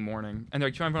following morning, and they're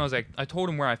like, trying to find. I was like, I told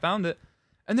them where I found it,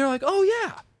 and they're like, oh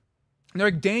yeah. And they're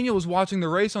like, Daniel was watching the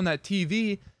race on that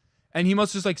TV, and he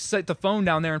must just like set the phone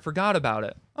down there and forgot about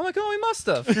it. I'm like, oh, he must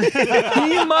have.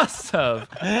 He must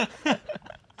have.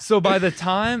 So by the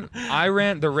time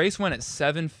the race went at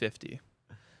 7:50.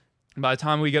 By the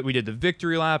time we did the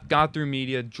victory lap, got through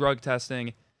media, drug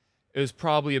testing, it was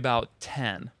probably about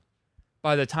 10.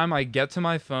 By the time I get to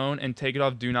my phone and take it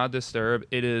off Do Not Disturb,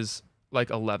 it is like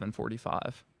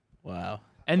 11:45. Wow.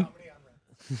 And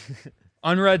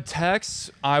unread texts,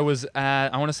 I was at,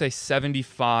 I want to say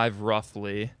 75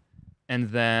 roughly. And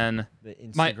then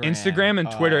my Instagram and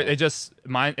Twitter, it just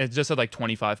said like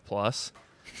 25 plus.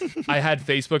 I had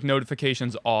Facebook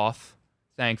notifications off,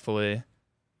 thankfully.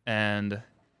 And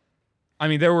I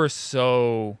mean, there were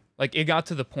it got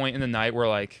to the point in the night where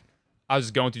like I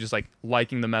was going through just like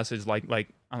liking the message, like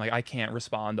I'm like, I can't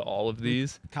respond to all of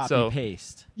these. Copy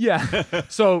paste. Yeah.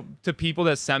 So to people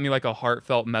that sent me like a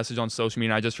heartfelt message on social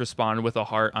media, I just responded with a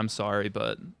heart. I'm sorry,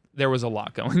 but there was a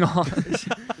lot going on.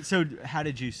 So how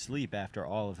did you sleep after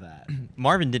all of that?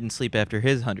 Marvin didn't sleep after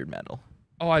his 100 medal.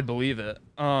 Oh, I believe it.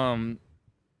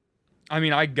 I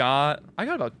mean, I got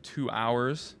about 2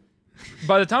 hours.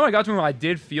 By the time I got to my room, I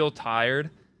did feel tired,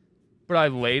 but I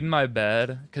laid in my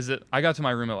bed because I got to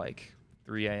my room at like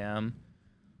 3 a.m.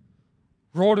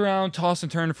 Rolled around, tossed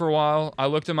and turned for a while. I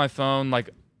looked at my phone like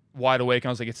wide awake, and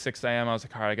I was like, it's 6 a.m. I was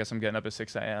like, all right, I guess I'm getting up at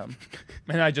 6 a.m.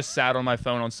 And I just sat on my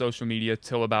phone on social media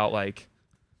till about like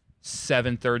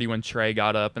 7:30 when Trey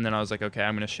got up, and then I was like, okay,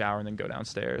 I'm going to shower and then go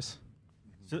downstairs.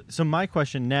 So my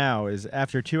question now is,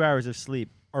 after 2 hours of sleep,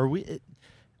 are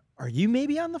you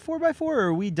maybe on the 4x4, or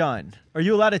are we done? Are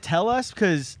you allowed to tell us?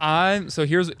 Because so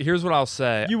here's what I'll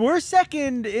say. You were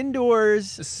second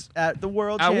indoors at the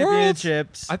World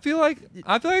Championships. I feel like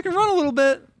I can run a little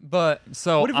bit, but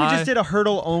so what if we just did a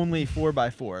hurdle only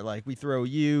 4x4? Like we throw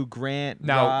you, Grant,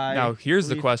 Rai. Now here's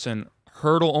the question: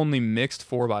 hurdle only mixed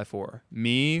 4x4.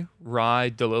 Me, Rai,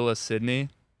 Delilah, Sydney.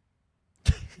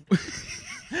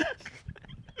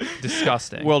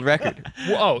 disgusting. World record.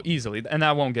 Well, oh, easily, and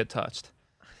that won't get touched.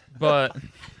 But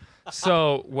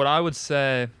so what I would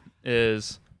say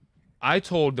is, I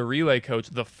told the relay coach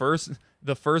the first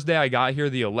day I got here,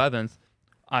 the 11th,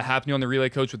 I happened to be on the relay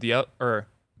coach with I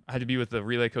had to be with the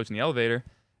relay coach in the elevator,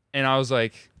 and I was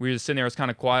like, we were just sitting there, it was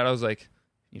kind of quiet. I was like,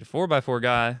 need a 4x4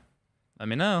 guy, let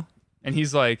me know. And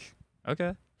he's like,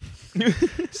 okay.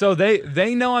 So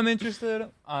they know I'm interested.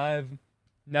 I've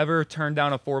never turned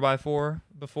down a 4x4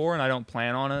 before, and I don't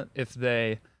plan on it. If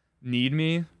they need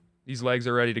me, these legs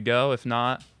are ready to go. If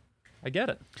not, I get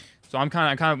it. So I'm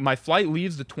kind of my flight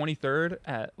leaves the 23rd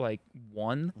at like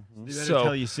 1. They better so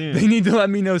tell you soon. They need to let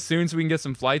me know soon so we can get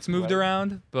some flights moved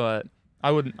around. But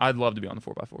I'd love to be on the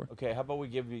 4x4. Okay, how about we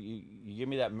give you give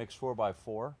me that mixed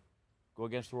 4x4, go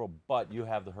against the world, but you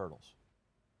have the hurdles.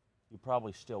 You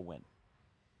probably still win.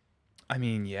 I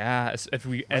mean, yeah, if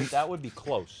we Right? That would be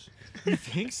close. You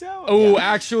think so? Oh,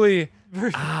 actually,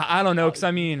 I don't know, because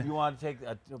I mean, You want to take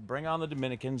bring on the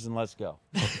Dominicans and let's go.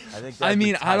 I think. I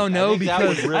mean, I don't know,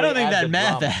 because I don't think that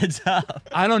math adds up.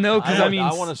 I don't know, because I mean,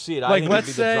 I want to see it. like, I think let's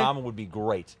the say, drama would be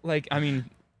great. like, I mean,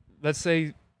 let's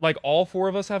say, like, all 4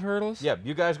 of us have hurdles. Yeah,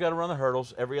 you guys got to run the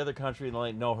hurdles. Every other country, no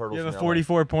hurdles. You have in a their life.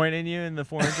 44 point in you in the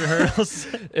 400 hurdles.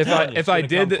 If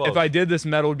I did this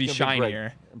medal would be It's gonna be great.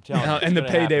 shinier, I'm telling you, it's and the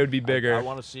gonna payday happen. would be bigger. I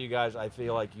want to see you guys. I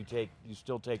feel like you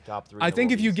still take top 3. I in the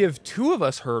think if world you East. give 2 of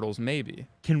us hurdles, maybe.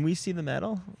 Can we see the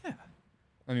medal?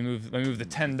 Let me move the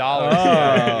 $10.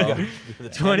 Oh. the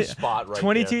 10 spot right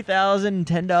 $22,000,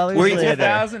 $10 Where you later.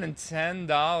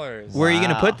 $2,010. Where are you going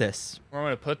to Wow. put this? We're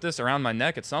gonna put this around my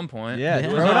neck at some point. Yeah, Yeah.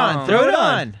 throw it on. Throw it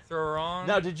on. Throw her on.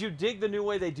 Now, did you dig the new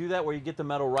way they do that, where you get the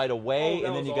medal right away that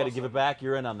and then was you got to give awesome. it back?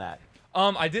 You're in on that,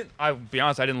 I'll be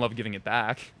honest, I didn't love giving it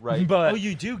back. right? But Oh,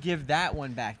 you do give that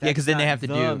one back. Yeah, 'cause then they have to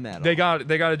do- medal. they got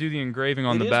to do the engraving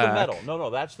on It the is back. the medal. No,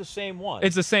 that's the same one.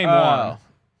 It's the same Oh. one.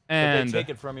 But And they take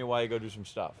it from you while you go do some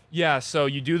stuff. yeah, so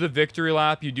you do the victory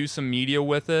lap, you do some media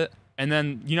with it, and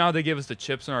then you know how they give us the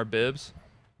chips in our bibs?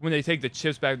 When they take the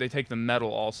chips back, they take the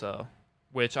medal also,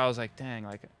 which I was like, dang,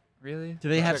 like, really? Do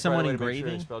they have Check right someone away to make sure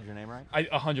engraving? they spelled your name right.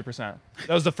 100%.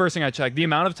 That was the first thing I checked. The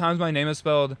amount of times my name has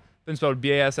been spelled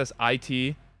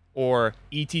Bassit or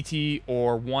ETT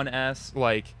or 1S,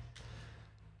 like,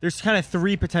 There's kind of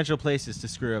 3 potential places to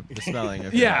screw up the spelling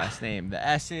of your Yeah. last name. The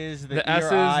S's, the, the E or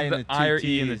S's, I, and the the I or two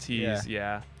E, and the T's. T's. Yeah.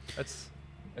 Yeah,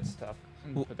 that's tough.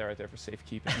 I'm gonna put that right there for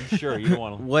safekeeping. Sure, you don't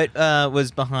want to. What was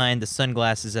behind the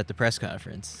sunglasses at the press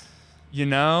conference? You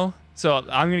know, so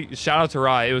I'm gonna shout out to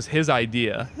Rai. It was his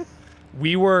idea.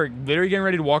 We were literally getting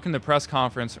ready to walk in the press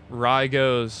conference. Rai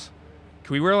goes,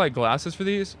 "Can we wear like glasses for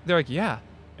these?" They're like, "Yeah,"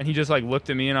 and he just like looked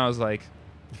at me, and I was like,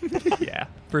 "Yeah,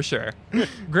 for sure."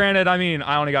 Granted, I mean,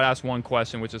 I only got asked one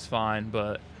question, which is fine,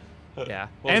 but yeah.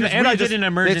 Well, and we I did just an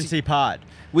emergency pod.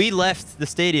 We left the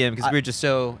stadium because we were just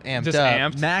so amped Just up.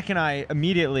 amped. Mac and I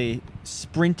immediately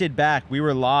sprinted back. We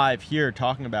were live here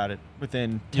talking about it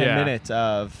within 10 Yeah. minutes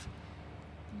of,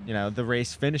 the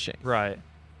race finishing. Right.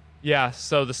 Yeah.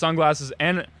 So the sunglasses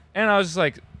and I was just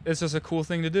like, it's just a cool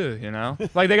thing to do,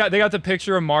 Like they got the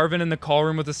picture of Marvin in the call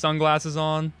room with the sunglasses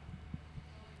on.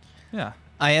 Yeah.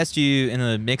 I asked you in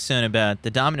the mix zone about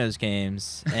the Domino's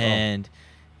games, and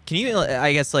can you,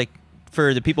 I guess, like,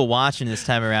 for the people watching this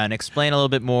time around, explain a little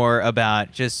bit more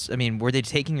about just, I mean, were they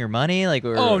taking your money? Like,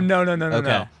 or, Oh no.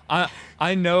 Okay.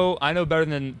 I know better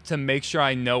than to make sure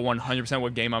I know 100%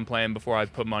 what game I'm playing before I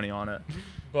put money on it.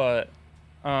 But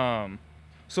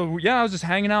so yeah, I was just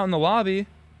hanging out in the lobby,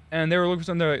 and they were looking for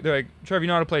something. They're like, Trevor, you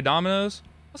know how to play dominoes?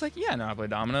 I was like, yeah, I know how to play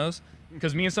dominoes.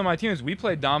 Because me and some of my teammates, we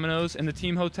played dominoes in the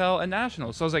team hotel at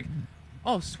Nationals. So I was like,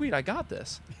 oh sweet, I got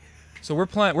this. So we're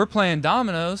playing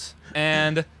dominoes,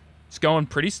 and it's going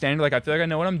pretty standard. Like, I feel like I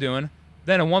know what I'm doing.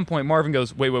 Then at one point, Marvin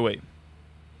goes, wait.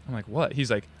 I'm like, what? He's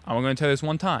like, I'm going to tell you this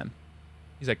one time.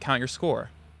 He's like, count your score.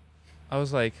 I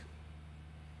was like,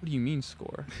 what do you mean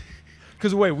score?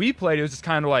 Because the way we played, it was just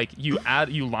kind of like you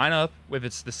line up. If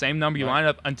it's the same number, you line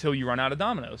up until you run out of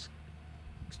dominoes.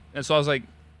 And so I was like,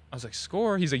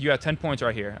 score? He's like, you have 10 points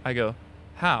right here. I go,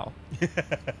 how?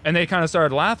 And they kind of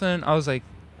started laughing. I was like,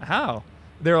 how?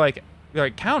 They're like,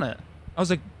 count it. I was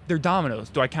like, they're dominoes.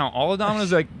 Do I count all the dominoes?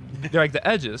 They're like the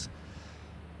edges.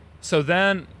 So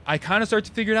then I kind of started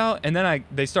to figure it out, and then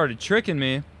they started tricking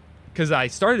me, because I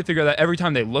started to figure out that every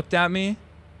time they looked at me,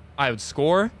 I would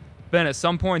score. Then at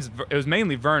some points, it was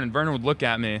mainly Vernon. Vernon would look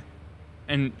at me,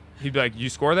 and he'd be like, "You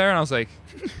score there?" And I was like,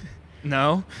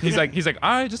 "No." He's like, "All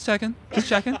right, just checking."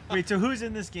 Wait, so who's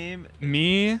in this game?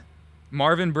 Me,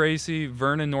 Marvin Bracey,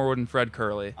 Vernon Norwood, and Fred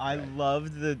Curley. I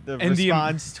loved the And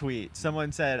response tweet.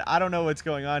 Someone said, I don't know what's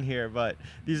going on here, but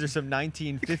these are some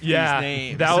 1950s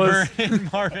names. That was Vernon,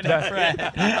 Marvin, and Fred.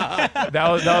 that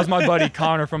was my buddy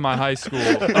Connor from my high school.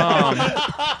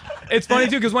 It's funny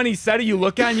too because when he said it, you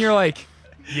look at it and you're like,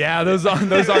 yeah, those are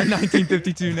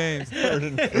 1952 names. Fred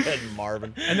and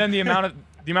Marvin. And then the amount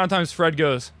of times Fred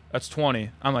goes, that's 20.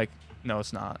 I'm like, no,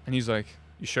 it's not. And he's like,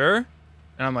 you sure? And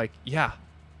I'm like, yeah.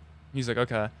 He's like,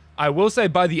 okay. I will say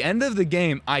by the end of the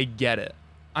game, I get it.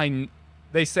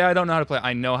 They say I don't know how to play.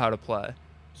 I know how to play.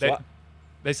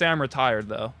 They say I'm retired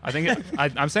though. I think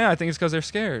I'm saying I think it's because they're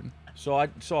scared. So I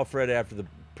saw Fred after the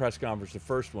press conference, the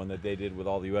first one that they did with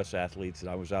all the U.S. athletes, and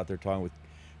I was out there talking with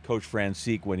Coach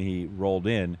Francique when he rolled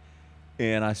in,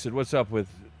 and I said, "What's up with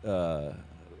the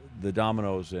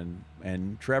Dominoes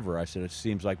and Trevor?" I said, "It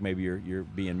seems like maybe you're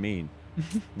being mean."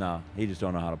 No, he just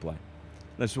don't know how to play.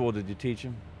 I said, "Well, did you teach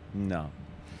him?" No.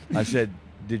 I said,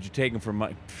 "Did you take him for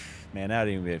money?" Man, that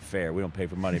ain't even fair. We don't pay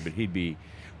for money, but he'd be.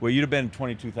 Well, you'd have been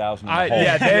 22,000 in the hole.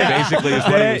 Yeah, basically is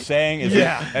what he was saying. Is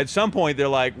that at some point, they're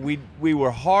like, we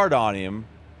were hard on him,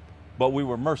 but we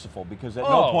were merciful because at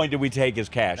no point did we take his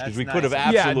cash because we could have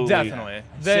absolutely definitely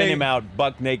sent him out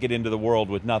buck naked into the world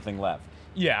with nothing left.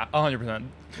 Yeah, 100%.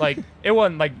 Like it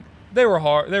wasn't like they were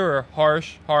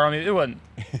harsh. I mean, it wasn't.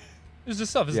 It was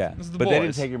just stuff. It was the but boys. They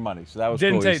didn't take your money, so that was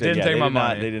didn't cool. Didn't take my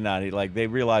money. They did not. They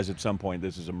realized at some point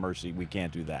this is a mercy. We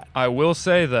can't do that. I will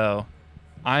say though,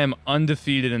 I am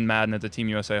undefeated in Madden at the Team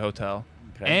USA hotel,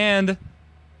 and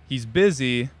he's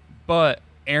busy, but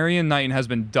Arian Knighton has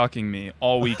been ducking me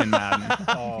all week in Madden.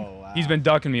 Oh, wow. He's been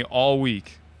ducking me all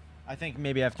week. I think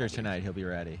maybe after tonight he'll be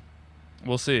ready.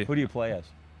 We'll see. Who do you play as?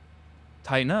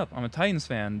 Tighten up. I'm a Titans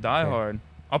fan. Die hard.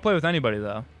 I'll play with anybody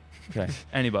though. Okay.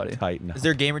 Anybody. Tighten up. Is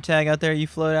there a gamer tag out there you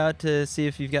float out to see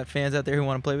if you've got fans out there who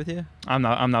want to play with you? I'm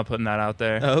not putting that out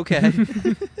there. Oh, okay.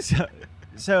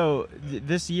 So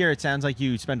this year it sounds like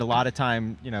you spend a lot of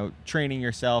time, training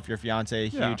yourself. Your fiance,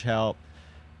 huge help.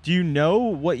 Do you know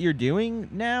what you're doing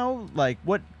now? Like,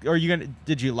 what are you gonna?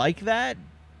 Did you like that?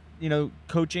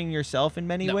 Coaching yourself in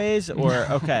many ways, or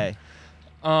okay?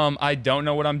 I don't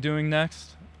know what I'm doing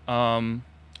next. I know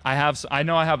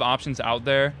I have options out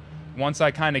there. Once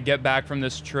I kind of get back from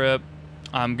this trip,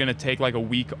 I'm gonna take like a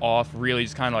week off. Really,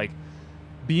 just kind of like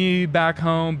be back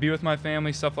home, be with my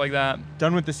family, stuff like that.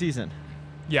 Done with the season.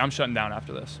 Yeah, I'm shutting down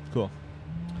after this. Cool.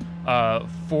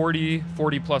 40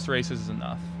 plus races is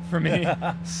enough for me.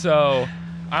 So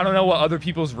I don't know what other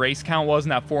people's race count was in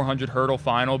that 400 hurdle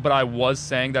final, but I was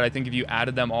saying that I think if you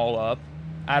added them all up,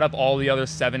 add up all the other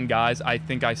 7 guys, I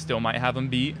think I still might have them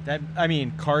beat.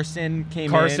 Carson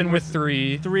came in with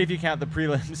 3. 3 if you count the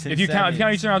prelims. If you count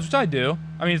each rounds, which I do.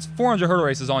 I mean, it's 400 hurdle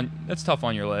races that's tough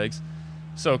on your legs.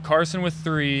 So Carson with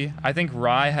 3. I think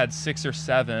Rai had 6 or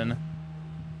 7.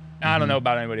 I don't know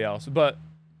about anybody else, but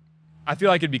I feel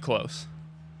like it'd be close.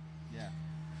 Yeah.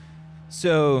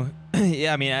 So,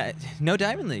 yeah, I mean, no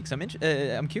Diamond Leagues.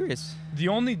 I'm curious. The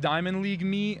only Diamond League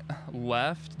meet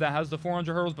left that has the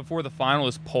 400 hurdles before the final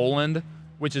is Poland,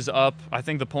 which is up. I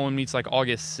think the Poland meet's like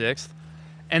August 6th.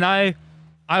 And I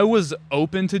was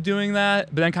open to doing that,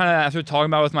 but then kind of after talking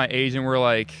about it with my agent, we're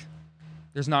like,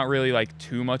 there's not really like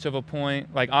too much of a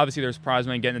point. Like, obviously there's prize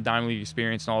money, getting the Diamond League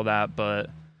experience and all that, but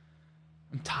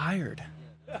I'm tired.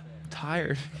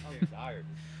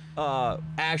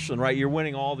 Ashlyn, right? You're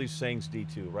winning all these things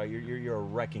D2, right? You're a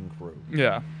wrecking crew.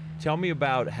 Yeah. Tell me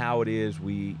about how it is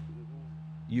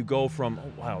you go from,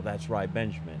 oh, wow, that's Rai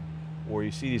Benjamin, or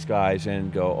you see these guys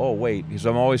and go, oh, wait, because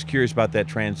I'm always curious about that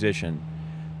transition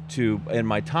to, and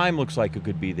my time looks like it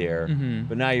could be there,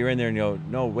 but now you're in there and you go,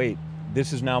 no, wait,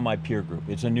 this is now my peer group.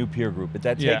 It's a new peer group, but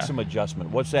that takes some adjustment.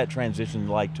 What's that transition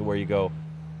like to where you go,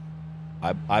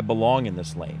 I belong in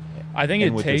this lane? I think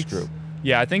it takes, this group.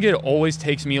 Yeah, I think it always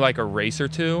takes me like a race or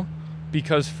two,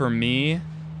 because for me,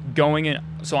 going in,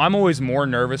 so I'm always more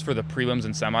nervous for the prelims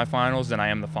and semifinals than I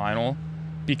am the final,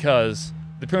 because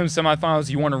the prelims and semifinals,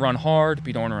 you want to run hard, but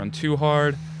you don't want to run too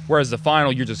hard, whereas the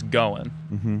final, you're just going.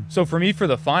 So for me, for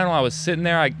the final, I was sitting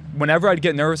there, whenever I'd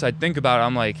get nervous, I'd think about it,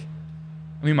 I'm like,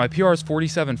 I mean, my PR is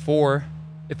 47.4.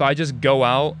 If I just go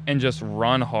out and just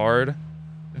run hard,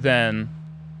 then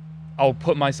I'll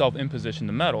put myself in position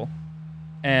to medal.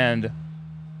 And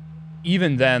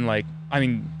even then, like, I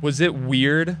mean, was it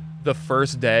weird the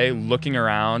first day looking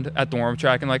around at the warm-up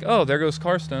track and like, oh, there goes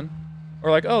Karsten, or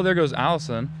like, oh, there goes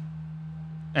Allison?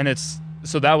 And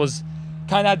so that was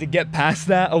kind of had to get past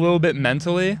that a little bit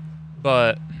mentally,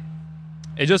 but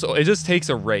it just takes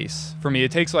a race for me.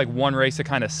 It takes like one race to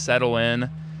kind of settle in.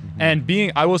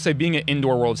 And I will say being at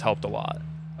Indoor Worlds helped a lot.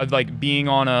 Of like being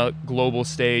on a global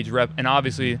stage and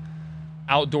obviously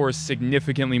outdoor is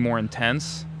significantly more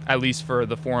intense, at least for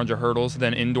the 400 hurdles,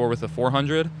 than indoor with the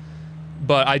 400.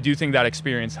 But I do think that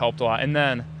experience helped a lot. And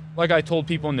then, like I told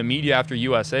people in the media after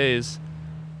USA's,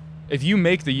 if you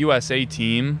make the USA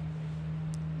team,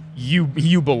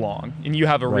 you belong and you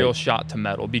have a real shot to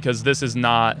medal, because this is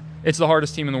not, it's the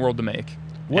hardest team in the world to make.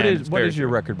 What is your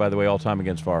record, by the way, all time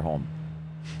against Farholm?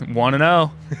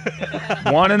 1-0.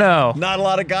 1-0. Not a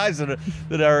lot of guys that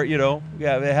are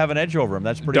they have an edge over him.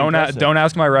 That's pretty impressive. Don't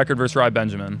ask my record versus Rai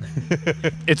Benjamin.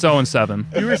 It's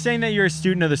 0-7. You were saying that you're a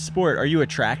student of the sport. Are you a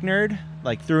track nerd,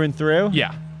 like through and through?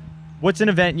 Yeah. What's an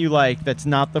event you like that's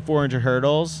not the 400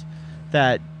 hurdles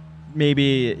that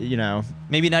maybe,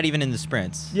 maybe not even in the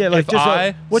sprints? Yeah, like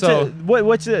what's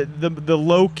the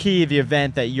low key of the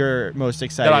event that you're most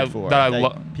excited for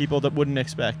that people that wouldn't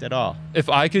expect at all? If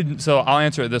I could, so I'll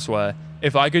answer it this way.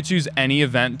 If I could choose any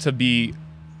event to be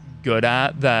good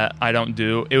at that I don't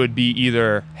do, it would be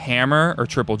either hammer or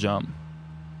triple jump.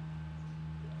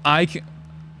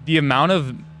 The amount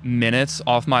of minutes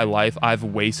off my life I've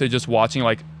wasted just watching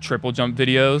like triple jump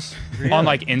videos on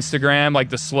like Instagram, like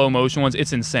the slow motion ones.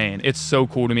 It's insane. It's so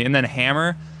cool to me. And then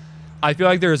hammer, I feel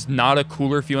like there's not a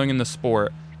cooler feeling in the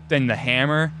sport than the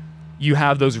hammer. You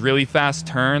have those really fast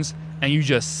turns and you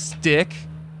just stick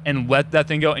and let that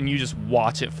thing go and you just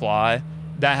watch it fly.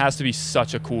 That has to be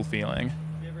such a cool feeling.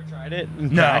 Have you ever tried it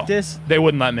in practice? They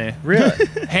wouldn't let me. Really?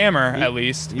 Hammer, at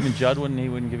least. Even Judd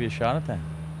wouldn't give you a shot at that.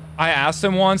 I asked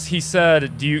him once, he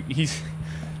said, he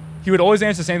would always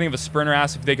answer the same thing if a sprinter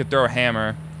asked if they could throw a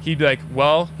hammer. He'd be like,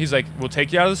 we'll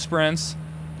take you out of the sprints.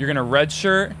 You're going to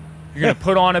redshirt. You're going to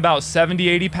put on about 70,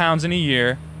 80 pounds in a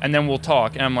year, and then we'll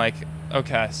talk. And I'm like,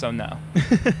 okay, so no.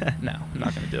 No, I'm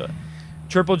not going to do it.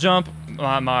 Triple jump,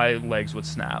 my legs would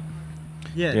snap.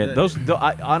 Yeah,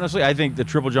 honestly, I think the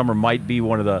triple jumper might be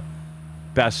one of the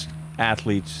best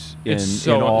athletes in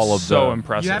all of so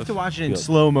impressive. You have to watch it in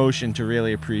slow motion to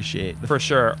really appreciate for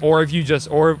sure. Or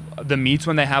or the meets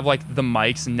when they have like the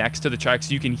mics next to the track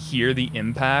so you can hear the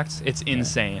impact. It's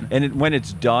insane. And when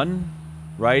it's done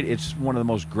right, it's one of the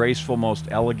most graceful, most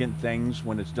elegant things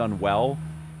when it's done well.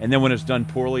 And then when it's done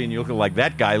poorly and you look at like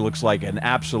that guy looks like an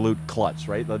absolute klutz,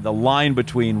 right? The line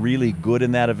between really good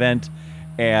in that event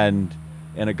and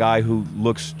a guy who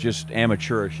looks just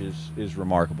amateurish is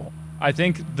remarkable. I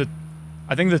think the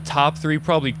top three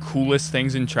probably coolest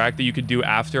things in track that you could do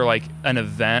after like an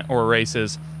event or a race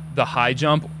is the high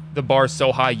jump. The bar's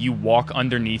so high you walk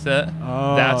underneath it.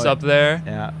 Oh, that's up there.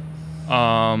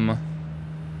 Yeah.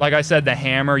 Like I said, the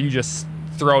hammer, you just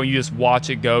throw, you just watch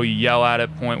it go, you yell at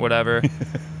it, point, whatever.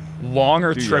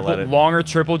 Longer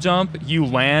triple jump, you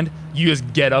land, you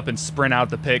just get up and sprint out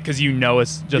the pit because you know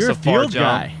it's just You're a far field jump.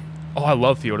 Guy. Oh, I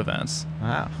love field events.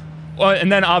 Wow. Well,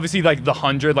 and then obviously like the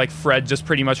 100, like Fred just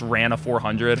pretty much ran a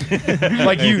 400.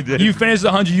 Like you finish the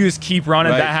 100, you just keep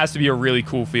running. Right. That has to be a really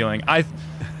cool feeling.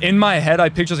 In my head, I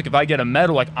picture like if I get a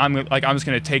medal, I'm just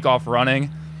gonna take off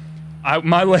running.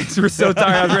 My legs were so tired.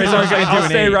 I was ready. I'll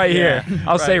stay right here.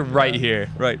 I'll stay right here.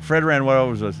 Right. Fred ran what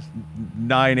was a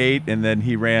 9.8, and then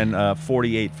he ran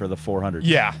 48 for the 400.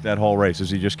 Yeah. That whole race as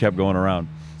he just kept going around.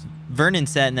 Vernon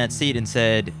sat in that seat and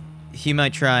said he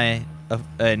might try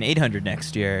an 800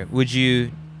 next year. Would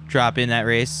you drop in that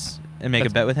race and make a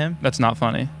bet with him? That's not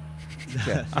funny.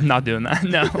 I'm not doing that.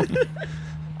 No.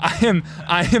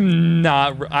 I am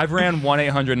not. I've ran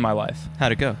 1-800 in my life.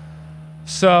 How'd it go?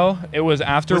 So it was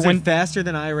after was it faster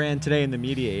than I ran today in the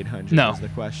media 800? No. Is the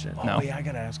question. Oh, no. Yeah, I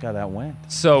gotta ask how that went.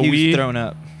 So he was thrown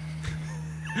up.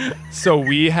 So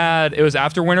it was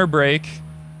after winter break.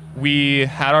 We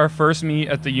had our first meet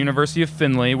at the University of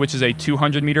Findlay, which is a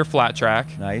 200-meter flat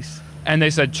track. Nice. And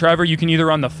they said, Trevor, you can either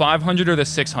run the 500 or the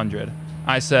 600.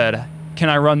 I said, can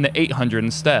I run the 800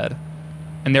 instead?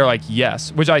 And they're like,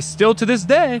 yes, which I still, to this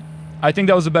day, I think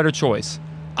that was a better choice.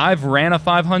 I've ran a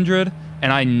 500,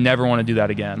 and I never want to do that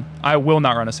again. I will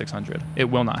not run a 600. It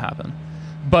will not happen.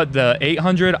 But the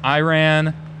 800, I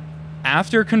ran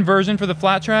after conversion for the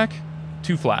flat track,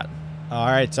 too flat. All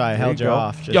right, so I held you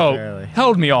off just barely.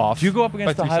 Held me off. Do you go up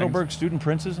against the Heidelberg student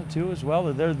princes too as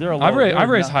well? They're a low. I've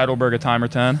raced Heidelberg a time or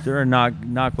 10. They're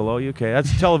not below you. Okay,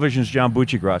 that's television's John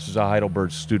Buccigross is a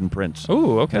Heidelberg student prince.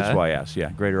 Ooh, okay. That's why I asked.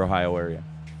 Yeah, Greater Ohio area.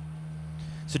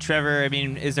 So Trevor, I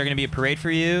mean, is there going to be a parade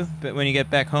for you when you get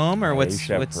back home, or what's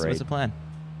the plan?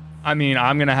 I mean,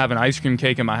 I'm gonna have an ice cream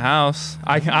cake in my house.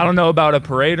 I don't know about a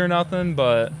parade or nothing,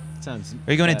 but. Are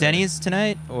you going to Denny's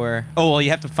tonight, or? Oh well, you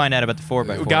have to find out about the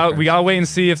 4x4. We gotta wait and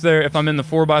see if I'm in the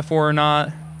 4x4 or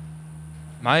not.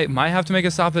 Might have to make a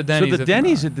stop at Denny's. So the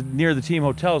Denny's near the team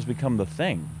hotel has become the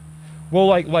thing. Well,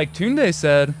 like Tunde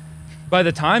said, by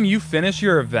the time you finish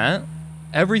your event,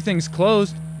 everything's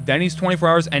closed. Denny's 24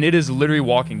 hours, and it is literally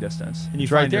walking distance. And you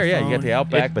It's right find your there. Yeah, you phone. got the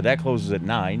Outback, but that closes at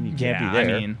 9. You can't be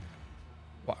there. I mean,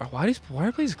 why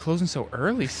are places closing so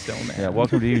early still, man? Yeah,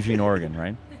 welcome to Eugene, Oregon,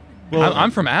 right? Well,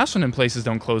 I'm from Ashland, and places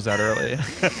don't close that early.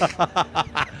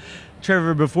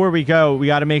 Trevor, before we go, we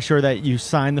got to make sure that you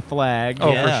sign the flag.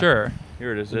 Oh, Yeah. for sure.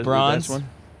 Here it is. Bronze. This one.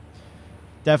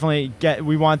 Definitely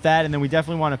we want that, and then we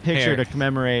definitely want a picture Here. to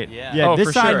commemorate. Yeah. Oh, this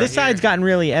for side, sure. this side's gotten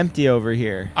really empty over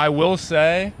here. I will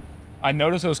say, I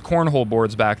noticed those cornhole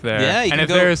boards back there. Yeah, you and can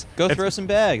if go if, throw some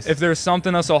bags. if there's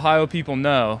something us Ohio people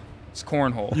know, it's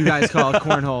cornhole. You guys call it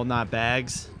cornhole, not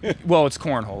bags. Well, it's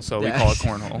cornhole, so we call it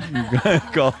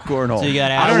cornhole. Golf cornhole. So you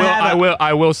got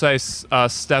I will say,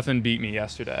 Stefan beat me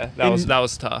yesterday. That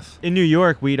was tough. In New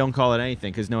York, we don't call it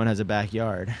anything because no one has a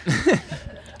backyard.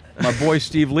 My boy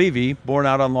Steve Levy, born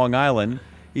out on Long Island,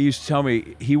 he used to tell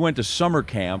me he went to summer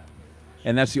camp,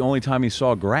 and that's the only time he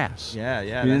saw grass. Yeah. He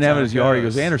didn't that's have how it in his it yard. He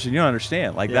goes. goes, Anderson, you don't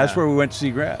understand. Like, that's Yeah. where we went to see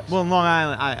grass. Well, in Long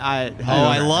Island,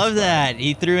 I love that.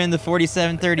 He threw in the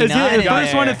 4739. Is he the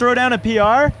first one to throw down a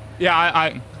PR?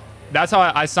 Yeah, that's how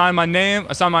I signed my name.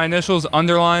 I signed my initials,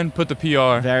 underline, put the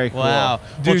PR. Very cool. Wow.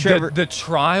 Dude, Well, Trevor, the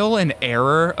trial and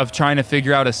error of trying to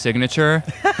figure out a signature.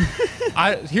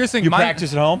 Here's the thing. You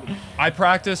practice at home? I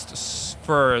practiced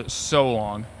for so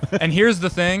long. And here's the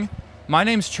thing. My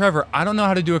name's Trevor. I don't know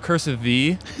how to do a cursive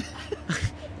V.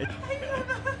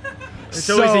 It's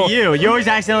always a U. You always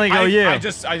accidentally go U. I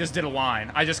just did a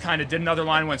line. I just kind of did another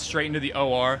line, went straight into the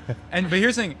OR. But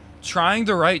here's the thing. Trying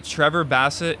to write Trevor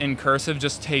Bassitt in cursive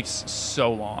just takes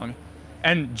so long.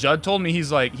 And Judd told me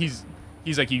he's like you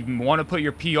want to put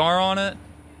your PR on it,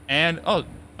 and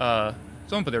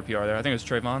someone put their PR there. I think it was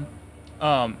Trayvon.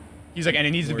 He's like, and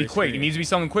it needs to be quick. It needs to be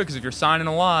something quick because if you're signing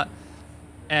a lot.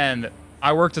 And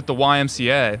I worked at the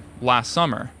YMCA last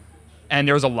summer, and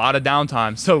there was a lot of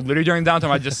downtime. So literally during downtime,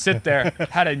 I'd just sit there,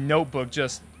 had a notebook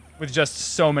with just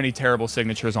so many terrible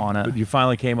signatures on it. But you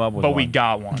finally came up with But one. we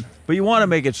got one. But you want to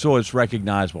make it so it's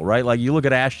recognizable, right? Like you look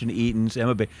at Ashton Eaton's,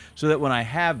 Emma Bay, so that when I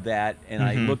have that and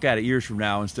I look at it years from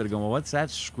now, instead of going, well, what's that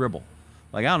scribble?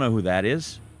 Like, I don't know who that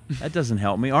is. That doesn't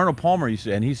help me. Arnold Palmer used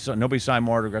to, and nobody signed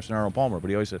more autographs than Arnold Palmer, but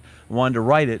he always said, I wanted to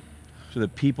write it so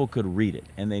that people could read it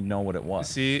and they'd know what it was.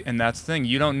 See, and that's the thing.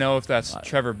 You don't know if that's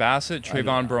Trevor Bassitt,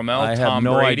 Trayvon Bromell, I have Tom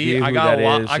no Brady. idea who I got that a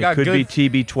lot. is. I got it could good.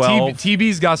 be TB12.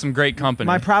 TB's got some great company.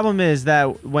 My problem is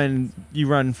that when you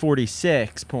run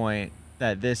 46 point,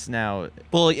 that this now.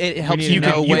 well, it helps need you to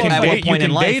know know- you at can what date- point you in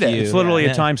can life date it. you. It's literally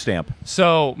yeah. a timestamp.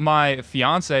 So my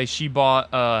fiance, she bought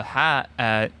a hat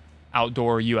at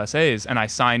Outdoor USA's, and I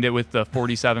signed it with the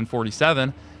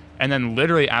 4747. And then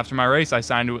literally after my race, I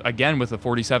signed it again with the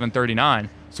 4739.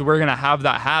 So we're gonna have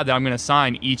that hat that I'm gonna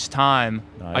sign each time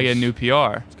I get a new PR.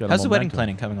 It's got a How's the wedding momentum.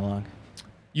 planning coming along?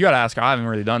 You gotta ask her. I haven't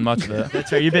really done much of it.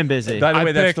 That's right. You've been busy. By the I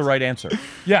way, that's picked- the right answer.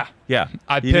 Yeah. Yeah.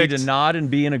 I you need picked- to nod and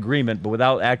be in agreement, but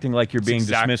without acting like you're being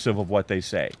exact- dismissive of what they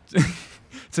say.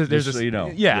 So there's Just so this, you know.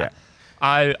 Yeah.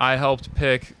 Yeah. I helped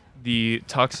pick the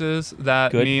tuxes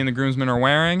that Good. me and the groomsmen are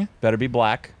wearing. Better be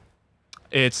black.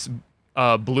 It's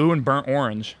blue and burnt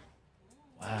orange.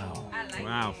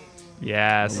 Wow.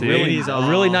 Yeah, see? Ladies A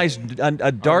really nice,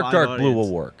 a dark, live dark blue audience.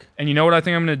 will work. And you know what I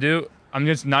think I'm gonna do? I'm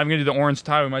just not even gonna do the orange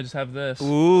tie. We might just have this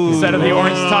Ooh. instead of the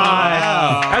orange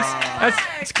tie.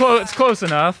 It's close. It's close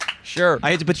enough. Sure.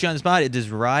 I hate to put you on the spot. Does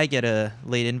Rai get a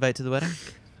late invite to the wedding?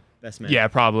 Best man. Yeah,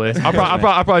 probably. I'll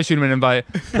probably shoot him an invite.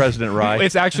 President Rai.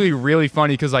 It's actually really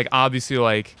funny because like obviously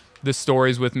like the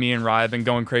stories with me and Rai have been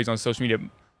going crazy on social media.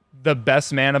 The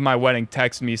best man of my wedding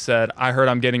texted me, said, I heard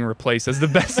I'm getting replaced as the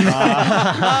best man.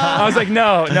 I was like,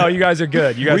 no, you guys are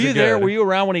good. You guys Were are you there? good. Were you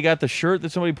around when he got the shirt that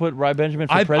somebody put Rai Benjamin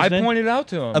for I president? pointed it out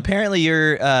to him. Apparently,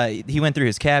 he went through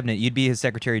his cabinet. You'd be his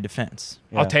Secretary of Defense.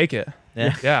 I'll take it.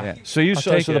 Yeah. Yeah. So you I'll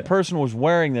saw, take so the it. person was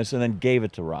wearing this and then gave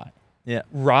it to Rai. Yeah.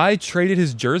 Rai traded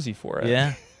his jersey for it.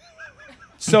 Yeah.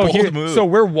 So Bold move. so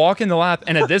we're walking the lap,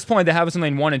 and at this point they have us in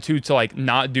lane 1 and 2 to like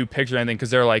not do pictures or anything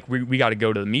because they're like we got to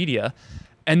go to the media.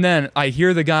 And then I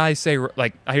hear the guy say,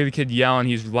 like, I hear the kid yelling,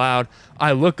 he's loud.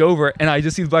 I look over and I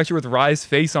just see the black shirt with Rai's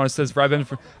face on it. It says Rai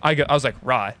Benjamin. I was like,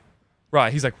 Rai.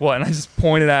 He's like, what? And I just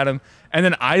pointed at him. And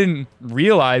then I didn't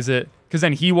realize it because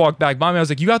then he walked back by me. I was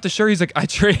like, you got the shirt? He's like, I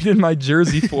traded my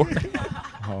jersey for it.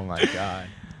 Oh my God.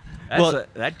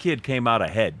 That kid came out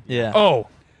ahead. Yeah. Oh,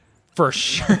 for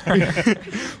sure.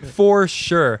 For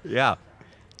sure. Yeah.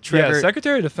 Trevor, Yeah,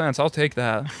 Secretary of Defense, I'll take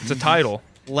that. It's a title.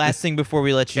 last thing before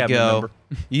we let you Cabinet go. member.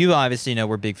 You obviously know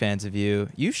we're big fans of you.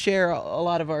 You share a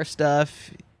lot of our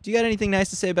stuff. Do you got anything nice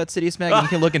to say about CITIUS MAG? You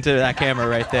can look into that camera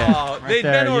right there. Oh, they've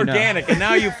there, been you know. organic, and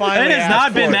now you finally It has asked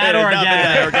not been for that It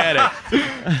has not been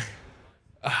that organic.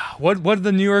 What did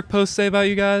the New York Post say about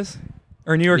you guys?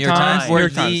 Or New York Times? We're New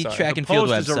York the Times, sorry. track The and field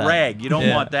Post website. is a rag. You don't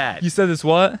want that. You said this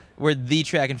what? We're the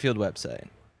track and field website.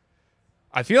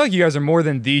 I feel like you guys are more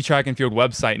than the track and field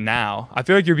website now. I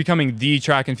feel like you're becoming the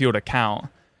track and field account.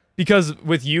 Because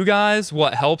with you guys,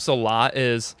 what helps a lot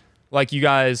is like you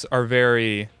guys are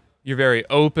you're very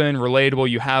open, relatable.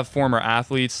 You have former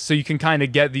athletes, so you can kind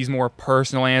of get these more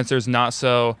personal answers, not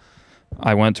so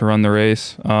I went to run the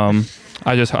race.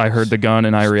 I heard the gun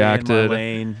and I reacted. In my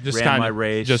lane, just ran kind my of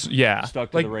race. Just yeah.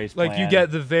 Stuck to like, the race Like you plan.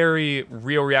 get the very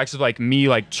real reactions, like me,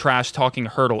 like trash talking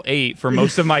hurdle 8 for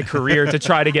most of my career to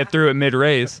try to get through it mid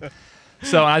race.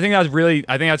 So I think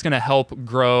that's going to help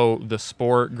grow the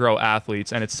sport, grow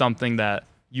athletes, and it's something that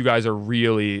you guys are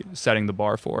really setting the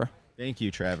bar for. Thank you,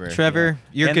 Trevor. Trevor,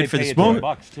 you're And good they for pay the you sport.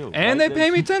 $10 too. And right? they pay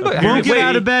me $10. Won't get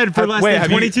out of bed for less than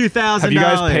 $22,000. Have you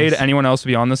guys paid anyone else to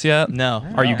be on this yet? No.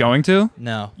 Are you going to?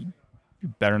 No. You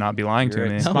better not be lying to You're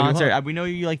me. right. Sponsor. We know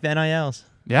you like the NILs.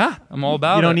 Yeah, I'm all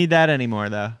about it. You don't need that anymore,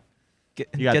 though. Get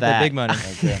You got that that. big money.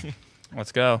 Okay.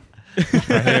 Let's go. Right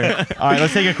here. All right,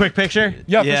 let's take a quick picture.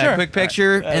 Yeah, Yeah, for sure. quick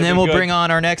picture, That'd and then be we'll good. bring on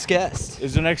our next guest.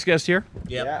 Is the next guest here?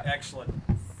 Yep. Excellent.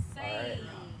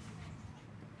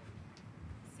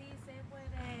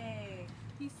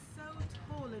 He's so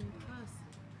tall in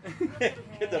person.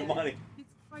 Get the money.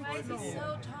 Why is he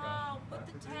so tall? Put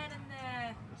the 10 in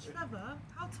there. Trevor,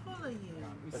 how tall are you?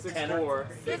 6'4".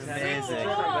 Amazing.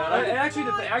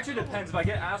 It actually depends. If I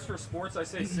get asked for sports, I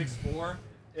say 6'4".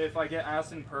 If I get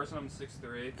asked in person, I'm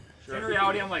 6'3". In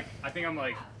reality, I think I'm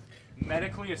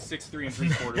medically a 6'3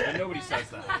 3/4, but nobody says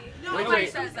that. Nobody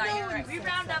says that. You're right. We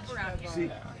round up around here. See,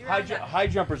 high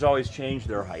jumpers always change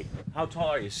their height. How tall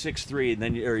are you? 6'3", and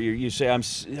then you say I'm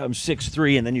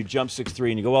 6'3", and then you jump 6'3",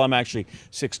 and you go, well, I'm actually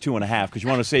 6'2.5", because you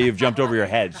want to say you've jumped over your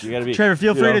head. So you got to be. Trevor,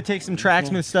 feel you free know. to take some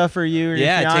tracksmith stuff for you or your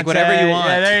Yeah, take fiance. whatever you want.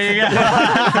 Yeah, there you go.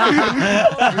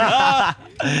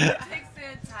 Takes the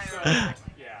entire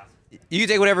Yeah. You can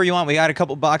take whatever you want. We got a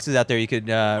couple boxes out there you could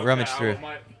rummage through.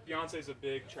 My fiance's a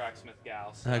big tracksmith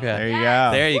gal. So. Okay. There you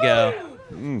go. There you go.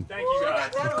 Thank you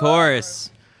guys. Of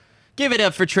course. Give it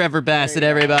up for Trevor Bassitt,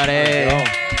 everybody.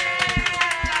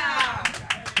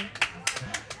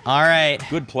 All right.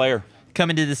 Good player.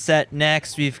 Coming to the set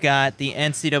next, we've got the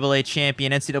NCAA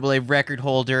champion, NCAA record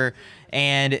holder,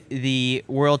 and the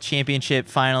World Championship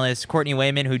finalist, Courtney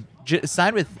Wayment, who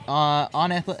signed with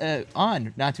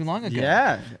on not too long ago.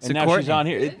 Yeah. So And now Courtney, she's on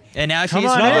here. And now she's on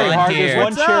Not very in. hard. here. There's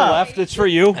one What's chair up? left. It's for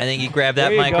you. I think you grabbed that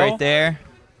There you mic go. right there.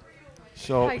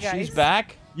 So Hi, guys. she's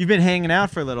back. You've been hanging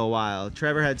out for a little while.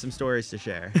 Trevor had some stories to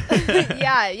share.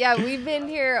 Yeah, we've been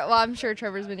here. Well, I'm sure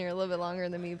Trevor's been here a little bit longer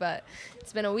than me, but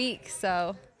it's been a week,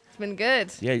 so it's been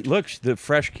good. Yeah, look, the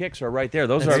fresh kicks are right there.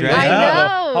 Those That's are. right. I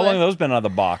know. How long have those been out of the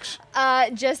box?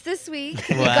 Just this week,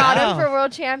 we Wow. got them for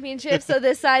World Championships. So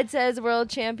this side says World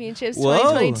Championships Whoa.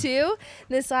 2022.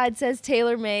 This side says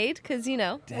Tailor Made, because we're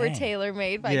Dang. Tailor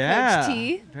Made by Yeah. Coach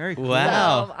T. Very cool.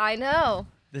 Wow. So, I know.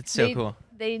 That's so They- cool.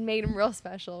 They made them real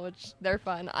special, which they're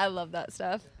fun. I love that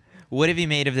stuff. What have you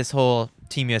made of this whole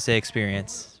Team USA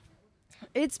experience?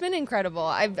 It's been incredible.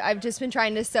 I've just been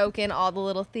trying to soak in all the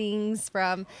little things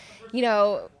from,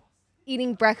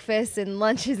 eating breakfast and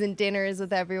lunches and dinners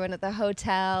with everyone at the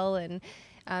hotel, and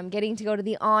getting to go to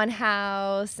the on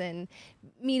house and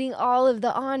meeting all of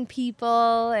the on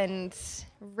people and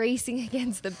racing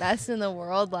against the best in the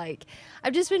world. Like,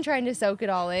 I've just been trying to soak it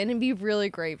all in and be really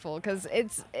grateful, because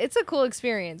it's a cool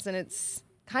experience, and it's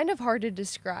kind of hard to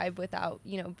describe without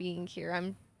being here.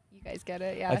 You guys get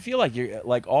it? Yeah. I feel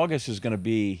like August is going to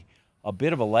be a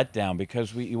bit of a letdown,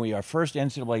 because we our first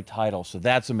NCAA title, so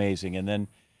that's amazing, and then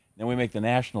we make the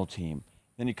national team.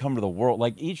 Then you come to the world.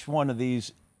 Like, each one of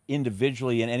these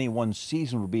individually in any one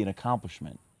season would be an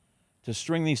accomplishment. To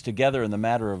string these together in the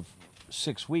matter of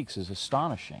 6 weeks is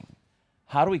astonishing.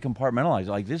 How do we compartmentalize?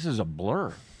 Like, this is a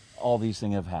blur. All these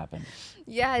things have happened.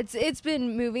 Yeah, it's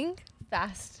been moving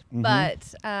fast,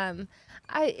 but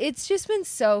it's just been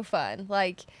so fun.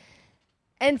 Like,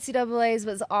 NCAA's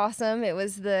was awesome. It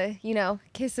was the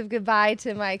kiss of goodbye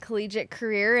to my collegiate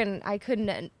career, and I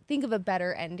couldn't think of a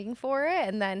better ending for it.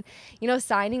 And then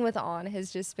signing with On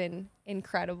has just been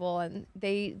incredible, and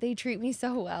they treat me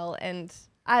so well, and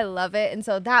I love it. And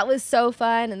so that was so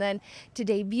fun. And then to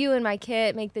debut in my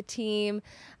kit, make the team,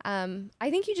 I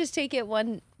think you just take it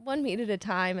one meet at a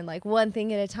time, and like one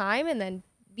thing at a time, and then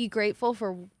be grateful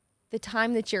for the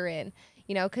time that you're in,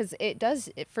 because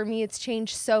for me, it's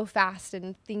changed so fast,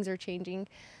 and things are changing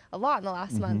a lot in the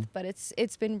last month, but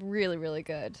it's been really, really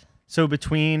good. So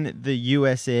between the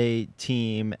USA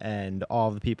team and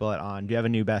all the people at On, do you have a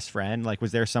new best friend? Like,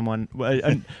 was there someone,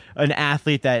 an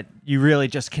athlete that you really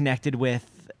just connected with,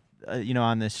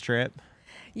 on this trip?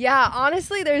 Yeah,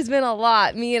 honestly, there's been a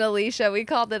lot. Me and Alicia, we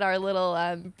called it our little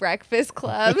breakfast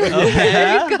club.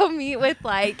 Okay. We'd go meet with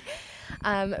like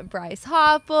Bryce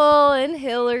Hoppel and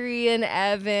Hillary and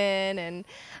Evan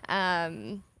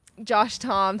and Josh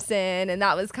Thompson, and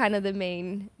that was kind of the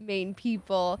main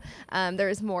people. There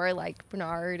was more like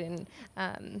Bernard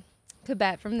and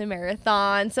Quebec from the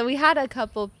marathon. So we had a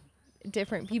couple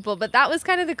different people, but that was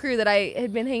kind of the crew that I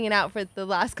had been hanging out for the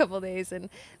last couple of days, and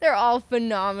they're all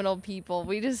phenomenal people.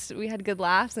 We had good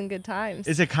laughs and good times.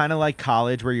 Is it kind of like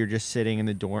college where you're just sitting in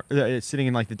the dorm, sitting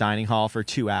in like the dining hall for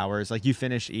 2 hours? Like you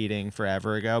finished eating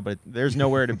forever ago, but there's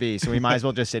nowhere to be, so we might as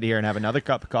well just sit here and have another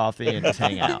cup of coffee and just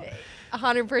hang out.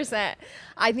 100%.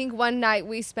 I think one night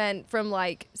we spent from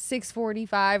like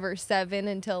 6:45 or 7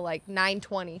 until like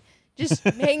 9:20. Just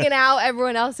hanging out.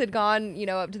 Everyone else had gone,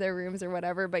 up to their rooms or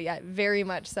whatever. But yeah, very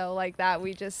much so like that.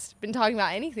 We just been talking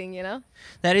about anything,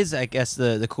 That is, I guess,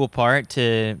 the cool part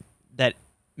that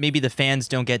maybe the fans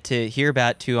don't get to hear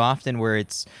about too often, where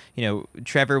it's,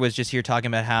 Trevor was just here talking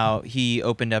about how he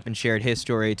opened up and shared his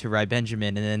story to Rai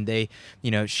Benjamin, and then they,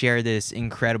 share this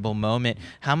incredible moment.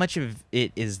 How much of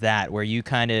it is that, where you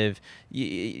kind of,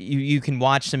 you can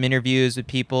watch some interviews with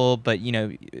people, but,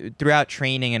 throughout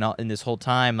training and this whole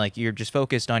time, like, you're just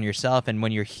focused on yourself, and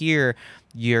when you're here,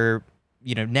 you're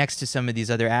next to some of these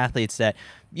other athletes that,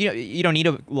 you don't need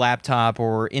a laptop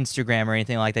or Instagram or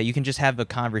anything like that. You can just have a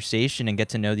conversation and get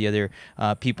to know the other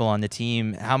people on the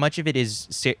team. How much of it is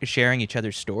sharing each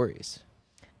other's stories?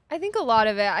 I think a lot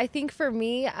of it. I think for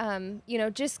me,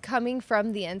 just coming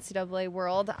from the NCAA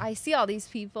world, I see all these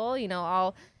people,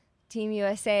 all Team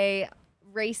USA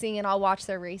racing, and I'll watch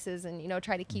their races and,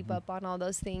 try to keep up on all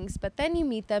those things. But then you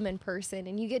meet them in person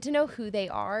and you get to know who they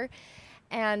are.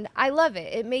 And I love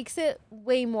it. It makes it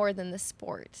way more than the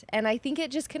sport. And I think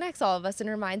it just connects all of us and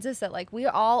reminds us that, like, we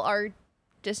all are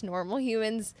just normal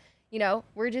humans.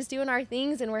 We're just doing our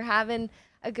things and we're having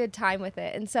a good time with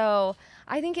it. And so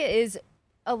I think it is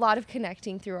a lot of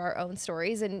connecting through our own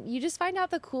stories. And you just find out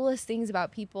the coolest things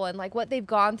about people and, like, what they've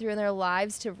gone through in their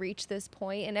lives to reach this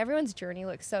point. And everyone's journey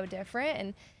looks so different.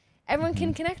 And everyone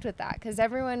can connect with that because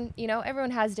everyone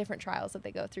has different trials that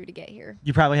they go through to get here.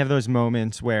 You probably have those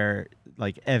moments where,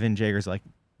 like, Evan Jager's like,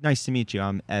 "Nice to meet you,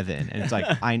 I'm Evan," and it's like,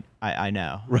 I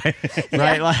know, right,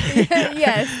 right, like,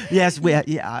 yes,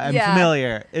 I'm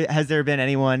familiar. Has there been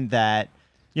anyone that,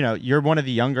 you're one of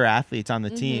the younger athletes on the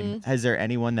team? Has there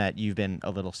anyone that you've been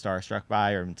a little starstruck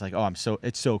by, or it's like, oh,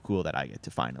 it's so cool that I get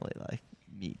to finally like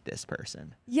meet this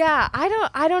person? Yeah,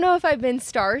 I don't know if I've been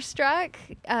starstruck.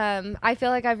 I feel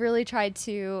like I've really tried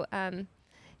to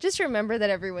just remember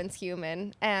that everyone's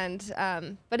human, and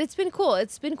but it's been cool.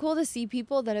 It's been cool to see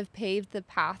people that have paved the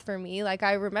path for me. Like,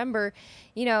 I remember,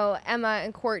 Emma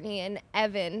and Courtney and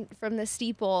Evan from the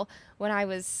steeple when I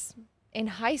was in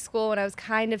high school, when I was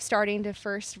kind of starting to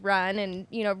first run and,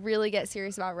 really get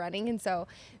serious about running. And so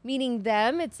meeting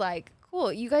them, it's like,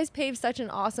 cool, you guys paved such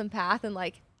an awesome path, and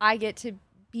like, I get to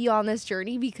be on this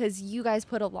journey because you guys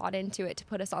put a lot into it to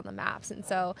put us on the maps. And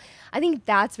so I think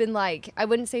that's been, like, I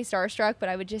wouldn't say starstruck, but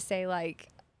I would just say, like,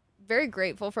 very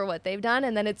grateful for what they've done.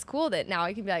 And then it's cool that now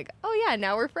I can be like, oh yeah,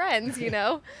 now we're friends,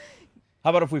 How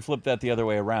about if we flip that the other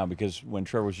way around? Because when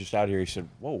Trevor was just out here, he said,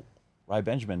 "Whoa, Rai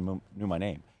Benjamin knew my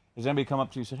name." Has anybody come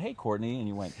up to you and said, "Hey, Courtney," and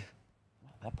you went,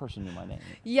 "That person knew my name"?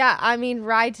 Yeah, I mean,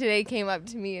 Rai today came up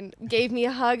to me and gave me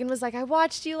a hug and was like, "I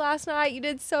watched you last night. You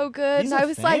did so good." He's and a I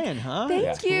was fan, like, huh?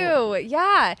 "Thank you." Cool.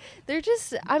 Yeah, they're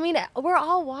just, I mean, we're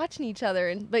all watching each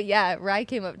other. But yeah, Rai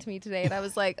came up to me today and I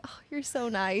was like, "Oh, you're so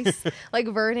nice." Like,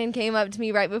 Vernon came up to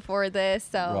me right before this,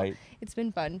 so it's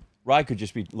been fun. Rai could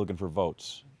just be looking for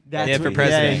votes. For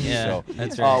president. Yeah, so,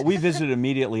 that's right. We visited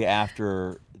immediately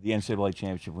after the NCAA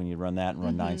championship when you run that and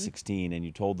run 9:16, and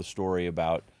you told the story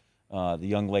about the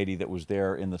young lady that was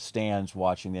there in the stands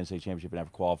watching the NCAA championship and never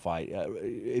qualified.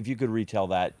 If you could retell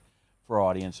that for our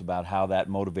audience about how that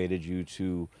motivated you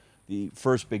to the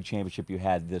first big championship you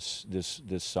had this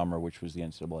summer, which was the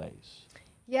NCAA's.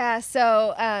 Yeah,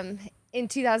 so in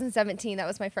 2017, that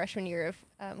was my freshman year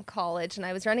of college, and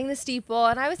I was running the steeple,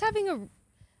 and I was having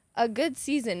a good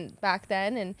season back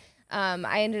then, and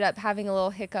I ended up having a little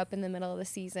hiccup in the middle of the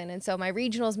season, and so my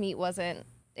regionals meet wasn't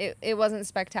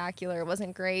spectacular. It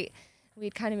wasn't great.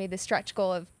 We'd kind of made the stretch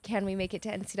goal of, can we make it to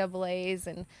NCAA's,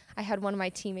 and I had one of my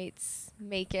teammates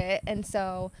make it, and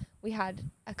so we had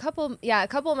a couple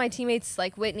of my teammates,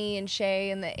 like Whitney and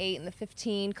Shay in the 8 and the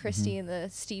 15, Christy in the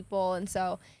steeple, and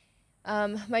so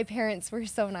my parents were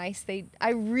so nice. I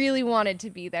really wanted to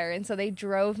be there, and so they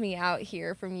drove me out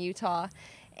here from Utah.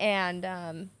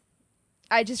 And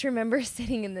I just remember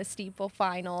sitting in the steeple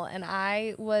final, and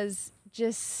I was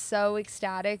just so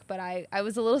ecstatic, but I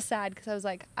was a little sad because I was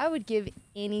like, I would give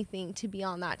anything to be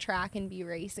on that track and be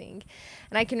racing.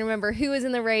 And I can remember who was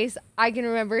in the race. I can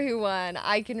remember who won.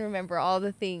 I can remember all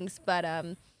the things. But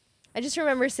I just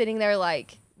remember sitting there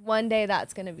like, one day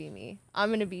that's going to be me. I'm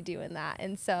going to be doing that.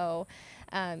 And so,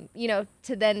 you know,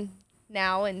 to then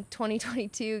now in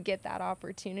 2022 get that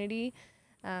opportunity,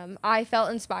 I felt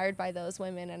inspired by those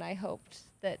women, and I hoped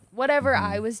that whatever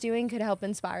I was doing could help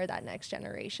inspire that next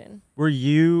generation. Were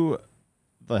you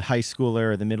the high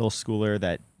schooler or the middle schooler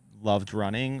that loved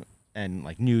running and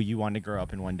like knew you wanted to grow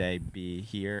up and one day be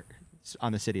here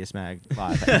on the CITIUS Mag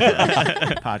Live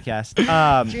podcast?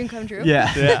 Dream come true.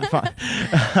 Yeah.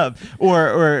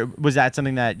 Or was that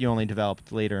something that you only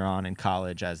developed later on in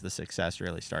college as the success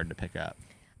really started to pick up?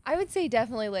 I would say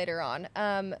definitely later on.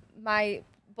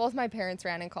 Both my parents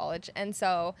ran in college, and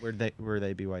so were they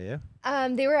BYU?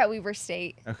 They were at Weber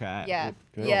State. Okay. Yeah.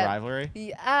 Yeah. Rivalry?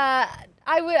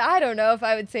 I don't know if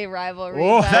I would say rivalry.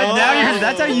 Whoa,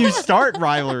 that's how you start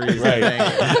rivalries. Right.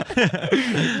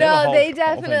 No, they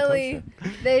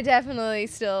definitely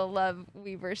still love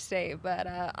Weber State, but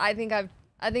I think I've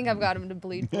got them to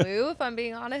bleed blue if I'm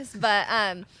being honest. But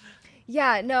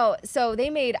yeah, no. So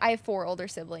I have 4 older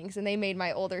siblings, and they made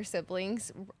my older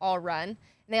siblings all run, and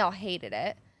they all hated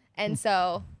it. And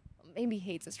so maybe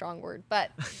hate's a strong word, but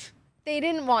they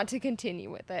didn't want to continue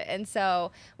with it. And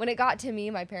so when it got to me,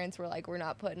 my parents were like, we're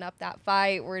not putting up that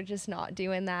fight. We're just not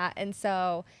doing that. And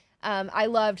so I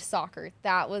loved soccer.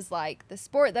 That was like the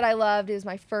sport that I loved. It was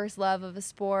my first love of a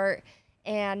sport.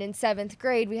 And in 7th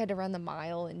grade, we had to run the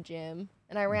mile in gym.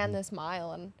 And I ran this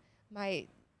mile, and my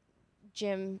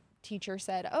gym teacher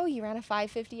said, oh, you ran a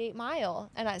 5:58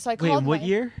 mile. And I called what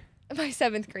year? My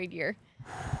 7th grade year.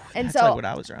 And That's so like what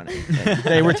I was running.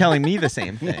 They were telling me the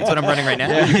same thing. That's what I'm running right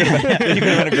now. You could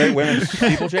have been a great women's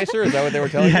steeplechaser? Is that what they were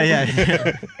telling you?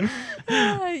 Yeah.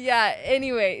 Yeah.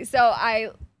 Anyway, so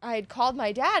I had called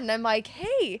my dad, and I'm like,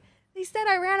 hey, they said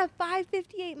I ran a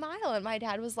 5:58 mile. And my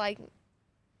dad was like,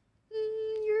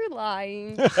 you're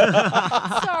lying.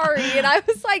 Sorry. And I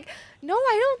was like, no,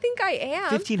 I don't think I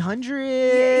am.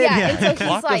 1,500. Yeah. And so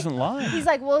Clock doesn't lie. He's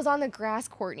like, well, it's on the grass,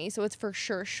 Courtney, so it's for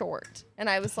sure short. And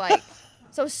I was like,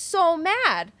 so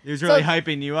mad. He was really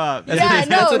hyping you up.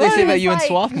 That's what they say about you in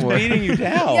Swarthmore. Beating you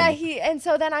down. Yeah, and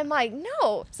so then I'm like,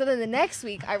 no. So then the next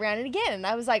week I ran it again, and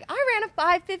I was like, I ran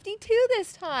a 5:52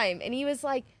 this time. And he was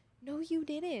like, no, you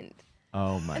didn't.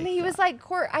 Oh my! And he was like,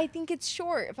 Court, I think it's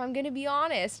short, if I'm gonna be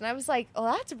honest. And I was like, oh,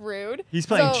 that's rude. He's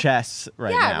playing chess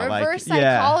right now. Yeah, reverse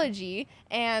psychology.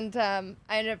 And I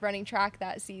ended up running track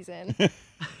that season.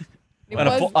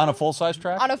 On a full-size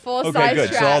track? On a full-size track. Okay, good.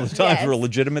 track. So all the times were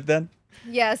legitimate then?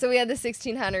 Yeah, so we had the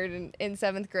 1600 in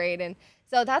 7th grade. And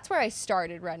so that's where I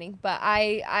started running. But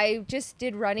I just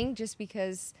did running just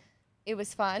because it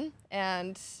was fun,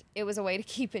 and it was a way to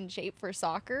keep in shape for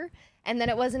soccer. And then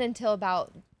it wasn't until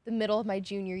about the middle of my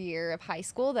junior year of high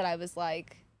school that I was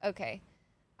like, okay,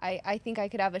 I think I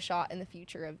could have a shot in the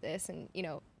future of this and, you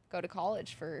know, go to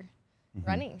college for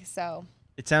running. So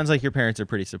it sounds like your parents are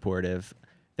pretty supportive.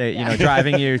 They, you know,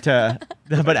 driving you to,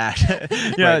 but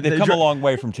they've come a long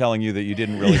way from telling you that you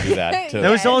didn't really do that.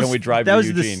 Can we drive to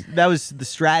Eugene? That was the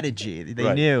strategy.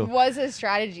 They knew. It was a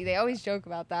strategy. They always joke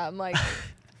about that. I'm like,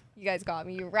 you guys got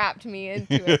me. You wrapped me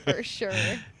into it for sure.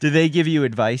 Do they give you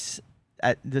advice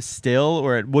at the still,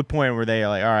 or at what point were they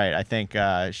like, all right, I think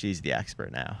she's the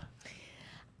expert now?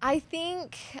 I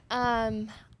think, I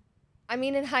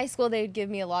mean, in high school, they would give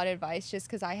me a lot of advice just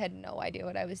because I had no idea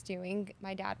what I was doing.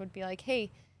 My dad would be like, hey,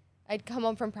 I'd come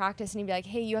home from practice and he'd be like,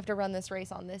 hey, you have to run this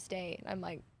race on this day. And I'm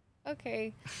like,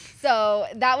 okay. So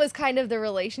that was kind of the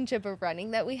relationship of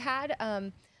running that we had.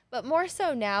 But more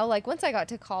so now, like once I got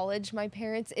to college, my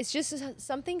parents, it's just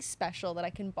something special that I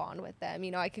can bond with them.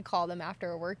 You know, I could call them after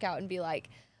a workout and be like,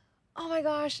 oh my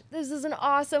gosh, this is an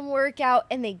awesome workout.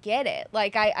 And they get it.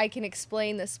 Like I can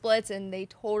explain the splits and they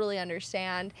totally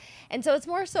understand. And so it's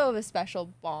more so of a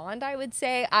special bond, I would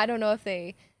say. I don't know if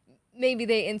maybe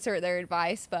they insert their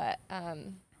advice, but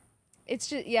it's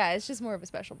just more of a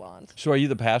special bond. So are you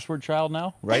the password child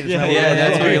now, right? Yeah,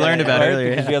 that's what we learned about earlier.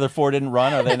 Because the other 4 didn't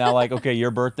run. Are they now like, okay,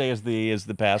 your birthday is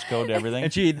the passcode to everything?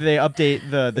 And they update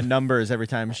the numbers every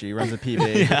time she runs a PB.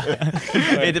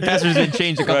 Hey, the password's been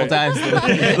changed a couple times in the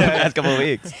past couple of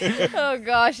weeks. Oh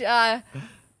gosh.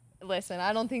 Listen,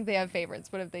 I don't think they have favorites,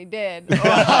 but if they did,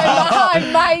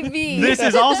 I might be. This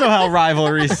is also how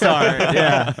rivalries start.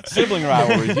 Yeah. Sibling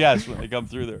rivalries, yes, when they come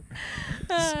through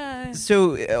there.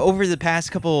 So over the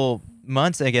past couple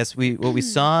months, I guess what we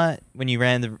saw when you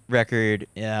ran the record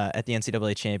at the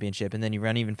NCAA championship, and then you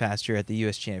run even faster at the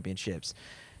U.S. championships.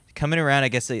 Coming around, I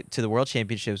guess, to the World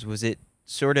Championships, was it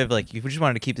sort of like you just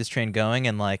wanted to keep this train going,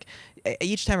 and like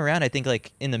each time around, I think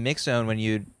like in the mix zone when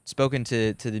you'd spoken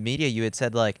to the media, you had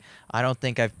said like, I don't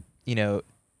think I've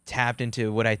tapped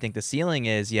into what I think the ceiling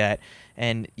is yet,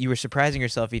 and you were surprising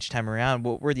yourself each time around.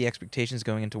 What were the expectations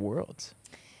going into Worlds?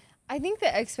 I think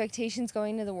the expectations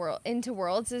going into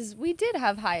Worlds is we did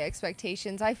have high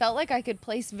expectations. I felt like I could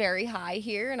place very high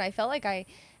here, and I felt like I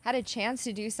had a chance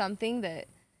to do something that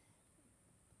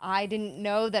I didn't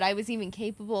know that I was even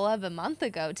capable of a month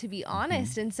ago, to be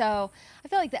honest. And so I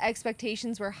felt like the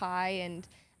expectations were high, and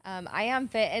I am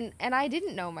fit, and I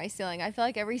didn't know my ceiling. I feel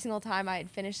like every single time I had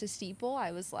finished a steeple,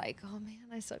 I was like, oh man,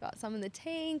 I still got some in the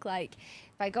tank. Like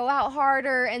if I go out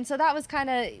harder. And so that was kind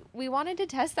of, we wanted to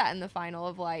test that in the final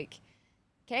of like,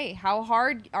 okay, how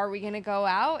hard are we going to go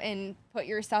out and put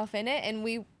yourself in it? And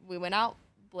we went out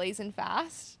blazing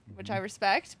fast, which I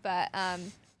respect. But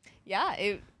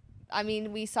yeah,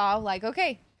 we saw like,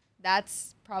 okay,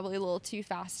 that's probably a little too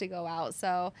fast to go out.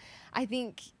 So I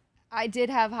think I did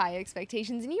have high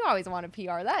expectations, and you always want a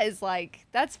PR. That is like,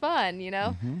 that's fun,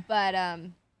 But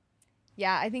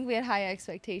yeah, I think we had high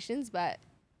expectations, but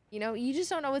you just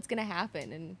don't know what's going to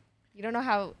happen, and you don't know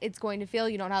how it's going to feel.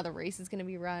 You don't know how the race is going to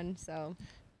be run. So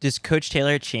does Coach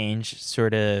Taylor change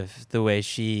sort of the way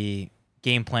she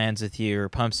game plans with you or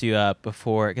pumps you up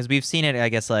before? Because we've seen it, I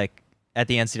guess, like at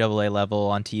the NCAA level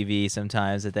on TV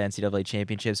sometimes at the NCAA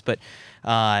championships, but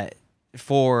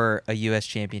for a U.S.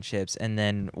 championships and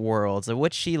then Worlds,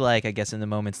 what's she like, I guess, in the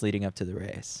moments leading up to the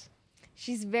race?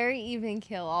 She's very even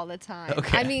kill all the time.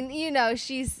 Okay. I mean,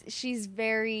 she's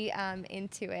very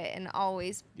into it and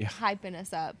always hyping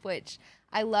us up, which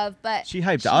I love. But she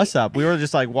hyped us up. We were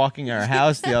just like walking our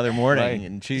house the other morning,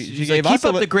 and she gave like, us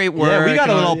keep up the great work. Yeah, we got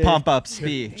a little pump up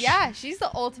speech. Yeah, she's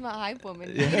the ultimate hype woman.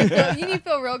 You need to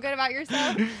feel real good about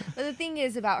yourself. But the thing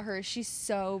is about her, she's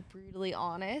so brutally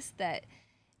honest that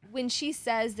when she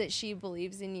says that she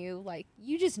believes in you, like,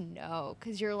 you just know,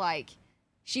 because you're like,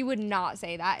 she would not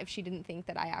say that if she didn't think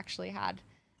that I actually had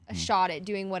a shot at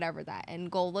doing whatever that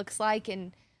end goal looks like.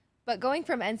 But going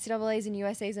from NCAAs and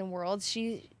USAs and Worlds,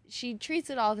 she treats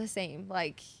it all the same,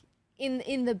 like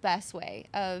in the best way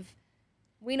of,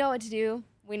 we know what to do,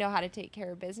 we know how to take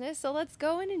care of business, so let's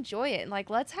go and enjoy it, and like,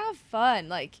 let's have fun.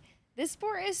 Like, this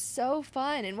sport is so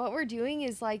fun, and what we're doing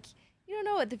is like, you don't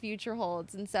know what the future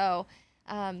holds. And so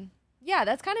yeah,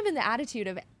 that's kind of been the attitude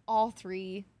of all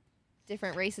three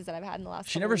different races that I've had in the last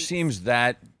She couple never weeks. seems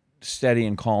that steady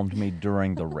and calm to me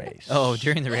during the race. Oh,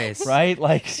 during the race. Right?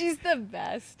 Like, she's the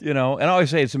best. And I always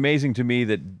say it's amazing to me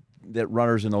that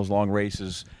runners in those long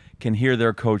races can hear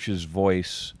their coach's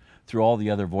voice through all the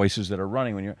other voices that are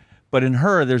running but in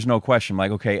her, there's no question.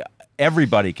 Like, okay,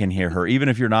 everybody can hear her. Even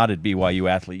if you're not a BYU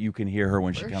athlete, you can hear her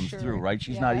when she comes through, right?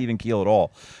 She's not even keel at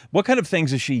all. What kind of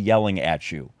things is she yelling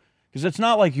at you? Because it's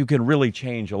not like you can really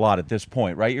change a lot at this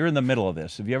point, right? You're in the middle of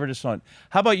this. Have you ever just thought,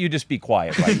 how about you just be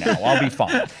quiet right now? I'll be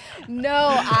fine.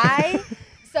 No,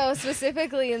 so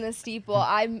specifically in the steeple,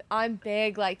 I'm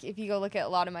big. Like, if you go look at a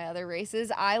lot of my other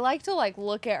races, I like to like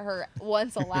look at her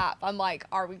once a lap. I'm like,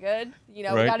 are we good? We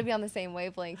got to be on the same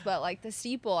wavelength. But like the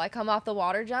steeple, I come off the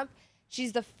water jump.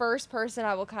 She's the first person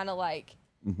I will kind of like,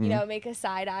 make a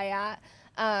side eye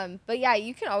at. But yeah,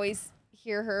 you can always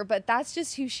hear her, but that's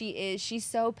just who she is. She's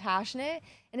so passionate,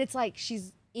 and it's like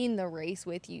she's in the race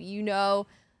with you.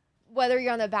 Whether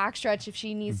you're on the backstretch, if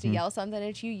she needs to yell something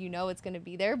at you, it's going to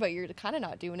be there, but you're kind of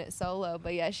not doing it solo.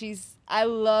 But yeah, I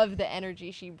love the energy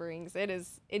she brings. It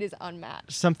is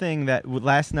unmatched. Something that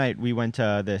last night we went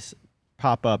to this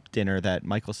pop-up dinner that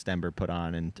Michael Stember put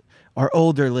on, and our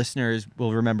older listeners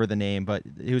will remember the name, but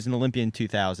he was an Olympian in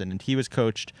 2000, and he was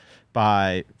coached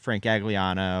by Frank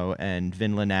Gagliano and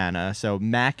Vin Lanana. So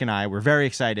Mac and I were very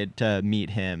excited to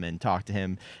meet him and talk to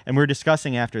him, and we were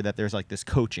discussing after that there's like this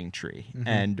coaching tree,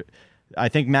 and I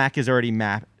think Mac is already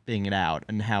mapping it out,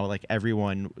 and how like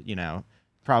everyone,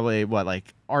 probably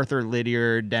like Arthur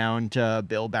Lydiard down to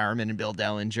Bill Bowerman and Bill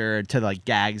Dellinger to like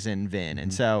Gags and Vin.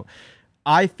 And so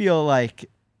I feel like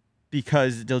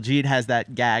because Diljit has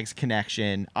that Gags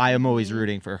connection, I am always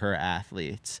rooting for her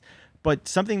athletes. But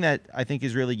something that I think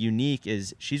is really unique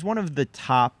is she's one of the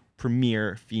top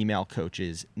premier female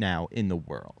coaches now in the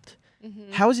world.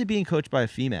 How is it being coached by a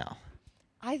female?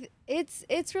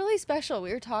 It's really special.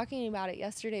 We were talking about it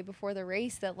yesterday before the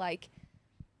race that like,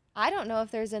 I don't know if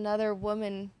there's another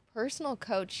woman personal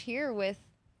coach here with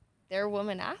their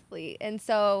woman athlete. And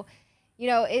so,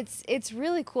 it's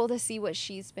really cool to see what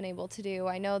she's been able to do.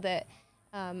 I know that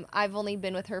I've only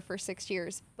been with her for 6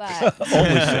 years, but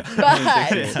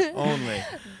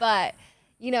but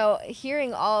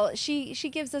hearing she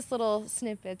gives us little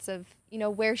snippets of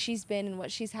where she's been and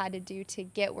what she's had to do to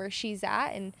get where she's at,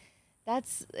 and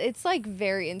it's like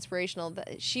very inspirational.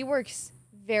 She works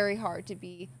very hard to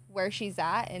be where she's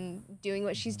at and doing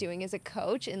what she's doing as a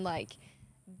coach, and like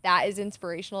that is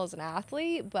inspirational as an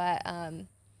athlete. But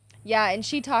yeah, and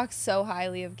she talks so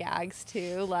highly of Gags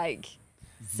too, like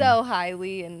so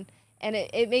highly, and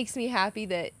it makes me happy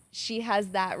that she has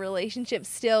that relationship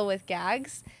still with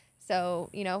Gags. So,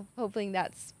 you know, hoping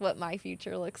that's what my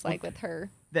future looks like with her.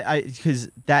 Because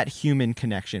that human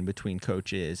connection between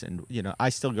coaches and, you know, I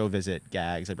still go visit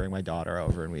Gags. I bring my daughter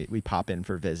over and we pop in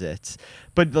for visits.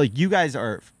 But, like, you guys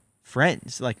are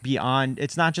friends, like, beyond,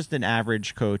 it's not just an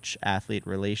average coach-athlete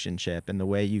relationship, and the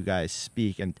way you guys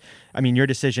speak. And, I mean, your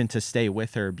decision to stay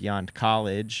with her beyond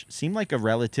college seemed like a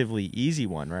relatively easy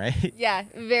one, right? Yeah,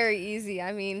 very easy.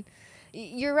 I mean,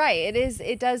 you're right.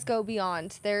 It does go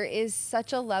beyond. There is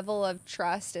such a level of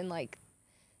trust, and like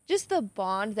just the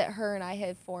bond that her and I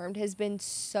have formed has been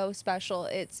so special.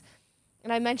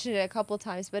 And I mentioned it a couple of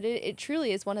times, but it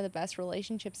truly is one of the best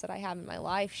relationships that I have in my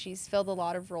life. She's filled a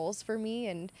lot of roles for me,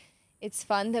 and it's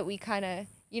fun that we kind of,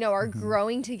 you know, are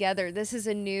growing together. This is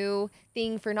a new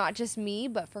thing for not just me,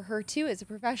 but for her too as a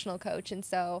professional coach. And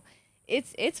so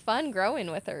it's fun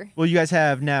growing with her. Well, you guys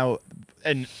have now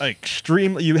an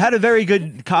extremely, you had a very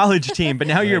good college team, but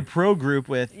now you're a pro group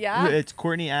with, it's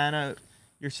Courtney, Anna,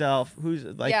 yourself, who's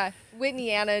like, yeah,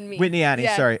 Whitney, Anna, and me. Whitney, Anna,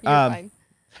 yeah, sorry. You're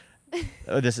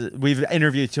fine. We've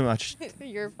interviewed too much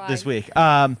You're fine. this week.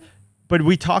 But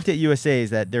we talked at USA's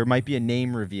that there might be a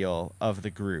name reveal of the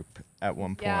group at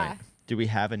one point. Yeah. Do we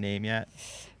have a name yet?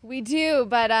 We do,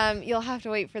 but you'll have to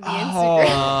wait for the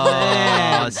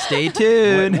Instagram. Oh, stay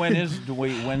tuned. When's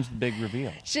the big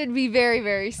reveal? Should be very,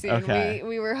 very soon. Okay.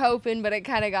 We were hoping, but it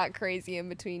kind of got crazy in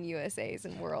between USA's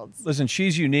and Worlds. Listen,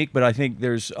 she's unique, but I think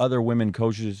there's other women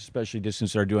coaches, especially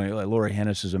distance, that are doing it. Like Lori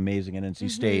Hennis is amazing at NC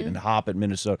State, and Hop at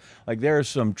Minnesota. Like there are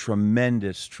some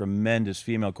tremendous, tremendous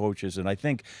female coaches, and I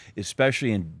think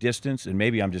especially in distance, and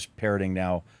maybe I'm just parroting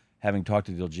now, having talked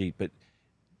to Diljit, but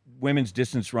women's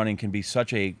distance running can be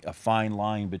such a fine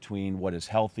line between what is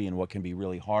healthy and what can be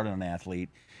really hard on an athlete.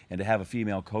 And to have a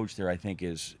female coach there, I think,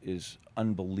 is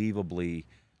unbelievably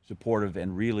supportive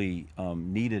and really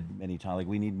needed many times. Like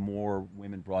we need more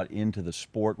women brought into the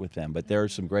sport with them. But there are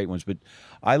some great ones. But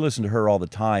I listen to her all the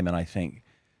time, and I think,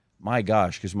 my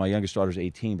gosh, because my youngest daughter's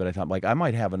 18, but I thought, like, I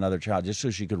might have another child just so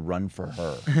she could run for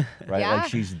her, right? Yeah. Like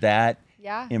she's that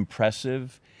Yeah.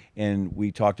 impressive. And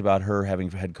we talked about her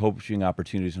having had coaching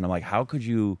opportunities, and I'm like, how could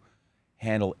you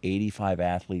handle 85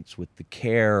 athletes with the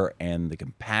care and the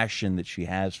compassion that she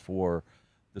has for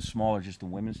the smaller, just the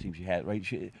women's team she had, right?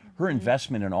 Her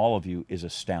investment in all of you is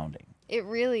astounding. It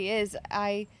really is.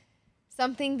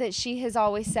 Something that she has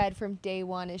always said from day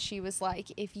one is she was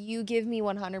like, if you give me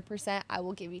 100%, I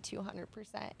will give you 200%.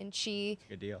 And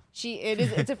Good deal.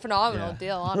 It's a phenomenal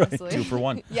deal, honestly. 2 for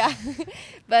 1. Yeah.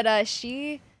 But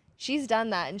she's done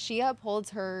that, and she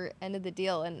upholds her end of the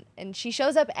deal, and she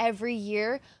shows up every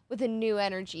year with a new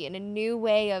energy and a new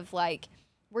way of like,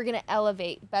 we're going to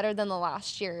elevate better than the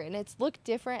last year. And it's looked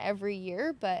different every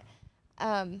year, but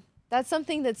that's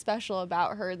something that's special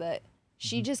about her, that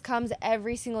she just comes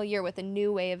every single year with a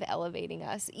new way of elevating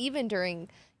us. Even during,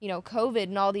 you know, COVID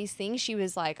and all these things, she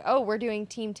was like, oh, we're doing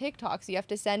team TikToks. You have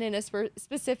to send in a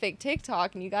specific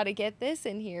TikTok, and you got to get this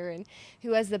in here, and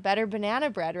who has the better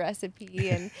banana bread recipe.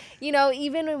 And, you know,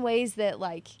 even in ways that,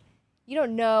 like, you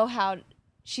don't know how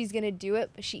she's going to do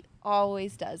it, but she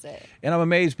always does it. And I'm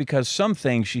amazed because some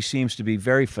things she seems to be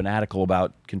very fanatical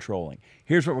about controlling.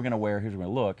 Here's what we're going to wear, here's what we're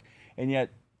going to look. And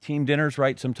yet, team dinners,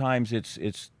 right? Sometimes it's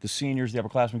the seniors, the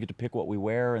upperclassmen get to pick what we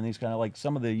wear, and these kind of like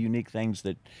some of the unique things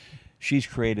that she's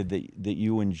created that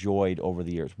you enjoyed over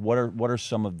the years. What are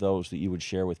some of those that you would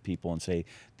share with people and say,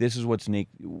 this is what's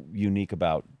unique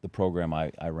about the program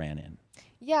I ran in?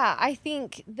 Yeah, I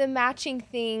think the matching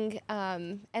thing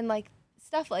and like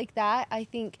stuff like that, I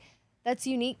think that's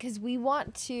unique because we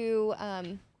want to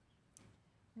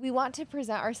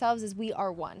present ourselves as we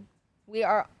are one. We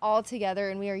are all together,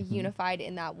 and we are unified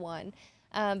in that one.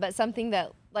 But something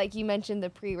that, like you mentioned, the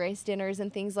pre-race dinners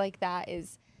and things like that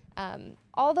is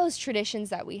all those traditions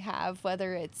that we have,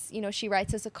 whether it's, you know, she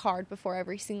writes us a card before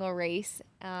every single race,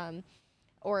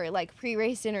 or like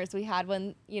pre-race dinners. We had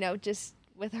one, you know, just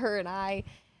with her and I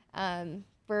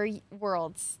for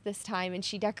Worlds this time, and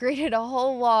she decorated a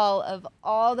whole wall of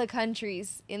all the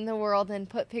countries in the world and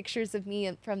put pictures of me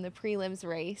from the prelims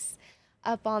race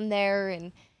up on there.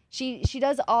 And she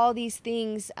does all these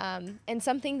things, and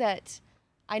something that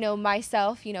I know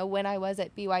myself, you know, when I was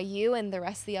at BYU and the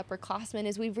rest of the upperclassmen,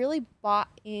 is we've really bought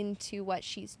into what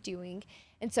she's doing.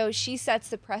 And so she sets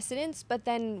the precedence, but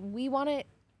then we want to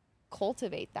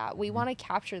cultivate that. We want to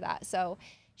capture that. So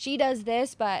she does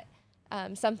this, but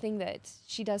something that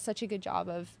she does such a good job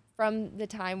of from the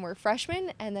time we're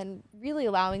freshmen, and then really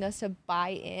allowing us to buy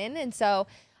in. And so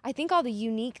I think all the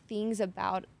unique things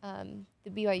about the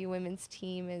BYU women's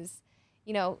team is,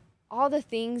 you know, all the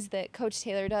things that Coach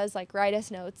Taylor does, like write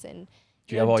us notes and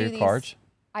Do you have all your cards?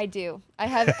 I do. I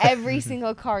have every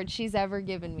single card she's ever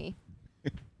given me.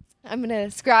 I'm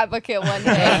gonna scrapbook it one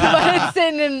day, but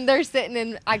it's they're sitting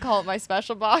in, I call it my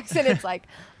special box, and it's like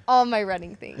all my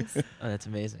running things. Oh, that's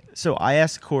amazing. So I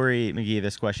asked Corey McGee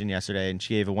this question yesterday, and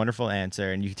she gave a wonderful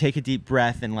answer. And you take a deep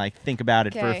breath and like think about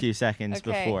it for a few seconds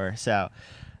before. So,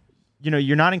 you know,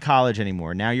 you're not in college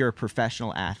anymore. Now you're a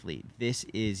professional athlete. This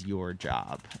is your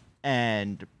job,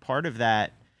 and part of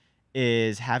that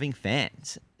is having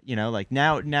fans. You know, like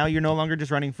now you're no longer just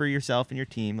running for yourself and your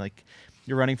team. Like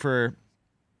you're running for,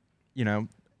 you know,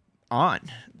 like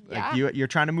you're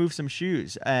trying to move some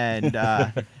shoes. And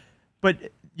but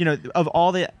you know, of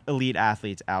all the elite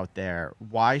athletes out there,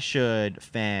 why should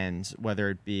fans, whether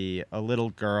it be a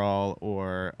little girl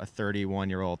or a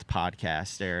 31-year-old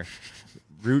podcaster,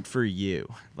 root for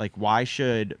you? Like, why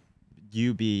should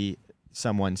you be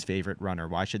someone's favorite runner?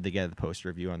 Why should they get the poster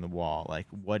of you on the wall? Like,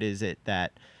 what is it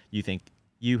that you think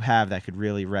you have that could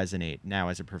really resonate now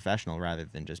as a professional rather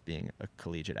than just being a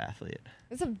collegiate athlete?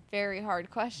 It's a very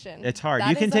hard question. It's hard.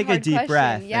 You can take a deep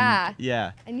breath. Yeah.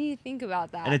 Yeah. I need to think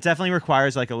about that. And it definitely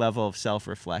requires like a level of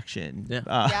self-reflection.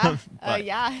 Yeah.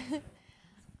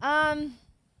 Yeah.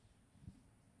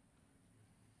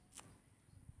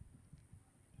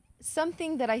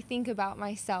 Something that I think about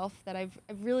myself that I've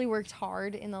really worked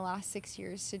hard in the last 6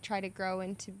 years to try to grow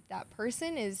into that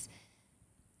person is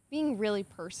being really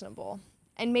personable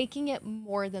and making it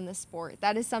more than the sport.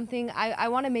 That is something I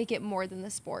want to make it more than the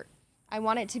sport. I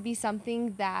want it to be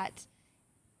something that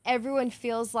everyone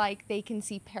feels like they can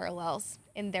see parallels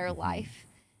in their life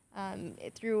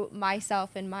through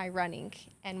myself and my running.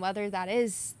 And whether that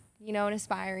is, you know, an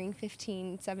aspiring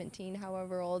 15, 17,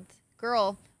 however old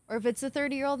girl, or if it's a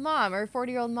 30-year-old mom or a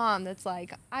 40-year-old mom that's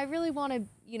like, I really want to,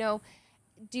 you know,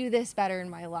 do this better in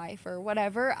my life or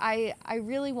whatever. I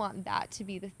really want that to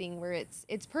be the thing where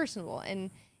it's personable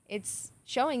and it's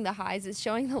showing the highs, it's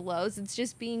showing the lows, it's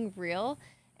just being real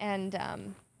and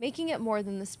making it more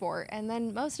than the sport. And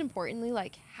then most importantly,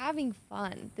 like having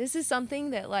fun. This is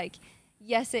something that, like,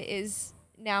 yes, it is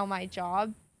now my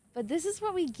job, but this is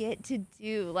what we get to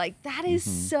do. Like, that is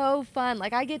so fun.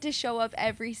 Like, I get to show up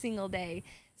every single day.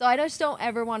 So I just don't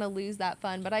ever want to lose that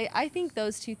fun. But I think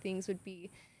those two things would be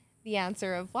the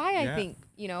answer of why I think,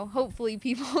 you know, hopefully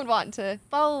people would want to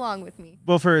follow along with me.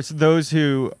 Well, for those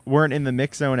who weren't in the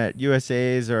mix zone at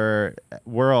USA's or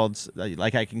Worlds,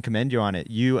 like, I can commend you on it.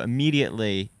 You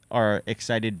immediately are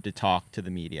excited to talk to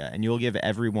the media, and you'll give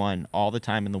everyone all the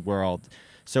time in the world.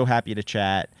 So happy to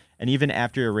chat. And even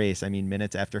after a race, I mean,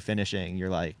 minutes after finishing, you're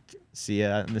like, see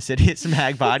ya in the CITIUS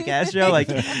MAG podcast show. Like,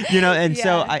 you know, and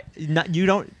so you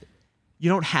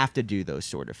don't have to do those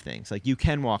sort of things. Like, you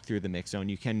can walk through the mix zone.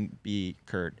 You can be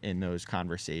Kurt in those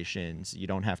conversations. You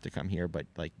don't have to come here, but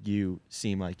like, you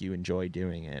seem like you enjoy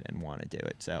doing it and want to do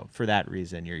it. So for that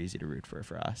reason, you're easy to root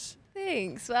for us.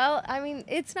 Thanks. Well, I mean,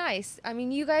 it's nice. I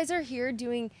mean, you guys are here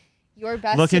doing your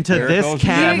best. Look into this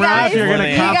camera if you're going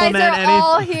to compliment anything. You guys are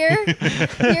all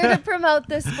here to promote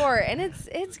the sport. And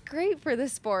it's great for the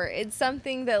sport. It's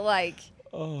something that, like,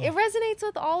 it resonates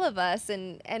with all of us.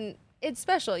 And it's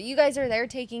special. You guys are there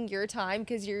taking your time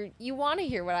because you want to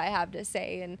hear what I have to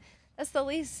say, and that's the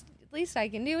least I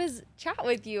can do is chat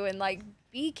with you and, like,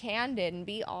 be candid and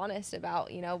be honest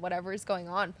about, you know, whatever's going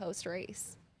on post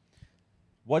race.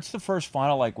 What's the first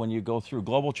final like when you go through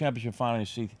global championship final and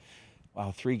you see,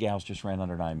 wow, 3 gals just ran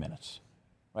under 9 minutes,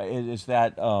 right? Is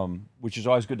that which is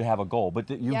always good to have a goal, but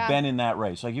you've been in that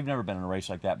race. Like, you've never been in a race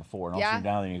like that before, and all of a sudden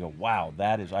down there and you go, wow,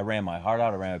 I ran my heart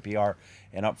out, I ran a PR.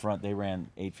 And up front, they ran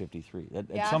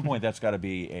 8:53. At some point, that's got to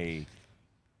be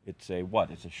it's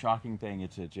a shocking thing.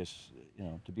 It's just, you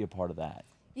know, to be a part of that.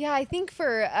 Yeah, I think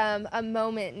for a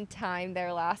moment in time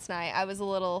there last night, I was a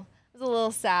little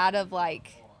sad of,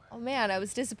 like, oh man, I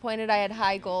was disappointed. I had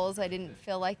high goals. I didn't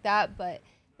feel like that. But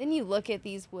then you look at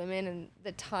these women and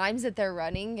the times that they're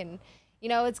running, and, you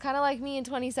know, it's kind of like me in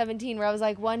 2017 where I was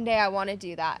like, one day I want to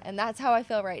do that. And that's how I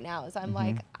feel right now is I'm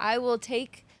like, I will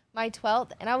take my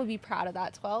 12th, and I would be proud of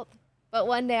that 12th, but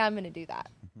one day I'm going to do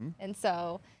that. And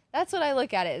so that's what I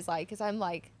look at it as, like, because I'm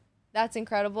like, that's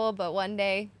incredible, but one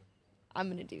day I'm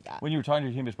gonna do that. When you were talking to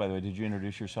your teammates, by the way, did you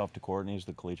introduce yourself to Courtney as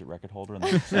the collegiate record holder?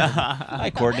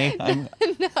 Hi, Courtney. I'm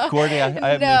Courtney.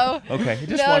 No. Okay. I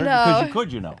just No, wanted because no. you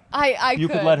could, you know. You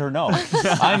could let her know.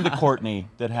 I'm the Courtney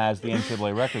that has the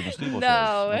NCAA record in the steeplechase.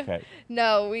 No. Okay.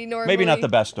 No, we normally. Maybe not the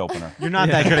best opener. You're not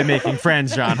that good at making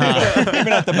friends, John, huh? Maybe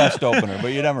not the best opener,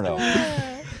 but you never know.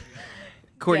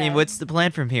 Courtney, Yeah. what's the plan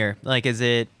from here? Like, is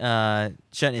it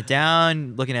shutting it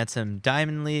down, looking at some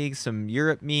Diamond League, some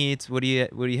Europe meets? What do you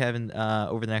have in,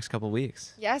 over the next couple of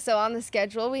weeks? Yeah, so on the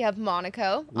schedule we have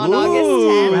Monaco on Ooh,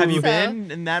 August 10th. have you so- been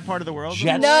in that part of the world?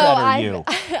 Jet No, setter,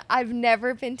 you. I've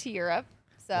never been to Europe,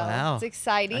 so Wow. it's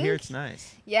exciting. I hear it's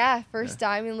nice. Yeah, first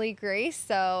Diamond League race,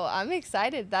 so I'm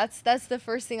excited. That's the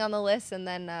first thing on the list, and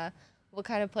then we'll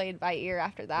kind of play it by ear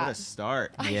after that. What a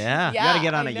start. Yeah. You got to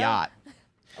get on I a know. yacht.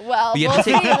 Well, But you we'll have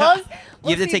to see. take- We'll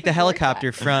You have see to take the if we can work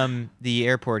helicopter that. from the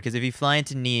airport, because if you fly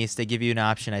into Nice, they give you an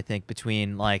option, I think,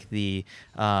 between like the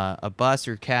a bus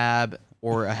or cab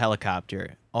or a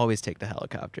helicopter. Always take the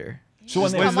helicopter. So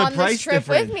when Just they, come the on price this trip with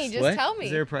difference? me. Just What? tell me.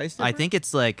 Is there a price I difference? think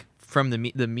it's like from the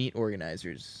meet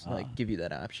organizers like give you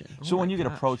that option. so when you get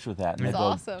approached with that, and they That's go,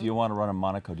 awesome. "Do you want to run in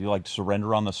Monaco?" Do you like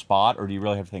surrender on the spot, or do you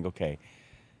really have to think, "Okay,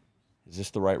 is this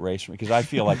the right race for me?" Because I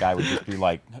feel like I would just be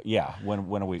like, "Yeah, when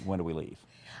do we leave?"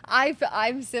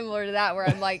 I'm similar to that, where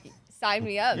I'm like, sign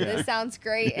me up. This sounds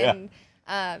great. Yeah.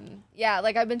 And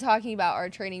like I've been talking about our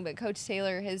training, but Coach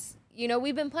Taylor has,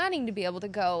 we've been planning to be able to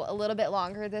go a little bit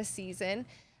longer this season.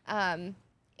 And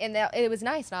that it was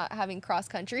nice not having cross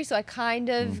country. So I kind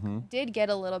of did get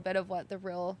a little bit of what the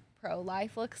real pro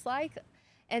life looks like.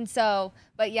 And so,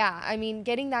 but yeah, I mean,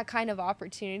 getting that kind of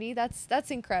opportunity, that's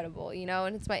incredible,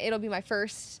 and it'll be my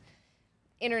first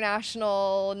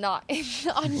international, not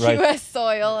on Right. U.S.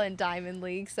 soil and Diamond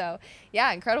League. So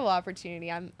yeah, incredible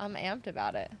opportunity. I'm amped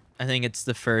about it. I think it's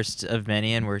the first of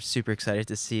many, and we're super excited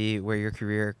to see where your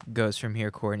career goes from here,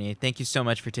 Courtney. Thank you so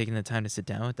much for taking the time to sit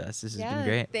down with us. This has been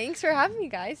great. Thanks for having me,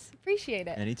 guys. Appreciate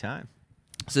it. Anytime.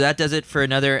 So that does it for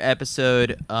another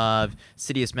episode of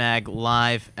CITIUS MAG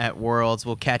Live at Worlds.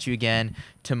 We'll catch you again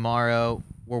tomorrow.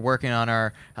 We're working on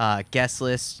our guest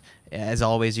list. As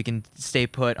always, you can stay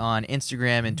put on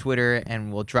Instagram and Twitter,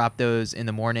 and we'll drop those in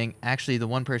the morning. Actually, the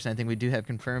one person I think we do have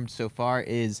confirmed so far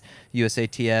is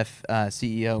USATF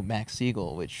CEO Max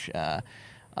Siegel, which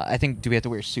I think, do we have to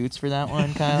wear suits for that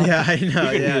one, Kyle? Yeah, I know. He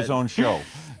could do Yeah. his own show.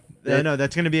 I know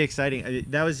that's going to be exciting.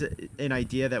 That was an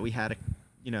idea that we had,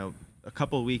 a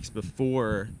couple of weeks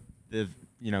before the,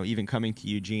 even coming to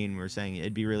Eugene. We were saying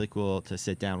it'd be really cool to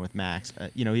sit down with Max.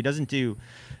 He doesn't do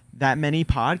that many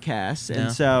podcasts, No.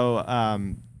 and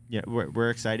so we're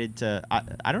excited to.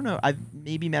 I don't know. I've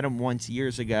maybe met him once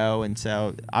years ago, and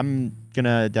so I'm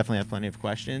gonna definitely have plenty of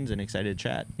questions and excited to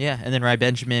chat. Yeah, and then Rai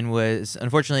Benjamin was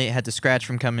unfortunately had to scratch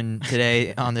from coming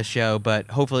today on the show, but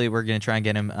hopefully we're going to try and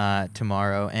get him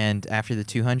tomorrow. And after the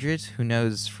 200s, who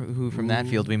knows who from that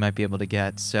field we might be able to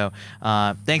get. So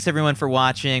thanks everyone for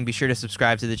watching. Be sure to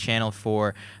subscribe to the channel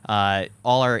for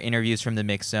all our interviews from the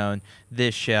Mix Zone,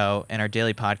 this show, and our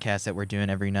daily podcast that we're doing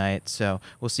every night. So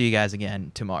we'll see you guys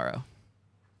again tomorrow.